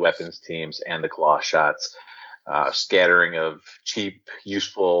with the weapons teams and the claw shots, scattering of cheap,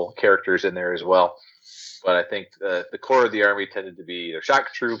 useful characters in there as well. But I think the core of the army tended to be either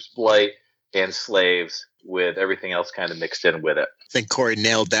shock troops, blight, and slaves, with everything else kind of mixed in with it. I think Corey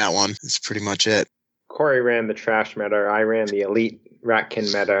nailed that one. That's pretty much it. Corey ran the trash meta. I ran the elite Ratkin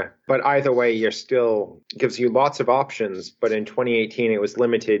meta. But either way, you're still gives you lots of options. But in 2018, it was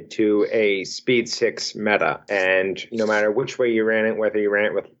limited to a speed 6 meta. And no matter which way you ran it, whether you ran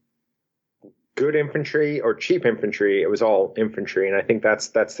it with good infantry or cheap infantry, it was all infantry. And I think that's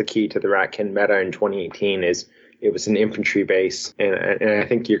the key to the Ratkin meta in 2018 is it was an infantry base. And I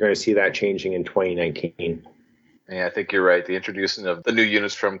think you're going to see that changing in 2019. Yeah, I think you're right. The introducing of the new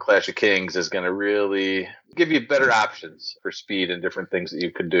units from Clash of Kings is going to really give you better options for speed and different things that you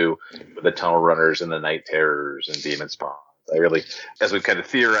could do with the Tunnel Runners and the Night Terrors and Demon Spawns. I really, as we've kind of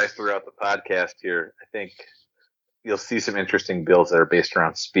theorized throughout the podcast here, I think you'll see some interesting builds that are based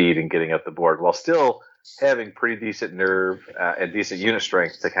around speed and getting up the board while still having pretty decent nerve and decent unit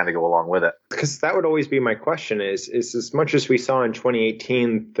strength to kind of go along with it. Because that would always be my question is as much as we saw in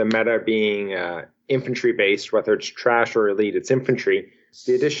 2018, the meta being infantry based, whether it's trash or elite, it's infantry.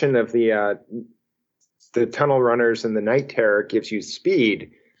 The addition of the Tunnel Runners and the Night Terror gives you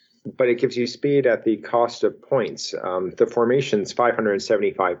speed, but it gives you speed at the cost of points. The formation's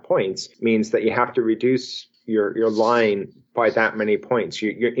 575 points means that you have to reduce your line by that many points.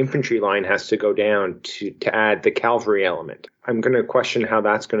 Your infantry line has to go down to add the cavalry element. I'm going to question how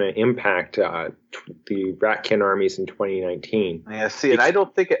that's going to impact the Ratkin armies in 2019. Yeah, see, and I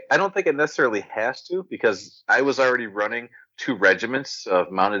don't think it necessarily has to, because I was already running 2 regiments of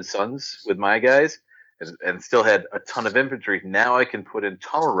Mounted Sons with my guys and still had a ton of infantry. Now I can put in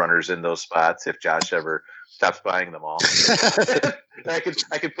Tunnel Runners in those spots if Josh ever stops buying them all. I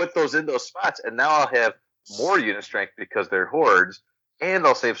could put those in those spots, and now I'll have more unit strength because they're hordes, and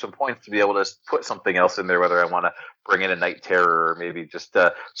I'll save some points to be able to put something else in there, whether I want to bring in a Night Terror or maybe just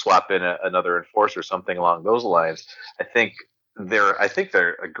swap in another Enforcer, something along those lines. I think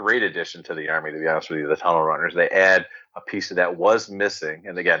they're a great addition to the army, to be honest with you, the Tunnel Runners. They add a piece of that was missing.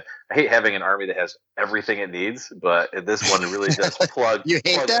 And again, I hate having an army that has everything it needs, but this one really does plug. You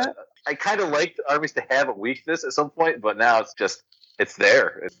hate that? I kind of like armies to have a weakness at some point, but now it's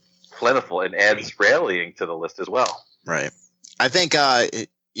there. It's plentiful and adds rallying to the list as well. Right. I think in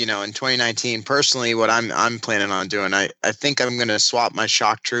 2019, personally, what I'm planning on doing, I think I'm going to swap my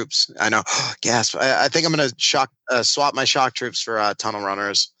shock troops. I know, gasp. I think I'm going to swap my shock troops for Tunnel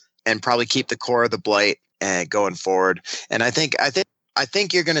Runners and probably keep the core of the Blight going forward. And I think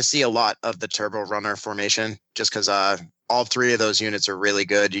you're going to see a lot of the Turbo Runner formation just because all 3 of those units are really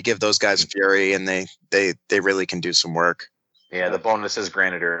good. You give those guys Fury, and they really can do some work. Yeah, the bonuses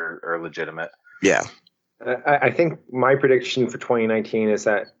granted are legitimate. Yeah. I think my prediction for 2019 is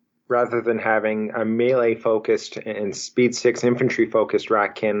that rather than having a melee-focused and speed 6 infantry-focused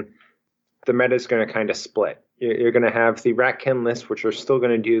Ratkin, the meta is going to kind of split. You're going to have the Ratkin list, which are still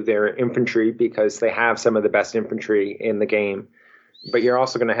going to do their infantry because they have some of the best infantry in the game. But you're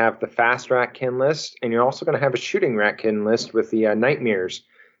also going to have the fast Ratkin list, and you're also going to have a shooting Ratkin list with the Nightmares.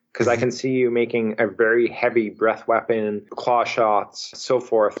 Because I can see you making a very heavy breath weapon, claw shots, so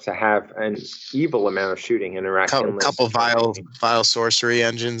forth, to have an evil amount of shooting in a Ratkin list. Couple vile sorcery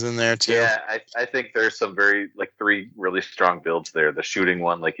engines in there too. Yeah, I think there's some 3 really strong builds there. The shooting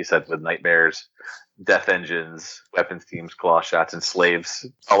one, like you said, with Nightmares, Death Engines, weapons teams, claw shots, and slaves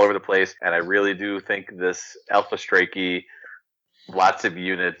all over the place. And I really do think this Alpha Strikey, lots of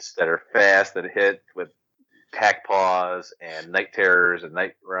units that are fast, that hit with Hack Paws and Night Terrors and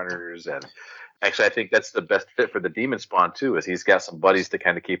Night Runners, and actually I think that's the best fit for the Demon Spawn too, is he's got some buddies to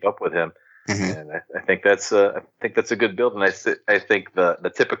kind of keep up with him. Mm-hmm. And I think that's a good build, and I think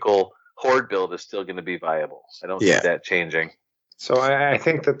the typical Horde build is still going to be viable. I don't see that changing. So I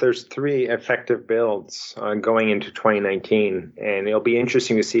think that there's 3 effective builds going into 2019, and it'll be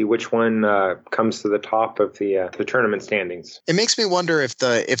interesting to see which one comes to the top of the tournament standings. It makes me wonder if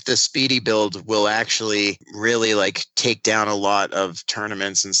the speedy build will actually really like take down a lot of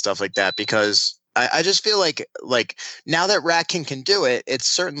tournaments and stuff like that, because I just feel like now that Ratkin can do it, it's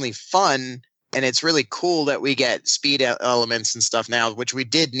certainly fun. And it's really cool that we get speed elements and stuff now, which we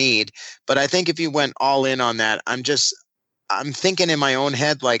did need. But I think if you went all in on that, I'm thinking in my own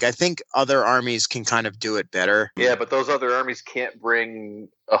head, like, I think other armies can kind of do it better. Yeah, but those other armies can't bring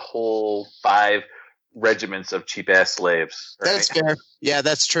a whole 5 regiments of cheap-ass slaves. Right? That's fair. Yeah,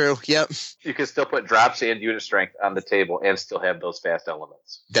 that's true. Yep. You can still put drops and unit strength on the table and still have those fast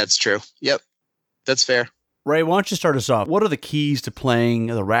elements. That's true. Yep. That's fair. Ray, why don't you start us off? What are the keys to playing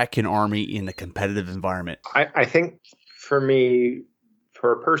the Ratkin army in a competitive environment? I think for me,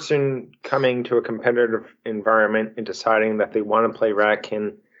 for a person coming to a competitive environment and deciding that they want to play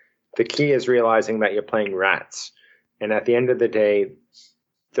Ratkin, the key is realizing that you're playing rats. And at the end of the day,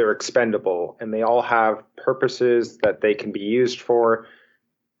 they're expendable and they all have purposes that they can be used for.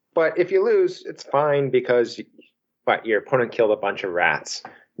 But if you lose, it's fine because your opponent killed a bunch of rats.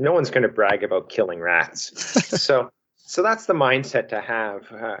 No one's going to brag about killing rats. So that's the mindset to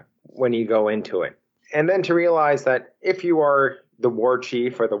have when you go into it. And then to realize that if you are the war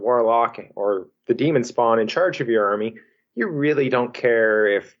chief or the warlock or the demon spawn in charge of your army, you really don't care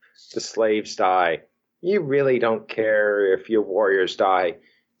if the slaves die. You really don't care if your warriors die.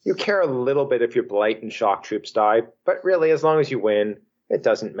 You care a little bit if your blight and shock troops die, but really, as long as you win, it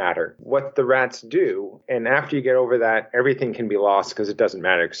doesn't matter. What the rats do, and after you get over that, everything can be lost because it doesn't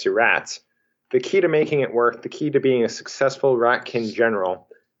matter because you're rats. The key to making it work, the key to being a successful Ratkin general,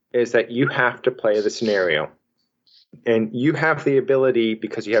 is that you have to play the scenario. And you have the ability,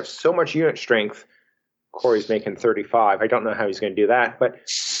 because you have so much unit strength. Corey's making 35. I don't know how he's going to do that, but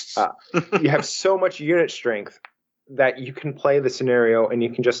you have so much unit strength that you can play the scenario and you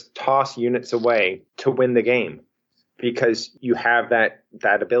can just toss units away to win the game because you have that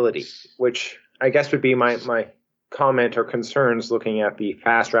ability, which I guess would be my comment or concerns looking at the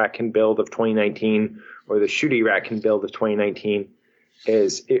fast Ratkin build of 2019 or the shooty Ratkin build of 2019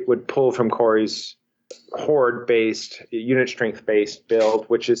 is it would pull from Corey's horde-based, unit strength-based build,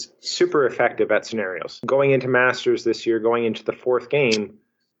 which is super effective at scenarios. Going into Masters this year, going into the 4th game,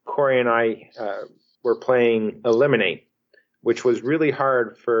 Corey and I were playing Eliminate, which was really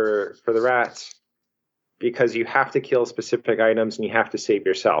hard for the rats because you have to kill specific items and you have to save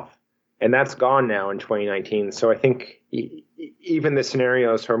yourself. And that's gone now in 2019. So I think even the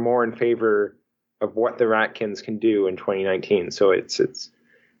scenarios are more in favor of what the Ratkins can do in 2019. So it's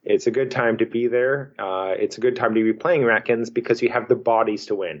a good time to be there. It's a good time to be playing Ratkins because you have the bodies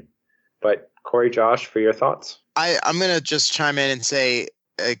to win. But Corey, Josh, for your thoughts? I'm going to just chime in and say,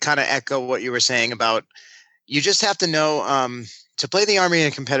 kind of echo what you were saying about you just have to know to play the army in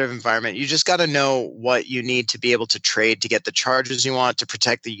a competitive environment. You just got to know what you need to be able to trade to get the charges you want to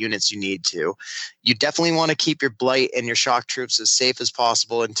protect the units you need to. You definitely want to keep your blight and your shock troops as safe as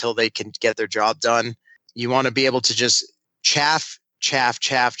possible until they can get their job done. You want to be able to just chaff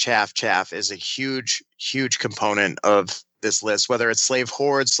is a huge, huge component of this list, whether it's slave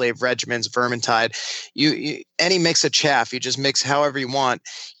hordes, slave regiments, vermintide, you any mix of chaff, you just mix however you want.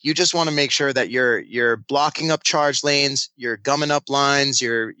 You just want to make sure that you're blocking up charge lanes, you're gumming up lines,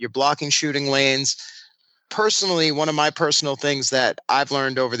 you're blocking shooting lanes. Personally, one of my personal things that I've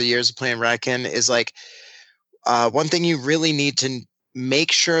learned over the years of playing Ratkin is like one thing you really need to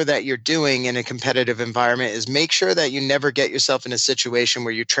make sure that you're doing in a competitive environment is make sure that you never get yourself in a situation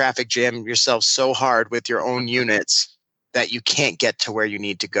where you traffic jam yourself so hard with your own units that you can't get to where you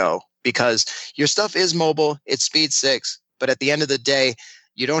need to go, because your stuff is mobile, it's speed 6, but at the end of the day,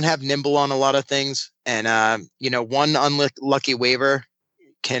 you don't have nimble on a lot of things. And, one unlucky waiver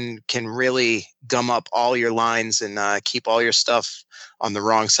can really gum up all your lines and keep all your stuff on the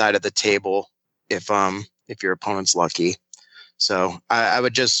wrong side of the table if your opponent's lucky. So I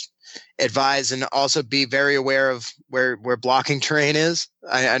would just advise and also be very aware of where blocking terrain is.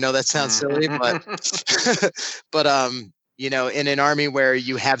 I know that sounds silly, but in an army where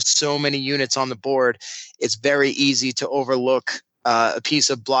you have so many units on the board, it's very easy to overlook a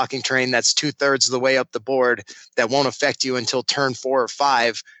piece of blocking terrain that's 2/3 of the way up the board that won't affect you until turn 4 or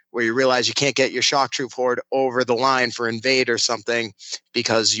 5, where you realize you can't get your shock troop horde over the line for invade or something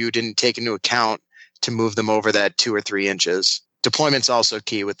because you didn't take into account to move them over that 2 or 3 inches. Deployment's also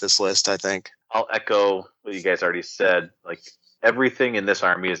key with this list, I think. I'll echo what you guys already said. Like, everything in this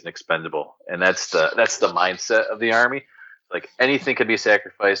army is expendable, and that's the mindset of the army. Like, anything could be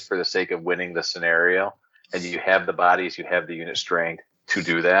sacrificed for the sake of winning the scenario. and you have the bodies, you have the unit strength to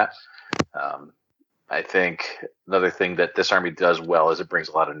do that. I think another thing that this army does well is it brings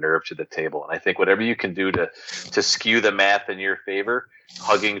a lot of nerve to the table. And I think whatever you can do to skew the math in your favor,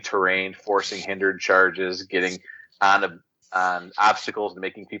 hugging terrain, forcing hindered charges, getting on obstacles and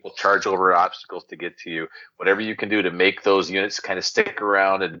making people charge over obstacles to get to you, whatever you can do to make those units kind of stick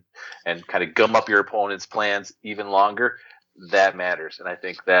around and kind of gum up your opponent's plans even longer, that matters. And I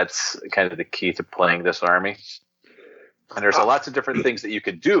think that's kind of the key to playing this army. And there's lots of different things that you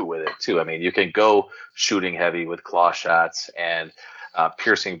could do with it too. I mean, you can go shooting heavy with claw shots and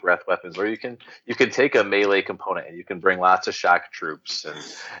piercing breath weapons, or you can take a melee component and you can bring lots of shock troops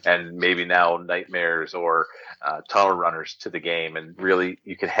and maybe now nightmares or tunnel runners to the game, and really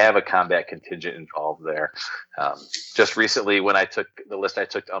you can have a combat contingent involved there. Just recently, when I took the list I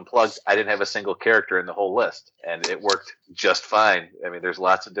took to Unplugged, I didn't have a single character in the whole list, and it worked just fine. I mean, there's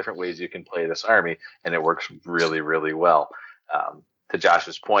lots of different ways you can play this army, and it works really, really well. To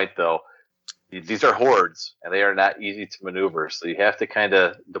Josh's point, though, these are hordes, and they are not easy to maneuver. So you have to kind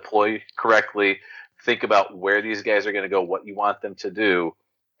of deploy correctly, think about where these guys are going to go, what you want them to do.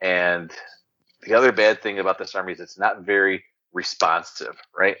 And the other bad thing about this army is it's not very responsive,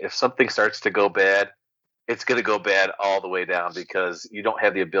 right? If something starts to go bad, it's going to go bad all the way down, because you don't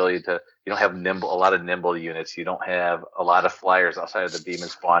have the ability you don't have a lot of nimble units. You don't have a lot of flyers outside of the demon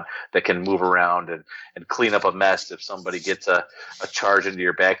spawn that can move around and clean up a mess if somebody gets a charge into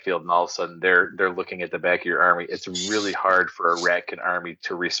your backfield and all of a sudden they're looking at the back of your army. It's really hard for a Ratkin army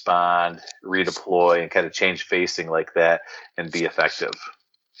to respond, redeploy, and kind of change facing like that and be effective.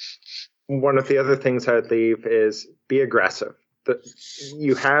 One of the other things I'd leave is be aggressive.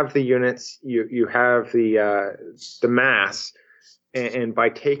 You have the units, you have the mass, and by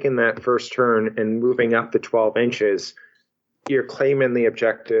taking that first turn and moving up the 12 inches, you're claiming the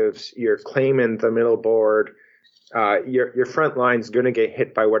objectives, you're claiming the middle board. Your front line's going to get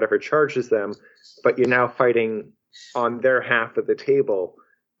hit by whatever charges them, but you're now fighting on their half of the table,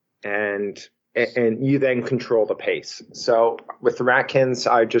 and you then control the pace. So with the Ratkins,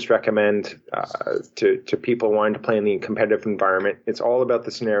 I just recommend to people wanting to play in the competitive environment, it's all about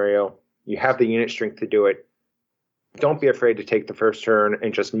the scenario. You have the unit strength to do it. Don't be afraid to take the first turn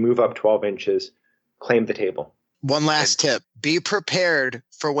and just move up 12 inches, claim the table. One last tip. Be prepared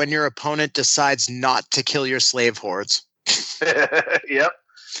for when your opponent decides not to kill your slave hordes. Yep.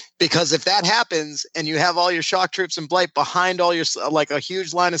 Because if that happens and you have all your shock troops and blight behind all your, like a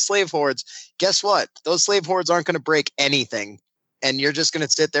huge line of slave hordes, guess what? Those slave hordes aren't going to break anything. And you're just going to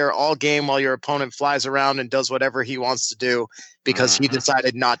sit there all game while your opponent flies around and does whatever he wants to do because he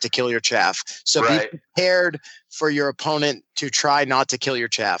decided not to kill your chaff. So be prepared for your opponent to try not to kill your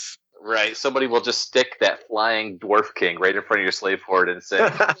chaff. Right. Somebody will just stick that flying dwarf king right in front of your slave horde and say,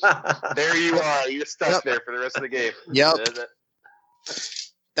 there you are. You're stuck there for the rest of the game. Yep.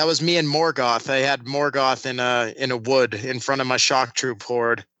 That was me and Morgoth. I had Morgoth in a wood in front of my shock troop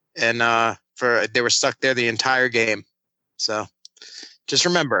horde, and they were stuck there the entire game. So just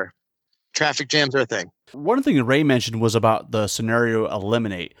remember, traffic jams are a thing. One thing that Ray mentioned was about the scenario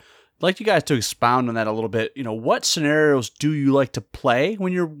eliminate. I'd like you guys to expound on that a little bit. You know, what scenarios do you like to play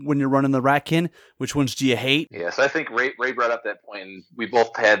when you're running the Ratkin? Which ones do you hate? Yes, I think Ray brought up that point, and we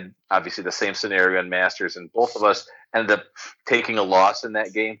both had obviously the same scenario in Masters, and both of us ended up taking a loss in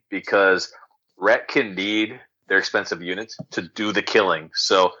that game because Ratkin need their expensive units to do the killing.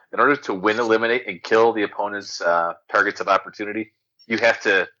 So in order to win, eliminate, and kill the opponent's targets of opportunity, you have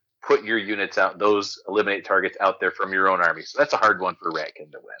to put your units out, those eliminate targets out there from your own army. So that's a hard one for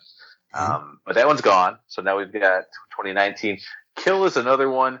Ratkin to win. But that one's gone. So now we've got 2019. Kill is another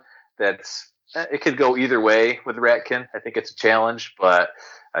one that's, it could go either way with Ratkin. I think it's a challenge, but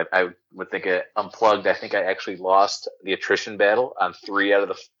I would think Unplugged. I think I actually lost the attrition battle on 3 out of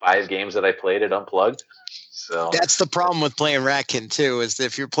the 5 games that I played at Unplugged. So that's the problem with playing Ratkin too, is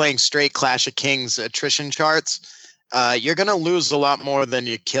if you're playing straight Clash of Kings attrition charts, you're going to lose a lot more than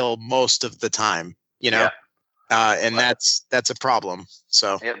you kill most of the time, you know? Yeah. And that's a problem.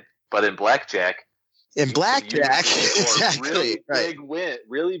 So, yeah. But in Blackjack, exactly,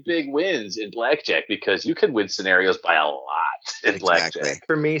 really big wins in Blackjack, because you can win scenarios by a lot in Blackjack.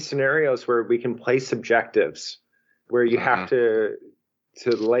 For me, scenarios where we can place objectives, where you have to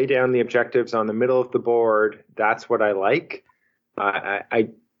lay down the objectives on the middle of the board. That's what I like. I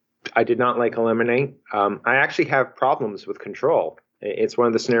did not like eliminate. I actually have problems with control. It's one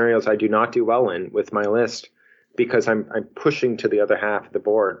of the scenarios I do not do well in with my list, because I'm pushing to the other half of the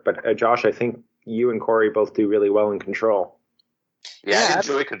board. But Josh, I think you and Corey both do really well in control. Yeah, I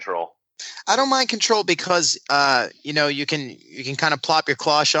enjoy control. I don't mind control because you can kind of plop your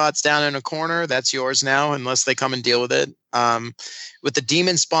claw shots down in a corner. That's yours now, unless they come and deal with it. With the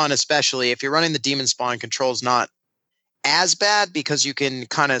demon spawn, especially if you're running the demon spawn, control's not as bad because you can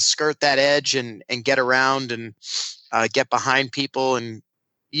kind of skirt that edge and get around and get behind people, and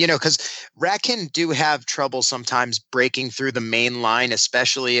because Ratkin do have trouble sometimes breaking through the main line,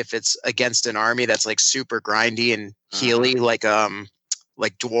 especially if it's against an army that's like super grindy and healy, like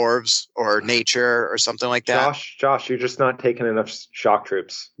dwarves or nature or something like that. Josh, you're just not taking enough shock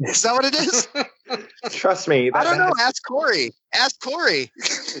troops. Is that what it is? Trust me. I don't know. Ask Corey.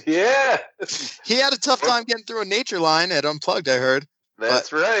 Yeah. He had a tough time getting through a nature line at Unplugged, I heard.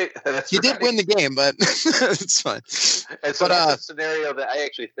 That's right. He did win the game, but it's fine. And so that's a scenario that I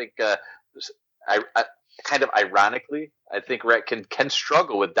actually think, I kind of ironically, I think Ratkin can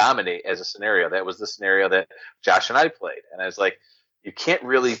struggle with Dominate as a scenario. That was the scenario that Josh and I played. And I was like, you can't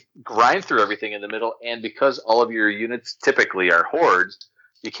really grind through everything in the middle. And because all of your units typically are hordes,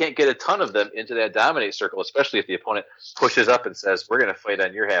 you can't get a ton of them into that Dominate circle, especially if the opponent pushes up and says, we're going to fight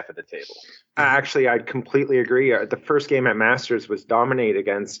on your half of the table. Actually, I'd completely agree. The first game at Masters was Dominate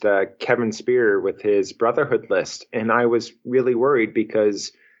against Kevin Spear with his Brotherhood list. And I was really worried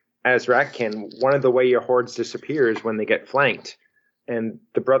because as Ratkin, one of the way your hordes disappear is when they get flanked. And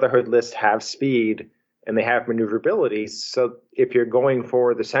the Brotherhood list have speed and they have maneuverability. So if you're going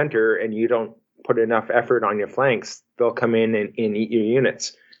for the center and you don't put enough effort on your flanks, they'll come in and eat your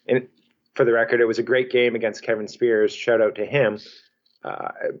units. And for the record, it was a great game against Kevin Spears. Shout out to him.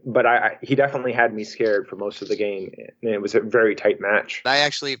 But he definitely had me scared for most of the game, and it was a very tight match. I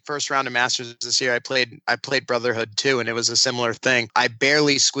actually, first round of Masters this year, I played Brotherhood too, and it was a similar thing. I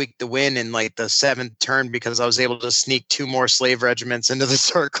barely squeaked the win in like the 7th turn because I was able to sneak 2 more slave regiments into the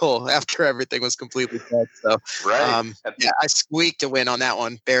circle after everything was completely dead. So, right. I squeaked a win on that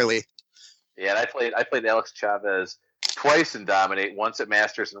one, barely. Yeah, and I played Alex Chavez twice in Dominate, once at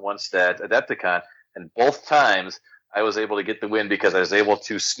Masters and once at Adepticon, and both times I was able to get the win because I was able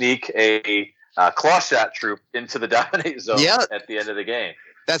to sneak a claw shot troop into the Dominate zone at the end of the game.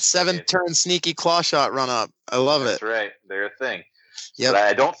 That 7th turn sneaky claw shot run up. I love it. That's right. They're a thing. Yeah,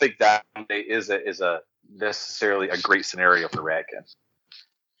 I don't think Dominate is a necessarily a great scenario for Ratkin.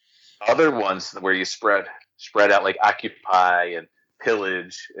 Other ones where you spread out like Occupy and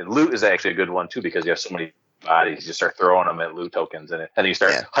Pillage and Loot is actually a good one too because you have so many bodies. You start throwing them at loot tokens in it, and you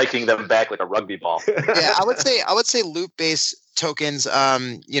start hiking them back like a rugby ball. Yeah, I would say loot based tokens.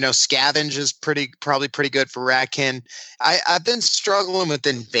 Scavenge is probably pretty good for Ratkin. I've been struggling with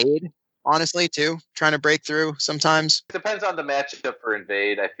Invade, honestly, too, trying to break through sometimes. It depends on the matchup for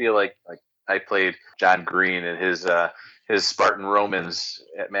Invade. I feel like I played John Green and his Spartan Romans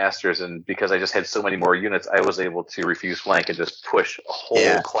at Masters, and because I just had so many more units, I was able to refuse flank and just push a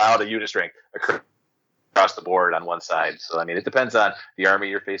whole cloud of unit strength across the board on one side. So, I mean, it depends on the army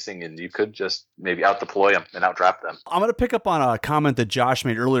you're facing, and you could just maybe out-deploy them and out-drop them. I'm going to pick up on a comment that Josh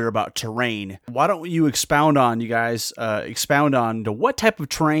made earlier about terrain. Why don't you expound on what type of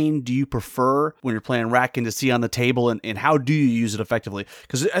terrain do you prefer when you're playing Ratkin to see on the table, and how do you use it effectively?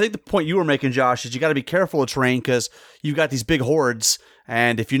 Because I think the point you were making, Josh, is you got to be careful of terrain because you've got these big hordes,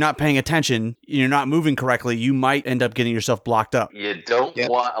 and if you're not paying attention, you're not moving correctly, you might end up getting yourself blocked up. You don't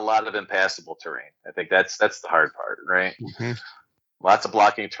want a lot of impassable terrain. I think that's the hard part, right? Mm-hmm. Lots of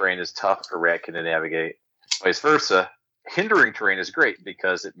blocking terrain is tough for Ratkin to navigate. Vice versa, hindering terrain is great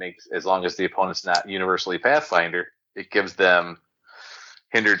because it makes, as long as the opponent's not universally Pathfinder, it gives them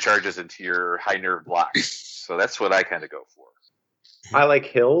hindered charges into your high nerve blocks. So that's what I kind of go for. I like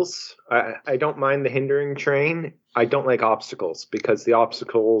hills. I don't mind the hindering terrain. I don't like obstacles because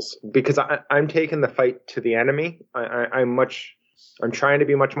I'm taking the fight to the enemy. I'm trying to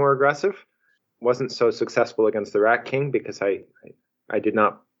be much more aggressive. Wasn't so successful against the Rat King because I did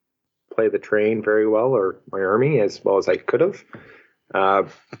not play the terrain very well, or my army as well as I could have.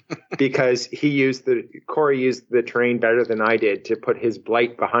 Because Corey used the terrain better than I did to put his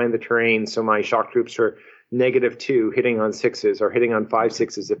blight behind the terrain, so my shock troops were -2 hitting on 6s or hitting on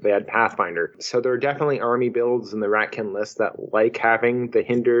 5/6s if they had Pathfinder. So there are definitely army builds in the Ratkin list that like having the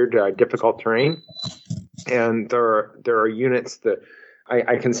hindered difficult terrain. And there are units that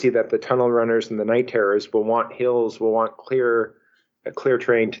I can see that the Tunnel Runners and the Night Terrors will want hills, will want clear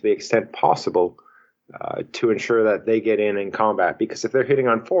terrain to the extent possible to ensure that they get in combat. Because if they're hitting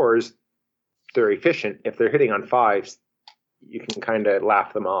on 4s, they're efficient. If they're hitting on 5s, you can kind of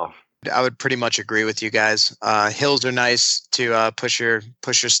laugh them off. I would pretty much agree with you guys. Hills are nice to push your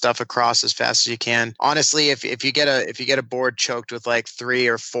stuff across as fast as you can. Honestly, if you get a board choked with like 3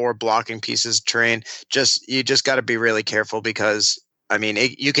 or 4 blocking pieces of terrain, you just got to be really careful because I mean,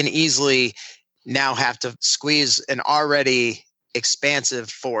 you can easily now have to squeeze an already expansive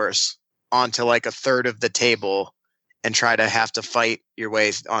force onto like a third of the table and try to have to fight your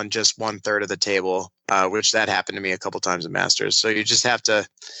way on just 1/3 of the table, which that happened to me a couple times in Masters. So you just got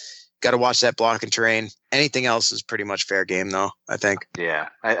to watch that block and terrain. Anything else is pretty much fair game, though, I think. Yeah,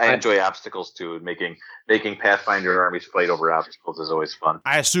 I enjoy obstacles too. Making Pathfinder armies fight over obstacles is always fun.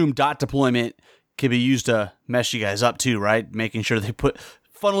 I assume dot deployment can be used to mess you guys up too, right? Making sure they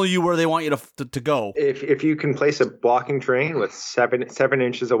funnel you where they want you to go. If you can place a blocking terrain with 7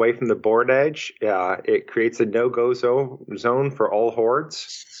 inches away from the board edge, it creates a no-go zone for all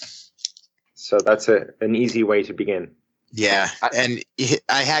hordes. So that's an easy way to begin. Yeah, and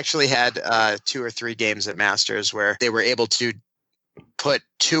I actually had 2 or 3 games at Masters where they were able to put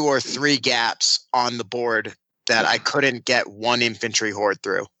 2 or 3 gaps on the board that I couldn't get one infantry horde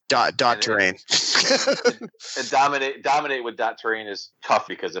through. Dot terrain. And dominate with dot terrain is tough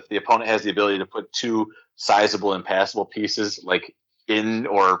because if the opponent has the ability to put 2 sizable impassable pieces like in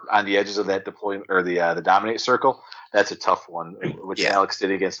or on the edges of that deployment or the dominate circle, that's a tough one. Which Alex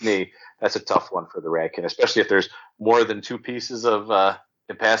did against me. That's a tough one for the Ratkin, especially if there's more than 2 pieces of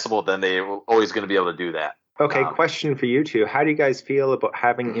impassable. Then they're always going to be able to do that. Okay, question for you two: how do you guys feel about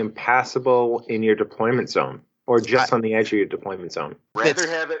having impassable in your deployment zone? Or just on the edge of your deployment zone? Rather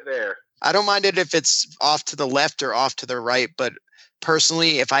have it there. I don't mind it if it's off to the left or off to the right, but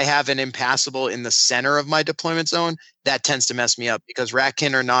personally, if I have an impassable in the center of my deployment zone, that tends to mess me up because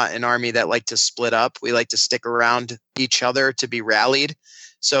Ratkin are not an army that like to split up. We like to stick around each other to be rallied.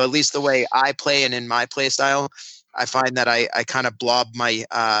 So at least the way I play and in my play style, I find that I kind of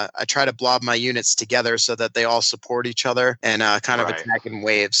I try to blob my units together so that they all support each other and kind of attack in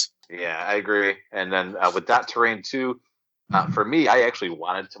waves. Yeah, I agree. And then with dot terrain too, for me, I actually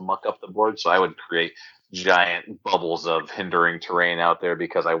wanted to muck up the board, so I would create giant bubbles of hindering terrain out there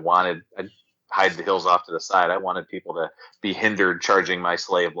because I'd hide the hills off to the side. I wanted people to be hindered charging my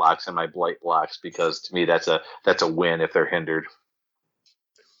slave blocks and my blight blocks because to me that's a win if they're hindered.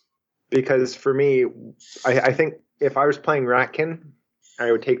 Because for me, I think if I was playing Ratkin,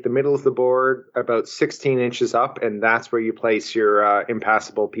 I would take the middle of the board about 16 inches up, and that's where you place your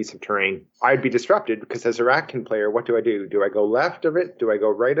impassable piece of terrain. I'd be disrupted because as a Ratkin player, what do? Do I go left of it? Do I go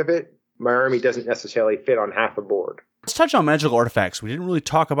right of it? My army doesn't necessarily fit on half a board. Let's touch on magical artifacts. We didn't really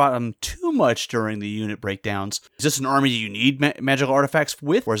talk about them too much during the unit breakdowns. Is this an army you need magical artifacts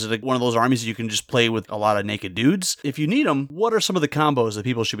with? Or is it one of those armies that you can just play with a lot of naked dudes? If you need them, what are some of the combos that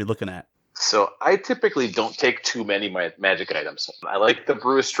people should be looking at? So I typically don't take too many magic items. I like the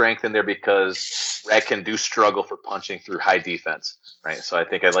Brew of Strength in there because Ratkin do struggle for punching through high defense, right? So I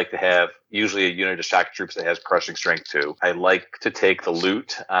think I'd like to have usually a unit of shock troops that has crushing strength too. I like to take the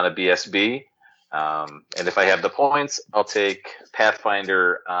loot on a BSB. And if I have the points, I'll take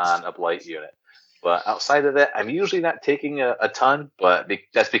Pathfinder on a Blight unit. But outside of that, I'm usually not taking a ton, but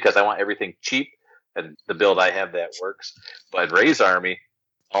that's because I want everything cheap and the build I have that works. But Ray's army,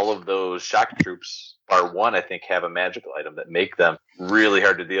 all of those shock troops, bar one, I think, have a magical item that make them really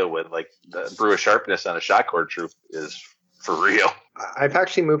hard to deal with. Like the Brew of Sharpness on a shock horde troop is for real. I've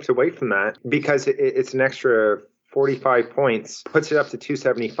actually moved away from that because it's an extra 45 points, puts it up to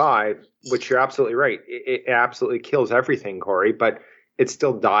 275, which you're absolutely right. It absolutely kills everything, Corey, but it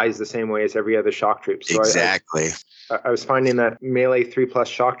still dies the same way as every other shock troop. So exactly. I was finding that melee 3+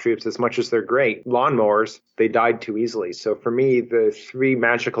 shock troops, as much as they're great, lawnmowers, they died too easily. So for me, the 3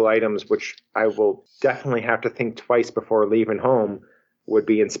 magical items, which I will definitely have to think twice before leaving home, would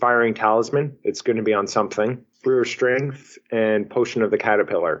be Inspiring Talisman. It's going to be on something. Brew of Strength and Potion of the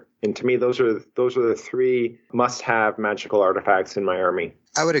Caterpillar. And to me, those are the 3 must-have magical artifacts in my army.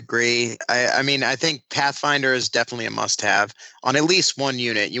 I would agree. I mean, I think Pathfinder is definitely a must-have on at least one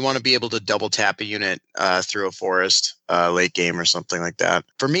unit. You want to be able to double tap a unit through a forest late game or something like that.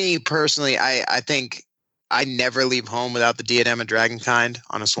 For me personally, I think I never leave home without the Diadem of Dragonkind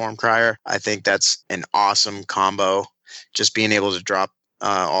on a Swarm Crier. I think that's an awesome combo. Just being able to drop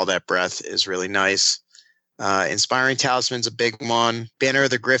all that breath is really nice. Inspiring Talisman's a big one. Banner of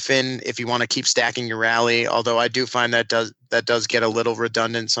the Griffin, if you want to keep stacking your rally, although I do find that does get a little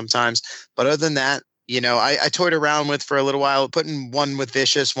redundant sometimes. But other than that, I toyed around with for a little while. Putting one with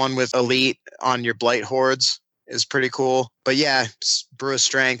Vicious, one with Elite on your Blight Hordes is pretty cool. But yeah, Brew of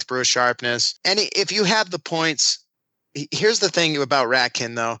Strength, Brew of Sharpness. If you have the points, here's the thing about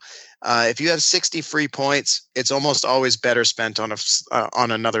Ratkin though. If you have 60 free points, it's almost always better spent on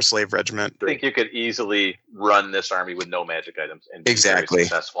another slave regiment. I think you could easily run this army with no magic items and be very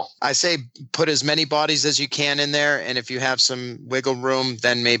successful. I say put as many bodies as you can in there, and if you have some wiggle room,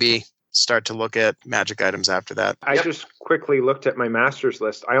 then maybe start to look at magic items after that. I just quickly looked at my master's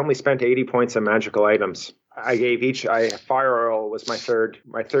list. I only spent 80 points on magical items. I gave fire oil was my third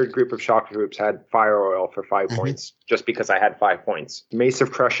group of shock troops had fire oil for 5 points, just because I had 5 points. Mace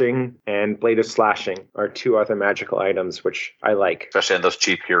of Crushing and Blade of Slashing are 2 other magical items which I like, especially on those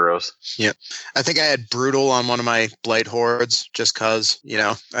cheap heroes. Yeah, I think I had Brutal on one of my Blight Hordes just because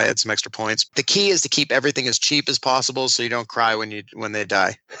I had some extra points. The key is to keep everything as cheap as possible so you don't cry when they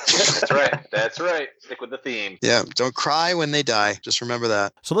die. That's right. Stick with the theme. Yeah, don't cry when they die. Just remember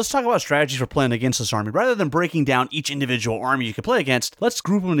that. So let's talk about strategies for playing against this army. Rather than breaking down each individual army you can play against, let's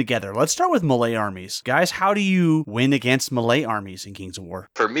group them together. Let's start with melee armies. Guys, how do you win against melee armies in Kings of War?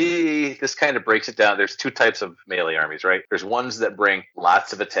 For me, this kind of breaks it down. There's 2 types of melee armies, right? There's ones that bring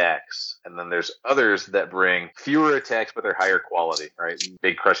lots of attacks, and then there's others that bring fewer attacks, but they're higher quality, right?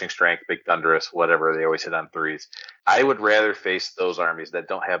 Big crushing strength, big thunderous, whatever. They always hit on 3s. I would rather face those armies that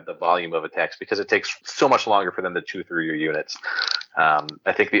don't have the volume of attacks because it takes so much longer for them to chew through your units.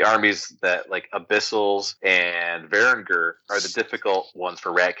 I think the armies that like Abyssals and Varangur are the difficult ones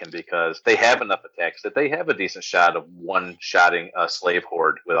for Ratkin because they have enough attacks that they have a decent shot of one-shotting a slave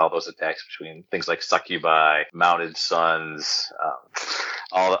horde with all those attacks between things like Succubi, Mounted Sons.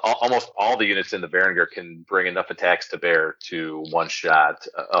 Almost all the units in the Varangur can bring enough attacks to bear to one-shot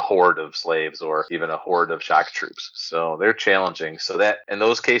a horde of slaves or even a horde of shock troops. So they're challenging. So that in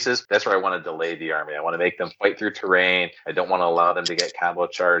those cases, that's where I want to delay the army. I want to make them fight through terrain. I don't want to allow them to get combo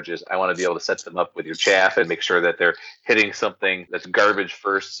charges. I want to be able to set them up with your chaff and make sure that they're hitting something that's garbage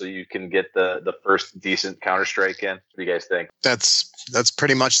first so you can get the first decent counter-strike in. What do you guys think? That's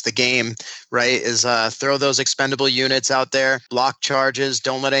pretty much the game, right? Is throw those expendable units out there, block charges,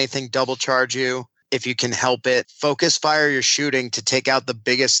 don't let anything double charge you. If you can help it, focus fire your shooting to take out the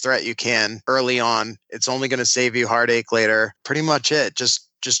biggest threat you can early on. It's only going to save you heartache later. Pretty much it. Just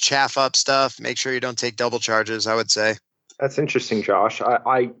chaff up stuff. Make sure you don't take double charges, I would say. That's interesting, Josh.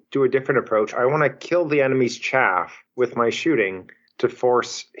 I do a different approach. I want to kill the enemy's chaff with my shooting to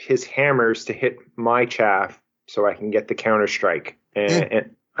force his hammers to hit my chaff so I can get the counter strike.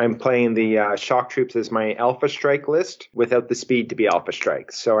 And I'm playing the shock troops as my alpha strike list without the speed to be alpha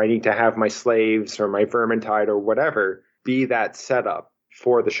strike. So I need to have my slaves or my Vermintide or whatever be that setup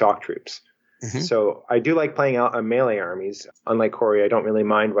for the shock troops. So I do like playing out melee armies. Unlike Corey, I don't really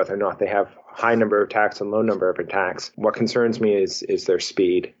mind whether or not they have high number of attacks and low number of attacks. What concerns me is their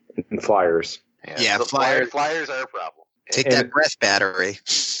speed and flyers. Yeah, flyers are a problem. Take that breath battery.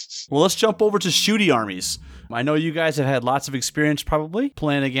 Well, let's jump over to shooty armies. I know you guys have had lots of experience probably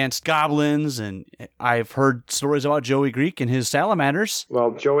playing against goblins, and I've heard stories about Joey Greek and his salamanders.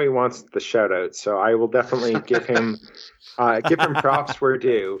 Well, Joey wants the shout out, so I will definitely give him props where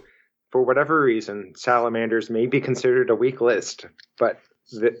due. For whatever reason, salamanders may be considered a weak list, but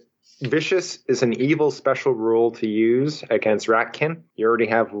Vicious is an evil special rule to use against Ratkin. You already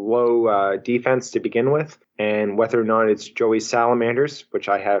have low defense to begin with, and whether or not it's Joey's salamanders, which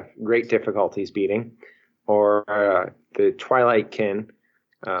I have great difficulties beating, or the Twilight Kin,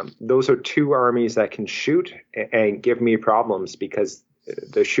 those are 2 armies that can shoot and give me problems because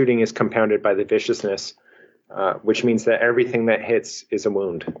the shooting is compounded by the viciousness, which means that everything that hits is a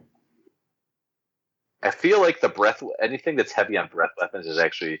wound. I feel like anything that's heavy on breath weapons is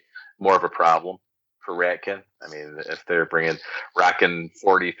actually more of a problem for Ratkin. I mean, if they're rocking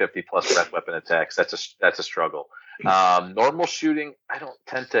 40, 50 plus breath weapon attacks, that's a struggle. Normal shooting, I don't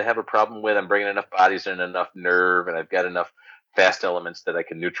tend to have a problem with. I'm bringing enough bodies and enough nerve, and I've got enough fast elements that I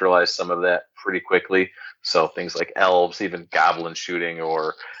can neutralize some of that pretty quickly. So things like elves, even goblin shooting,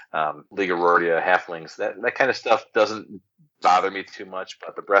 or League of Rordia halflings, that kind of stuff doesn't bother me too much.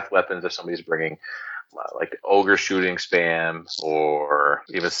 But the breath weapons, if somebody's bringing like ogre shooting spam, or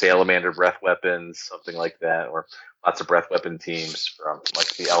even salamander breath weapons, something like that, or lots of breath weapon teams from like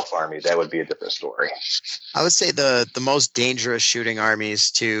the elf army, that would be a different story. I would say the most dangerous shooting armies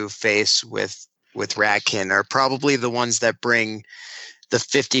to face with Ratkin are probably the ones that bring the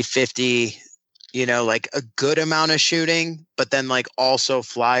 50-50, like a good amount of shooting, but then like also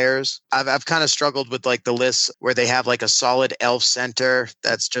flyers. I've kind of struggled with like the lists where they have like a solid elf center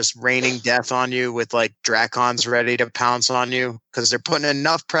that's just raining death on you with like Dracons ready to pounce on you because they're putting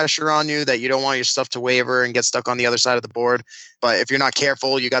enough pressure on you that you don't want your stuff to waver and get stuck on the other side of the board. But if you're not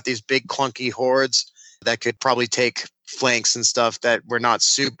careful, you got these big clunky hordes that could probably take flanks and stuff that we're not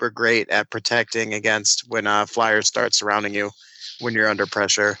super great at protecting against when flyers start surrounding you when you're under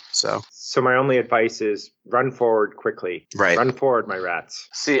pressure. So my only advice is run forward quickly. Right. Run forward, my rats.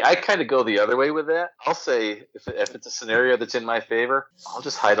 See, I kind of go the other way with that. I'll say if it's a scenario that's in my favor, I'll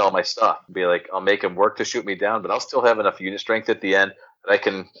just hide all my stuff. Be like, I'll make them work to shoot me down, but I'll still have enough unit strength at the end that I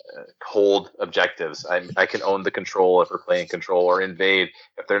can hold objectives. I can own the control if we're playing control, or invade.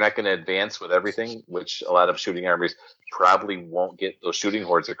 If they're not going to advance with everything, which a lot of shooting armies probably won't get those shooting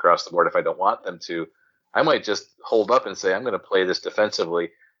hordes across the board if I don't want them to, I might just hold up and say, I'm going to play this defensively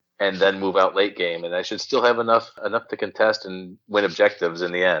and then move out late game. And I should still have enough to contest and win objectives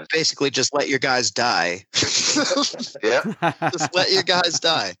in the end. Basically, just let your guys die. Yeah. Just let your guys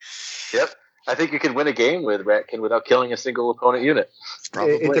die. Yep. I think you can win a game with Ratkin without killing a single opponent unit.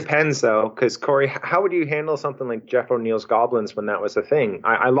 It depends, though, because, Corey, how would you handle something like Jeff O'Neill's Goblins when that was a thing?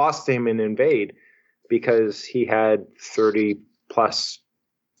 I lost to him in Invade because he had 30-plus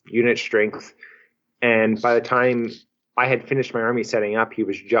unit strength, and by the time I had finished my army setting up, he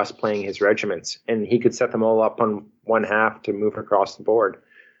was just playing his regiments, and he could set them all up on one half to move across the board.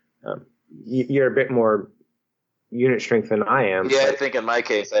 You're a bit more unit strength than I am. Yeah, I think in my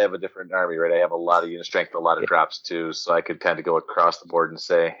case, I have a different army, right? I have a lot of unit strength, a lot of drops too, so I could kind of go across the board and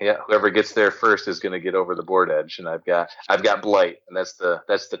say, yeah, whoever gets there first is going to get over the board edge, and I've got Blight, and that's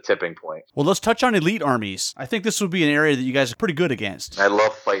the tipping point. Well, let's touch on elite armies. I think this would be an area that you guys are pretty good against. I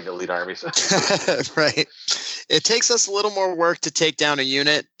love fighting elite armies. Right. It takes us a little more work to take down a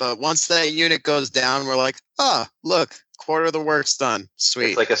unit, but once that unit goes down, we're like, look, quarter of the work's done. Sweet.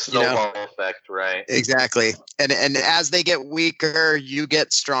 It's like a snowball effect, right? Exactly. And as they get weaker, you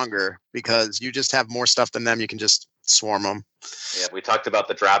get stronger because you just have more stuff than them. You can just swarm them. Yeah, we talked about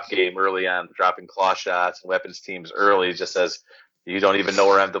the drop game early on, dropping claw shots and weapons teams early, just as you don't even know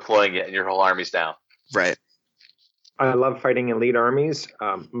where I'm deploying it and your whole army's down. Right. I love fighting elite armies.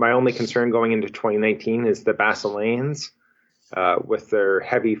 My only concern going into 2019 is the Basileans. With their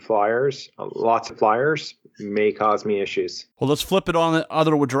heavy flyers, lots of flyers, may cause me issues. Well, let's flip it on the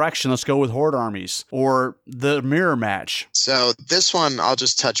other direction. Let's go with horde armies or the mirror match. So this one I'll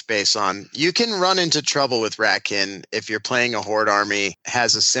just touch base on. You can run into trouble with Ratkin if you're playing a horde army,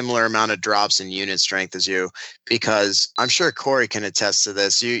 has a similar amount of drops in unit strength as you, because I'm sure Corey can attest to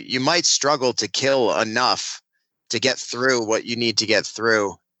this. You might struggle to kill enough to get through what you need to get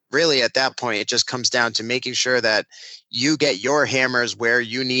through. Really, at that point, it just comes down to making sure that you get your hammers where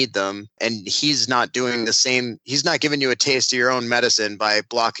you need them, and he's not doing the same. He's not giving you a taste of your own medicine by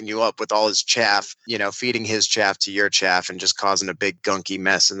blocking you up with all his chaff, feeding his chaff to your chaff and just causing a big gunky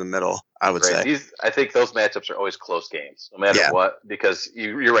mess in the middle, I would say. I think those matchups are always close games, no matter what, because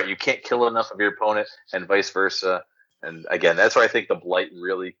you're right. You can't kill enough of your opponent and vice versa. And again, that's where I think the Blight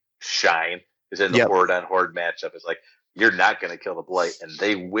really shine, is in the horde on horde matchup. It's like, you're not going to kill the Blight, and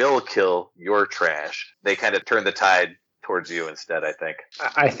they will kill your trash. They kind of turn the tide towards you instead, I think.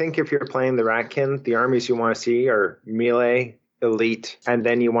 I think if you're playing the Ratkin, the armies you want to see are melee, elite, and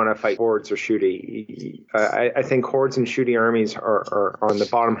then you want to fight hordes or shooty. I think hordes and shooty armies are on the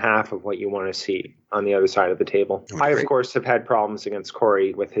bottom half of what you want to see on the other side of the table. I, of course, have had problems against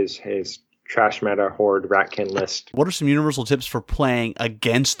Corey with his trash meta horde Ratkin list. What are some universal tips for playing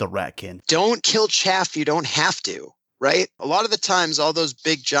against the Ratkin? Don't kill chaff you don't have to. Right? A lot of the times, all those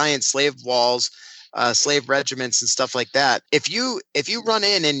big giant slave walls, slave regiments and stuff like that, if you run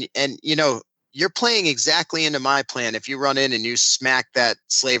in and you're playing exactly into my plan if you run in and you smack that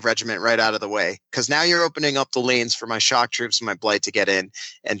slave regiment right out of the way, because now you're opening up the lanes for my shock troops and my Blight to get in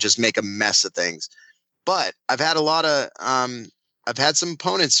and just make a mess of things. But I've had I've had some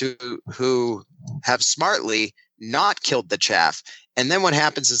opponents who have smartly not killed the chaff. And then what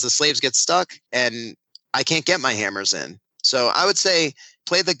happens is the slaves get stuck and I can't get my hammers in. So I would say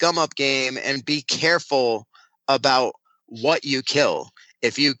play the gum up game and be careful about what you kill.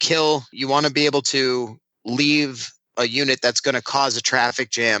 If you kill, you want to be able to leave a unit that's going to cause a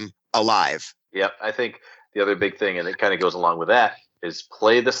traffic jam alive. Yeah, I think the other big thing, and it kind of goes along with that, is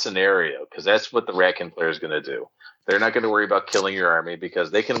play the scenario, because that's what the Ratkin player is going to do. They're not going to worry about killing your army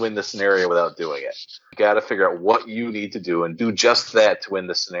because they can win the scenario without doing it. You got to figure out what you need to do and do just that to win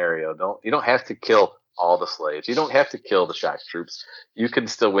the scenario. You don't have to kill all the slaves. You don't have to kill the shock troops. You can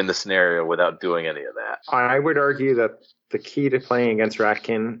still win the scenario without doing any of that. I would argue that the key to playing against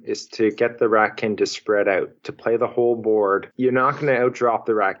Ratkin is to get the Ratkin to spread out, to play the whole board. You're not going to outdrop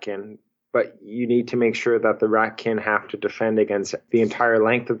the Ratkin, but you need to make sure that the Ratkin have to defend against the entire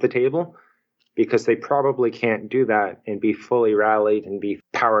length of the table, because they probably can't do that and be fully rallied and be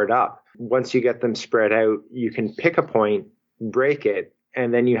powered up. Once you get them spread out, you can pick a point, break it,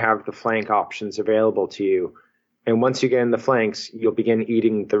 and then you have the flank options available to you. And once you get in the flanks, you'll begin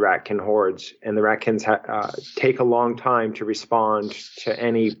eating the Ratkin hordes. And the Ratkins take a long time to respond to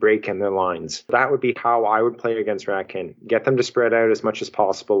any break in their lines. That would be how I would play against Ratkin. Get them to spread out as much as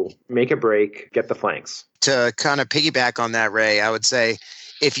possible. Make a break. Get the flanks. To kind of piggyback on that, Ray, I would say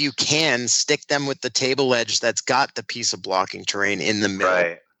if you can, stick them with the table edge that's got the piece of blocking terrain in the middle,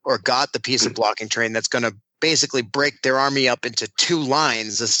 Right. or got the piece of blocking terrain that's going to basically break their army up into two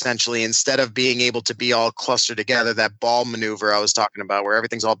lines, essentially, instead of being able to be all clustered together. That ball maneuver I was talking about, where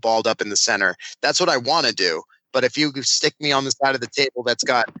everything's all balled up in the center. That's what I want to do. But if you stick me on the side of the table that's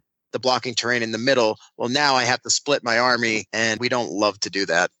got the blocking terrain in the middle, well, now I have to split my army, and we don't love to do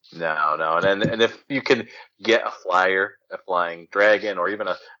that. No. And if you can get a flyer, a flying dragon, or even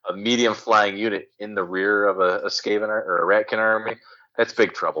a medium flying unit in the rear of a Skaven or a Ratkin army, that's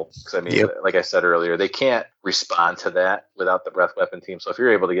big trouble. Because, I mean, like I said earlier, they can't respond to that without the breath weapon team. So if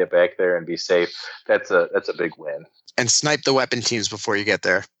you're able to get back there and be safe, that's a big win. And snipe the weapon teams before you get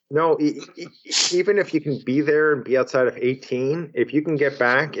there. No, even if you can be there and be outside of 18, if you can get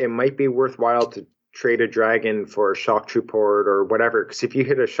back, it might be worthwhile to trade a dragon for a shock troop horde or whatever. Because if you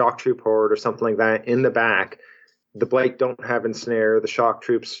hit a shock troop horde or something like that in the back, the Blight don't have ensnare, the shock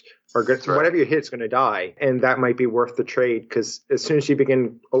troops are good. Right. Whatever you hit is going to die. And that might be worth the trade, because as soon as you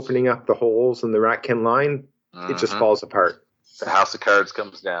begin opening up the holes in the Ratkin line, it just falls apart. The House of Cards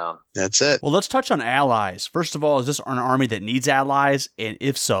comes down. That's it. Well, let's touch on allies. First of all, is this an army that needs allies? And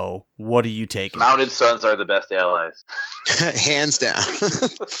if so, what are you taking? Mounted Sons are the best allies. Hands down.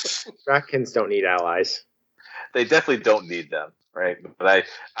 Ratkins don't need allies. They definitely don't need them, right? But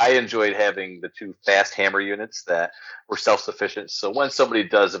I enjoyed having the 2 fast hammer units that were self-sufficient. So when somebody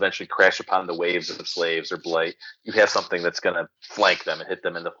does eventually crash upon the waves of slaves or blight, you have something that's going to flank them and hit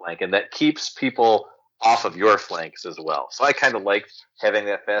them in the flank. And that keeps people off of your flanks as well. So I kind of liked having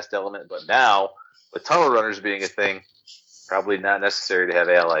that fast element. But now, with tunnel runners being a thing, probably not necessary to have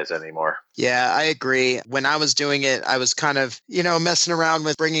allies anymore. Yeah, I agree. When I was doing it, I was kind of, messing around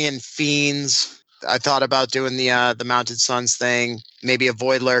with bringing in fiends. I thought about doing the Mounted Sons thing, maybe a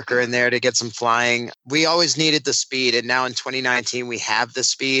Void Lurker in there to get some flying. We always needed the speed, and now in 2019 we have the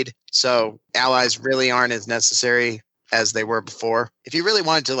speed, so allies really aren't as necessary as they were before. If you really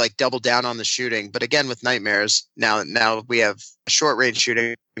wanted to double down on the shooting, but again with Nightmares, now we have short range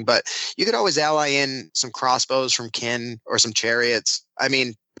shooting, but you could always ally in some crossbows from Kin or some chariots. I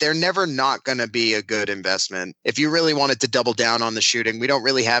mean, they're never not going to be a good investment. If you really wanted to double down on the shooting, we don't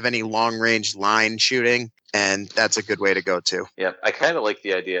really have any long range line shooting, and that's a good way to go too. Yeah, I kind of like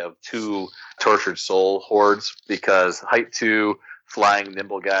the idea of 2 Tortured Soul hordes, because height 2 flying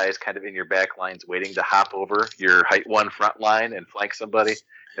nimble guys kind of in your back lines waiting to hop over your height 1 front line and flank somebody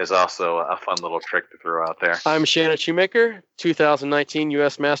is also a fun little trick to throw out there. I'm Shannon Shoemaker, 2019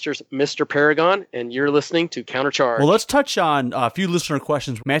 U.S. Masters Mr. Paragon, and you're listening to Countercharge. Well, let's touch on a few listener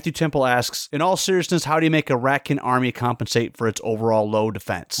questions. Matthew Temple asks, in all seriousness, how do you make a Ratkin army compensate for its overall low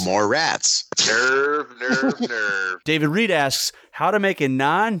defense? More rats. Nerve. David Reed asks, how to make a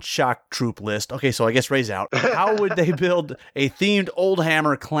non-shock troop list. Okay, so I guess Ray's out. How would they build a themed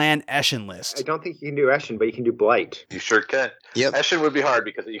Oldhammer clan Eshin list? I don't think you can do Eshin, but you can do Blight. You sure can. Yep. Eshin would be hard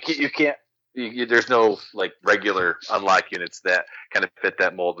because you can't. There's no regular unlock units that kind of fit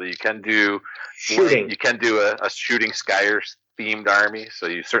that mold. You can do Shooting. You can do a shooting Skyers themed army, so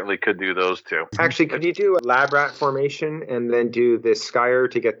you certainly could do those too. Actually, could you do a lab rat formation and then do the Skyer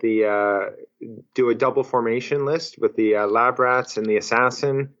to get the do a double formation list with the lab rats and the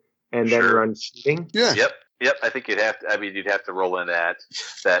assassin, and then Sure. run shooting? Yeah. Yep. I think you'd have to roll in that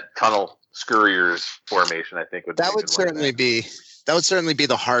tunnel scurriers formation. I think That would certainly be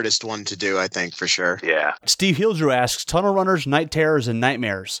the hardest one to do, I think, for sure. Yeah. Steve Hildrew asks, Tunnel Runners, Night Terrors, and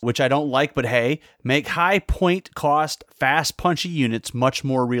Nightmares, which I don't like, but hey, make high point cost, fast punchy units much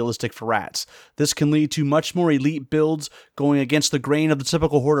more realistic for rats. This can lead to much more elite builds going against the grain of the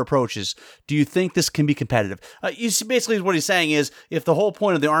typical horde approaches. Do you think this can be competitive? You see, basically what he's saying is, if the whole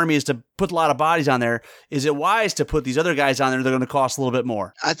point of the army is to put a lot of bodies on there, is it wise to put these other guys on there? They're going to cost a little bit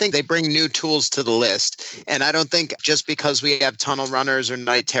more. I think they bring new tools to the list. And I don't think just because we have Tunnel Runners or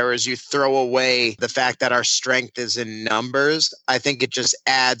Night Terrors, you throw away the fact that our strength is in numbers. I think it just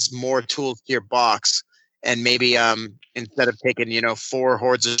adds more tools to your box. And maybe instead of taking, 4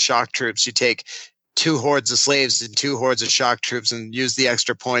 hordes of shock troops, you take 2 hordes of slaves and 2 hordes of shock troops and use the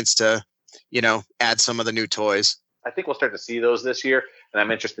extra points to, add some of the new toys. I think we'll start to see those this year, and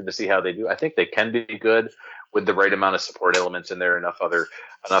I'm interested to see how they do. I think they can be good with the right amount of support elements in there, enough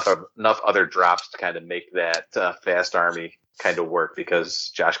other drops to kind of make that fast army kind of work.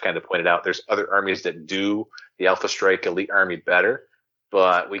 Because Josh kind of pointed out, there's other armies that do the Alpha Strike Elite Army better,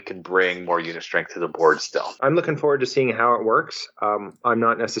 but we can bring more unit strength to the board still. I'm looking forward to seeing how it works. I'm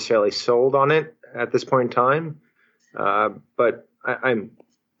not necessarily sold on it at this point in time, but I'm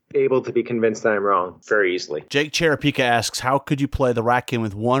able to be convinced that I'm wrong very easily. Jake Cherapika asks, how could you play the Ratkin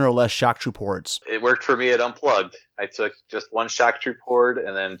with 1 or less shock troop hordes? It worked for me at Unplugged. I took just one Shock Troop horde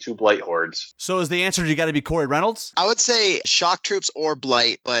and then 2 Blight hordes. So is the answer you got to be Corey Reynolds? I would say Shock Troops or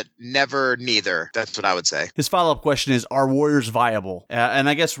Blight, but never neither. That's what I would say. His follow-up question is, are warriors viable? And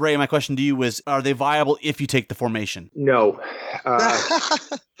I guess, Ray, my question to you is, are they viable if you take the formation? No.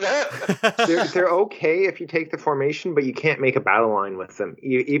 They're okay if you take the formation, but you can't make a battle line with them,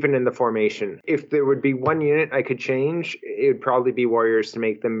 even in the formation. If there would be one unit I could change, it would probably be warriors to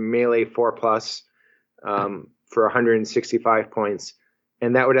make them melee 4+, for 165 points.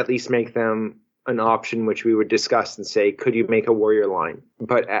 And that would at least make them an option which we would discuss and say, could you make a warrior line?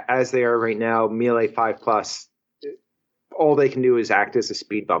 But as they are right now, melee 5+, all they can do is act as a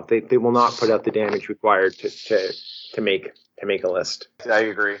speed bump. They will not put out the damage required to make a list. I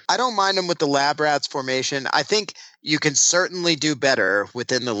agree. I don't mind them with the Lab Rats formation. I think you can certainly do better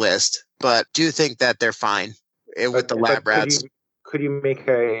within the list, but do think that they're fine with the Lab Rats. Could you make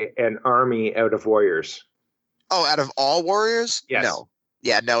an army out of warriors? Oh, out of all warriors? Yes. No.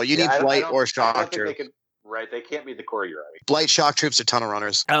 Yeah, no. You need Blight or Shock Troops. Right, they can't be the core army. Blight, Shock Troops, or Tunnel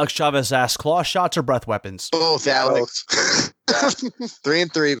Runners. Alex Chavez asks, claw shots or breath weapons? Both, Alex. 3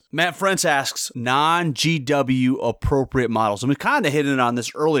 and 3. Matt Frentz asks, non-GW appropriate models. And we kind of hit it on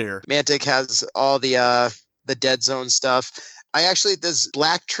this earlier. Mantic has all the Dead Zone stuff. There's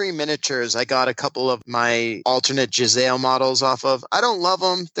Black Tree Miniatures. I got a couple of my alternate Giselle models off of. I don't love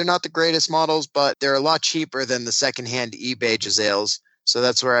them. They're not the greatest models, but they're a lot cheaper than the secondhand eBay Giselles. So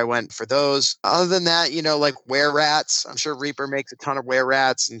that's where I went for those. Other than that, like Were Rats. I'm sure Reaper makes a ton of Were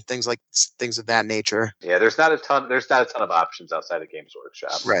Rats and things of that nature. Yeah, there's not a ton of options outside of Games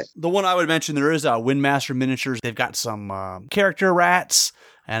Workshop. Right. The one I would mention, there is Windmaster Miniatures. They've got some character rats,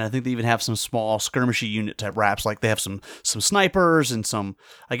 and I think they even have some small skirmishy unit type rats. Like they have some snipers and some,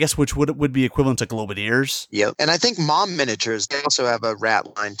 I guess, which would be equivalent to Globadiers. Yep. And I think Mom Miniatures, they also have a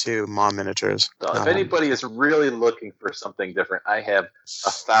rat line too, Mom Miniatures. So if anybody is really looking for something different, I have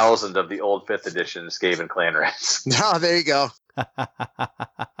 1,000 of the old 5th edition Skaven clan rats. Oh, there you go.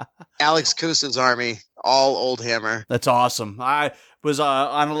 Alex Kusa's army, all Old Hammer. That's awesome. I was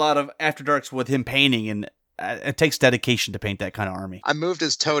on a lot of After Darks with him painting, and it takes dedication to paint that kind of army. I moved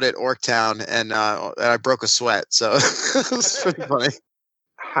his tote at Orktown, and I broke a sweat, so it's pretty funny.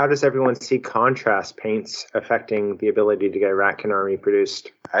 How does everyone see contrast paints affecting the ability to get a Ratkin army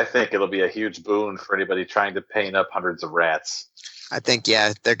produced? I think it'll be a huge boon for anybody trying to paint up hundreds of rats. I think,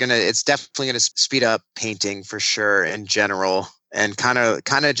 yeah, it's definitely going to speed up painting for sure in general, and kind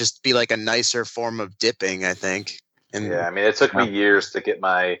of just be like a nicer form of dipping, I think. And yeah, I mean, it took me years to get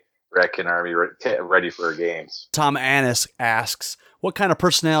my Ratkin army ready for games. Tom Annis asks, what kind of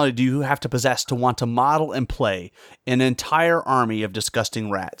personality do you have to possess to want to model and play an entire army of disgusting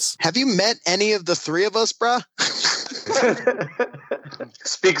rats? Have you met any of the three of us, bruh?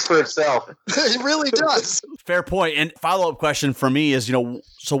 Speaks for itself. It really does. Fair point. And follow-up question for me is,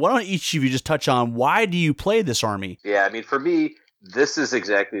 so why don't each of you just touch on why do you play this army? Yeah, I mean, for me, this is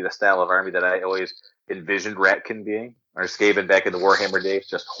exactly the style of army that I always envisioned Ratkin being, or Skaven back in the Warhammer days,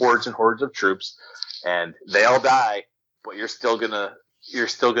 just hordes and hordes of troops, and they all die, but you're still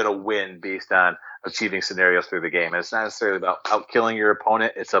gonna win based on achieving scenarios through the game. And it's not necessarily about outkilling your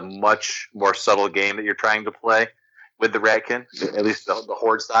opponent. It's a much more subtle game that you're trying to play with the Ratkin, at least the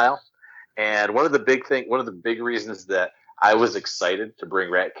horde style. And one of the big reasons that I was excited to bring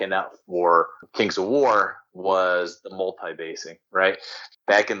Ratkin out for Kings of War was the multi-basing, right?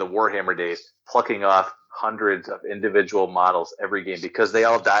 Back in the Warhammer days, plucking off hundreds of individual models every game because they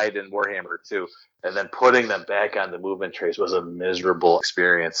all died in Warhammer 2, and then putting them back on the movement trays was a miserable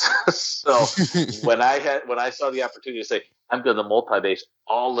experience. So when I saw the opportunity to say, I'm going to multi-base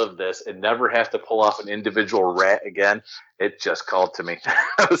all of this and never have to pull off an individual rat again, it just called to me.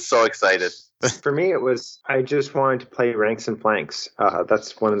 I was so excited. For me, it was, I just wanted to play ranks and flanks.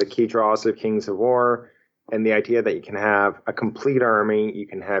 That's one of the key draws of Kings of War. And the idea that you can have a complete army, you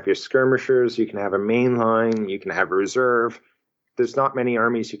can have your skirmishers, you can have a main line, you can have a reserve. There's not many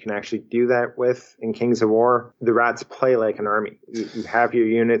armies you can actually do that with in Kings of War. The rats play like an army. You have your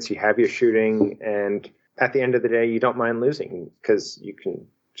units, you have your shooting, and at the end of the day, you don't mind losing because you can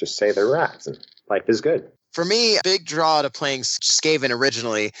just say they're rats and life is good. For me, a big draw to playing Skaven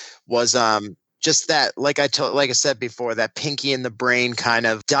originally was just that, like I said before, that Pinky in the Brain kind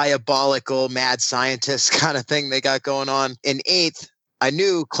of diabolical mad scientist kind of thing they got going on. In 8th, I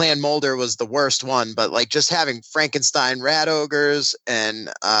knew Clan Mulder was the worst one, but like just having Frankenstein rat ogres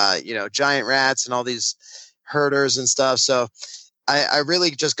and giant rats and all these herders and stuff. So I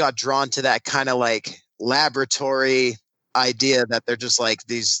really just got drawn to that kind of like laboratory idea that they're just like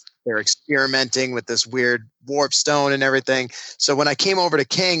they're experimenting with this weird warp stone and everything. So when I came over to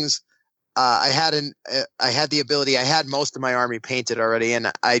Kings, I had the ability. I had most of my army painted already,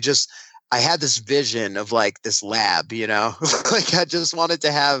 and I had this vision of like this lab, like I just wanted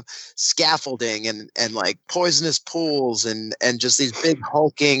to have scaffolding and like poisonous pools and just these big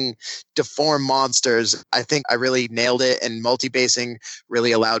hulking deformed monsters. I think I really nailed it, and multi-basing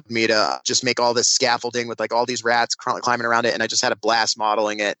really allowed me to just make all this scaffolding with like all these rats climbing around it, and I just had a blast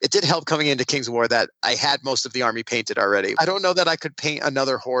modeling it. It did help coming into Kings of War that I had most of the army painted already. I don't know that I could paint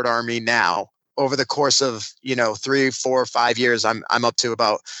another Horde army now. Over the course of 3, 4, 5 years, I'm up to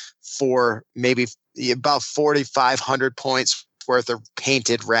about 4,500 points worth of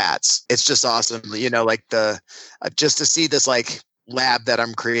painted rats. It's just awesome, like just to see this like lab that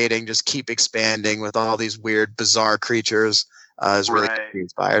I'm creating just keep expanding with all these weird, bizarre creatures is really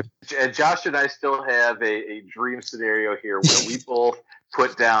inspired. And Josh and I still have a dream scenario here where we both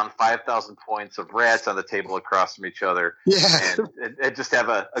put down 5,000 points of rats on the table across from each other, and just have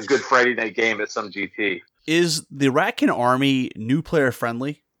a good Friday night game at some GT. Is the Ratkin army new player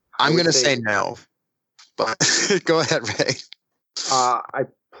friendly? I'm going to say no, but go ahead, Ray. I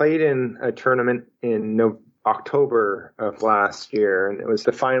played in a tournament in October of last year, and it was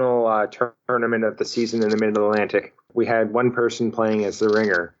the final tournament of the season in the Mid-Atlantic. We had one person playing as the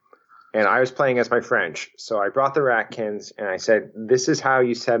ringer, and I was playing as my French. So I brought the Ratkins, and I said, this is how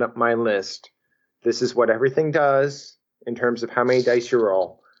you set up my list. This is what everything does in terms of how many dice you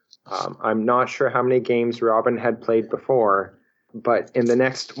roll. I'm not sure how many games Robin had played before, but in the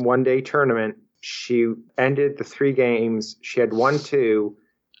next one-day tournament, she ended the 3 games. She had won 2,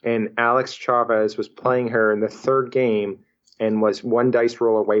 and Alex Chavez was playing her in the 3rd game and was 1 dice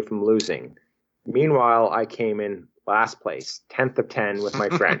roll away from losing. Meanwhile, I came in last place, 10th of 10 with my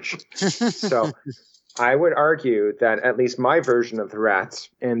French. So I would argue that at least my version of the rats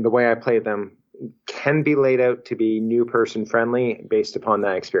and the way I play them can be laid out to be new person friendly based upon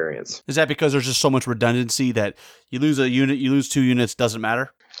that experience. Is that because there's just so much redundancy that you lose a unit, you lose 2 units, doesn't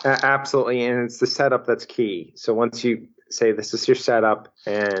matter? Absolutely, and it's the setup that's key. So once you say this is your setup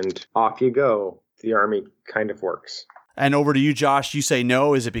and off you go, the army kind of works. And over to you, Josh. You say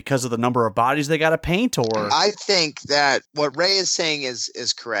no. Is it because of the number of bodies they got to paint, or? I think that what Ray is saying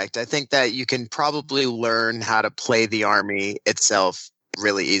is correct. I think that you can probably learn how to play the army itself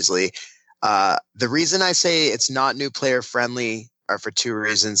really easily. The reason I say it's not new player friendly are for 2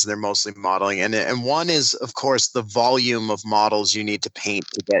 reasons. They're mostly modeling. And one is, of course, the volume of models you need to paint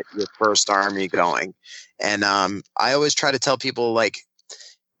to get your first army going. And I always try to tell people, like,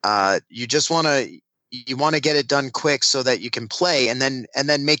 you want to get it done quick so that you can play and then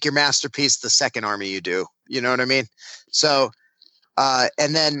make your masterpiece the second army you do. You know what I mean? So,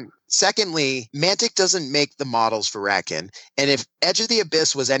 and then secondly, Mantic doesn't make the models for Ratkin. And if Edge of the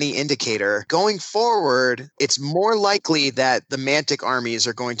Abyss was any indicator, going forward, it's more likely that the Mantic armies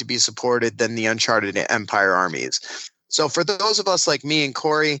are going to be supported than the Uncharted Empire armies. So for those of us like me and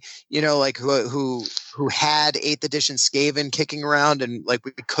Corey, like who had 8th edition Skaven kicking around and like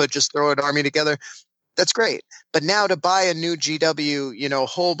we could just throw an army together, that's great. But now to buy a new GW, a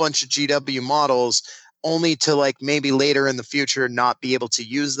whole bunch of GW models only to like maybe later in the future not be able to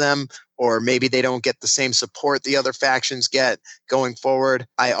use them, or maybe they don't get the same support the other factions get going forward.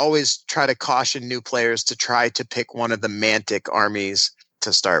 I always try to caution new players to try to pick one of the Mantic armies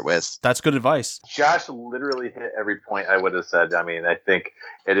to start with. That's good advice. Josh literally hit every point I would have said. I mean, I think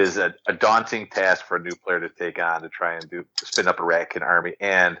it is a daunting task for a new player to take on to try and spin up a Ratkin army.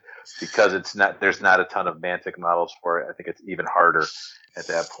 And because there's not a ton of Mantic models for it, I think it's even harder at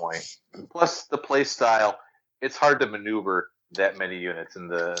that point. Plus the play style, it's hard to maneuver that many units, and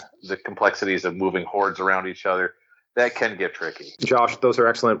the complexities of moving hordes around each other, that can get tricky. Josh, those are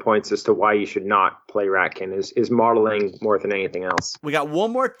excellent points as to why you should not play Ratkin, is modeling more than anything else. We got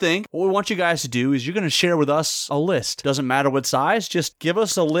one more thing. What we want you guys to do is you're going to share with us a list. Doesn't matter what size, just give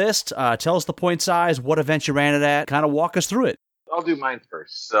us a list, tell us the point size, what event you ran it at, kind of walk us through it. I'll do mine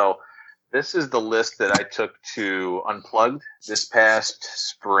first. So this is the list that I took to Unplugged this past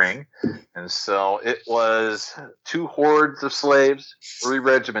spring. And so it was 2 hordes of slaves, 3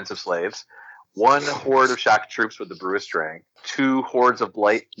 regiments of slaves, 1 horde of shock troops with the Brewis Drang, 2 hordes of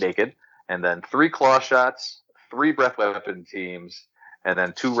light naked, and then 3 claw shots, 3 breath weapon teams, and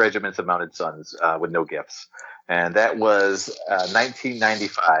then 2 regiments of mounted sons with no gifts. And that was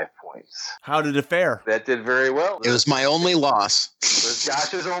 1995 points. How did it fare? That did very well. It was my only loss. It was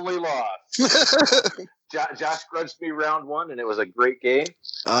Josh's only loss. Josh grudged me round 1, and it was a great game.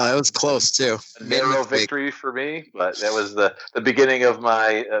 It was close, too. A narrow victory for me, but that was the beginning of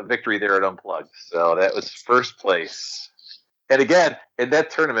my victory there at Unplugged. So that was first place. And again, in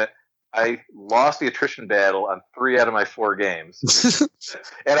that tournament, I lost the attrition battle on 3 out of my 4 games.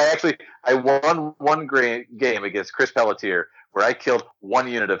 And I won one game against Chris Pelletier where I killed 1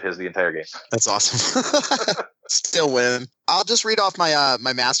 unit of his the entire game. That's awesome. Still win. I'll just read off my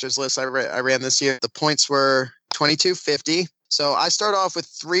my Masters list I ran this year. The points were 2250. So I start off with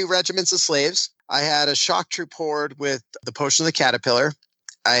 3 regiments of slaves. I had a shock troop horde with the Potion of the Caterpillar.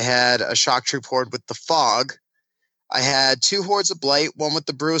 I had a shock troop horde with the Fog. I had 2 hordes of Blight, one with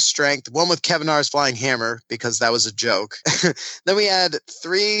the Brew of Strength, one with Kevinar's Flying Hammer, because that was a joke. Then we had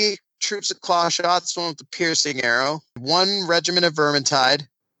 3 troops of Claw Shots, one with the Piercing Arrow, 1 regiment of Vermintide.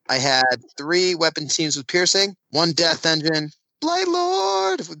 I had 3 weapon teams with Piercing, 1 Death Engine, Blight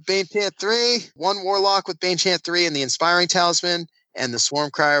Lord with Bane Chant 3, 1 Warlock with Bane Chant 3 and the Inspiring Talisman, and the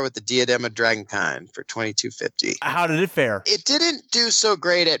Swarm Crier with the Diadem of Dragonkind for 2250. How did it fare? It didn't do so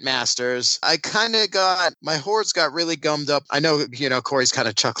great at Masters. I kind of my hordes got really gummed up. I know, Corey's kind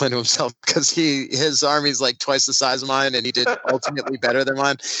of chuckling to himself because his army's like twice the size of mine and he did ultimately better than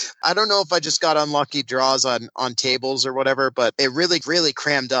mine. I don't know if I just got unlucky draws on tables or whatever, but it really, really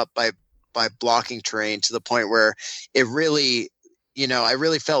crammed up by blocking terrain to the point where it really, I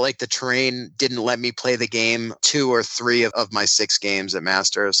really felt like the terrain didn't let me play the game 2 or 3 of my 6 games at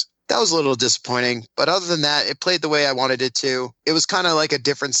Masters. That was a little disappointing, but other than that, it played the way I wanted it to. It was kind of like a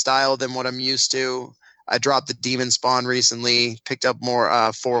different style than what I'm used to. I dropped the Demon Spawn recently, picked up more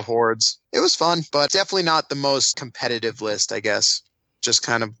 4 hordes. It was fun, but definitely not the most competitive list, I guess. Just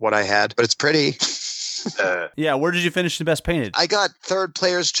kind of what I had, but it's pretty. Yeah, where did you finish the best painted? I got 3rd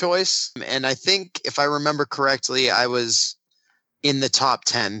player's choice, and I think if I remember correctly, I was in the top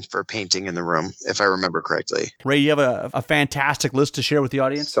 10 for painting in the room, if I remember correctly. Ray, you have a fantastic list to share with the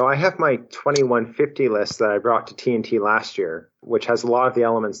audience? So I have my 2150 list that I brought to TNT last year, which has a lot of the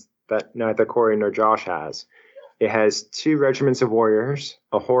elements that neither Corey nor Josh has. It has 2 regiments of warriors,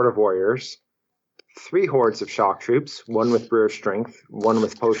 a horde of warriors, 3 hordes of shock troops, 1 with Brew of Strength, 1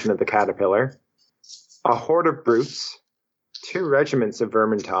 with Potion of the Caterpillar, a horde of brutes, 2 regiments of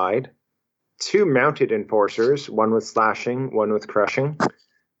Vermintide, 2 mounted enforcers, 1 with slashing, 1 with crushing,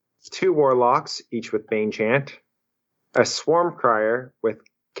 2 warlocks, each with Bane Chant, a Swarm Crier with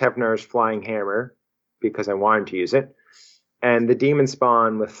Kevinar's Flying Hammer, because I wanted to use it, and the Demon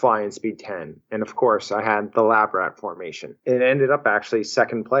Spawn with Fly and Speed 10. And of course, I had the Lab Rat formation. It ended up actually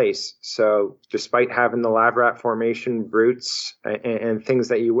 2nd place. So despite having the Lab Rat formation, brutes, and things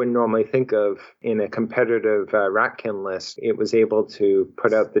that you wouldn't normally think of in a competitive Ratkin list, it was able to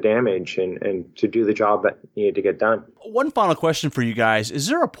put out the damage and to do the job that needed to get done. One final question for you guys. Is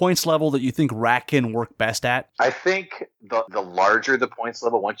there a points level that you think Ratkin work best at? I think the larger the points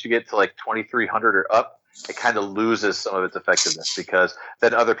level, once you get to like 2300 or up, it kind of loses some of its effectiveness because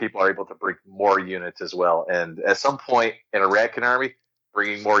then other people are able to bring more units as well. And at some point in a Ratkin army,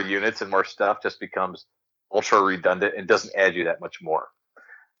 bringing more units and more stuff just becomes ultra redundant and doesn't add you that much more.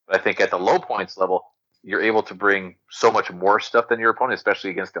 But I think at the low points level, you're able to bring so much more stuff than your opponent,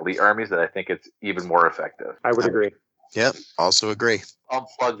 especially against elite armies, that I think it's even more effective. I would agree. Yep, also agree.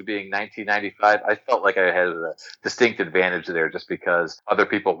 Unplugged being 1995, I felt like I had a distinct advantage there just because other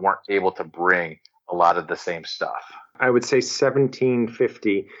people weren't able to bring a lot of the same stuff. I would say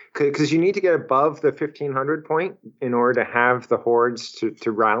 1750, because you need to get above the 1500 point in order to have the hordes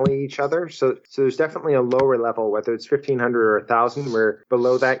to rally each other. So there's definitely a lower level, whether it's 1500 or 1000, where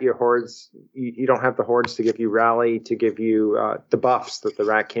below that your hordes, you don't have the hordes to give you rally, to give you the buffs that the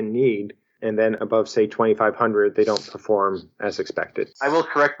Ratkin need. And then above, say, 2,500, they don't perform as expected. I will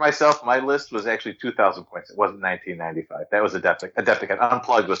correct myself. My list was actually 2,000 points. It wasn't 1995. That was Adepticon.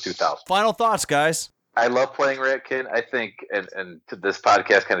 Unplugged was 2,000. Final thoughts, guys. I love playing Ratkin. I think, and this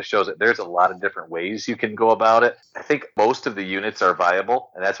podcast kind of shows it, there's a lot of different ways you can go about it. I think most of the units are viable,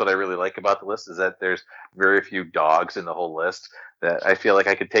 and that's what I really like about the list, is that there's very few dogs in the whole list. That I feel like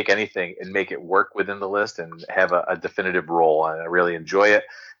I could take anything and make it work within the list and have a definitive role, and I really enjoy it.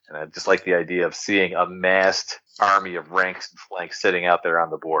 And I just like the idea of seeing a massed army of ranks and flanks sitting out there on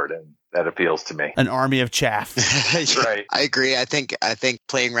the board, and that appeals to me. An army of chaff. Right. I agree. I think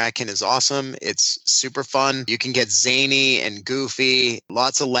playing Ratkin is awesome. It's super fun. You can get zany and goofy,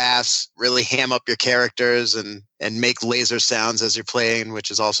 lots of laughs, really ham up your characters and make laser sounds as you're playing,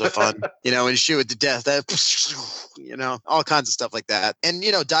 which is also fun. And you shoot it to death, all kinds of stuff like that. And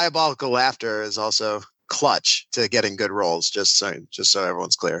diabolical laughter is also clutch to getting good rolls, just so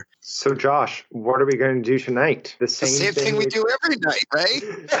everyone's clear. So Josh, what are we going to do tonight? The same thing we do every night, right?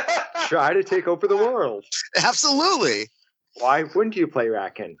 Try to take over the world. Absolutely. Why wouldn't you play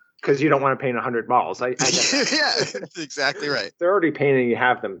Ratkin? because you don't want to paint 100 balls. I get that. Yeah, that's exactly right. If they're already painted and you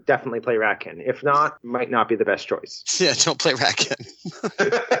have them, definitely play Ratkin. If not, might not be the best choice. Yeah, don't play Ratkin.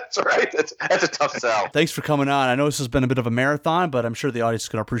 That's right. That's a tough sell. Thanks for coming on. I know this has been a bit of a marathon, but I'm sure the audience is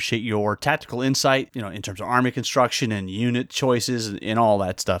going to appreciate your tactical insight, in terms of army construction and unit choices and all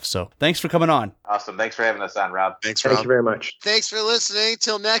that stuff. So thanks for coming on. Awesome. Thanks for having us on, Rob. Thanks, Thank Rob. you very much. Thanks for listening.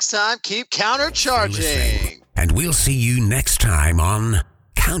 Till next time, keep countercharging. And we'll see you next time on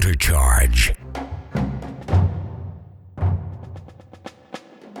Countercharge.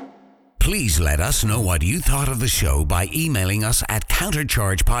 Please let us know what you thought of the show by emailing us at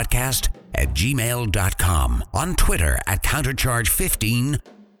counterchargepodcast@gmail.com, on Twitter at countercharge15.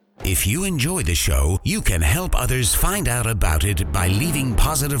 If you enjoy the show, you can help others find out about it by leaving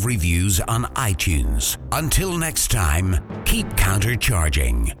positive reviews on iTunes. Until next time, keep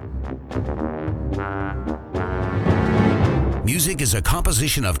countercharging. Music is a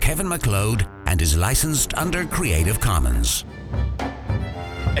composition of Kevin MacLeod and is licensed under Creative Commons.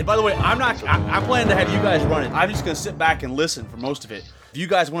 And by the way, I'm planning to have you guys run it. I'm just going to sit back and listen for most of it. If you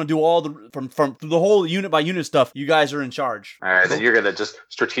guys want to do all from the whole unit by unit stuff, you guys are in charge. All right, then you're going to just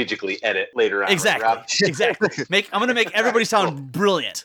strategically edit later on. Exactly. Right, Rob? Exactly. I'm going to make everybody sound brilliant.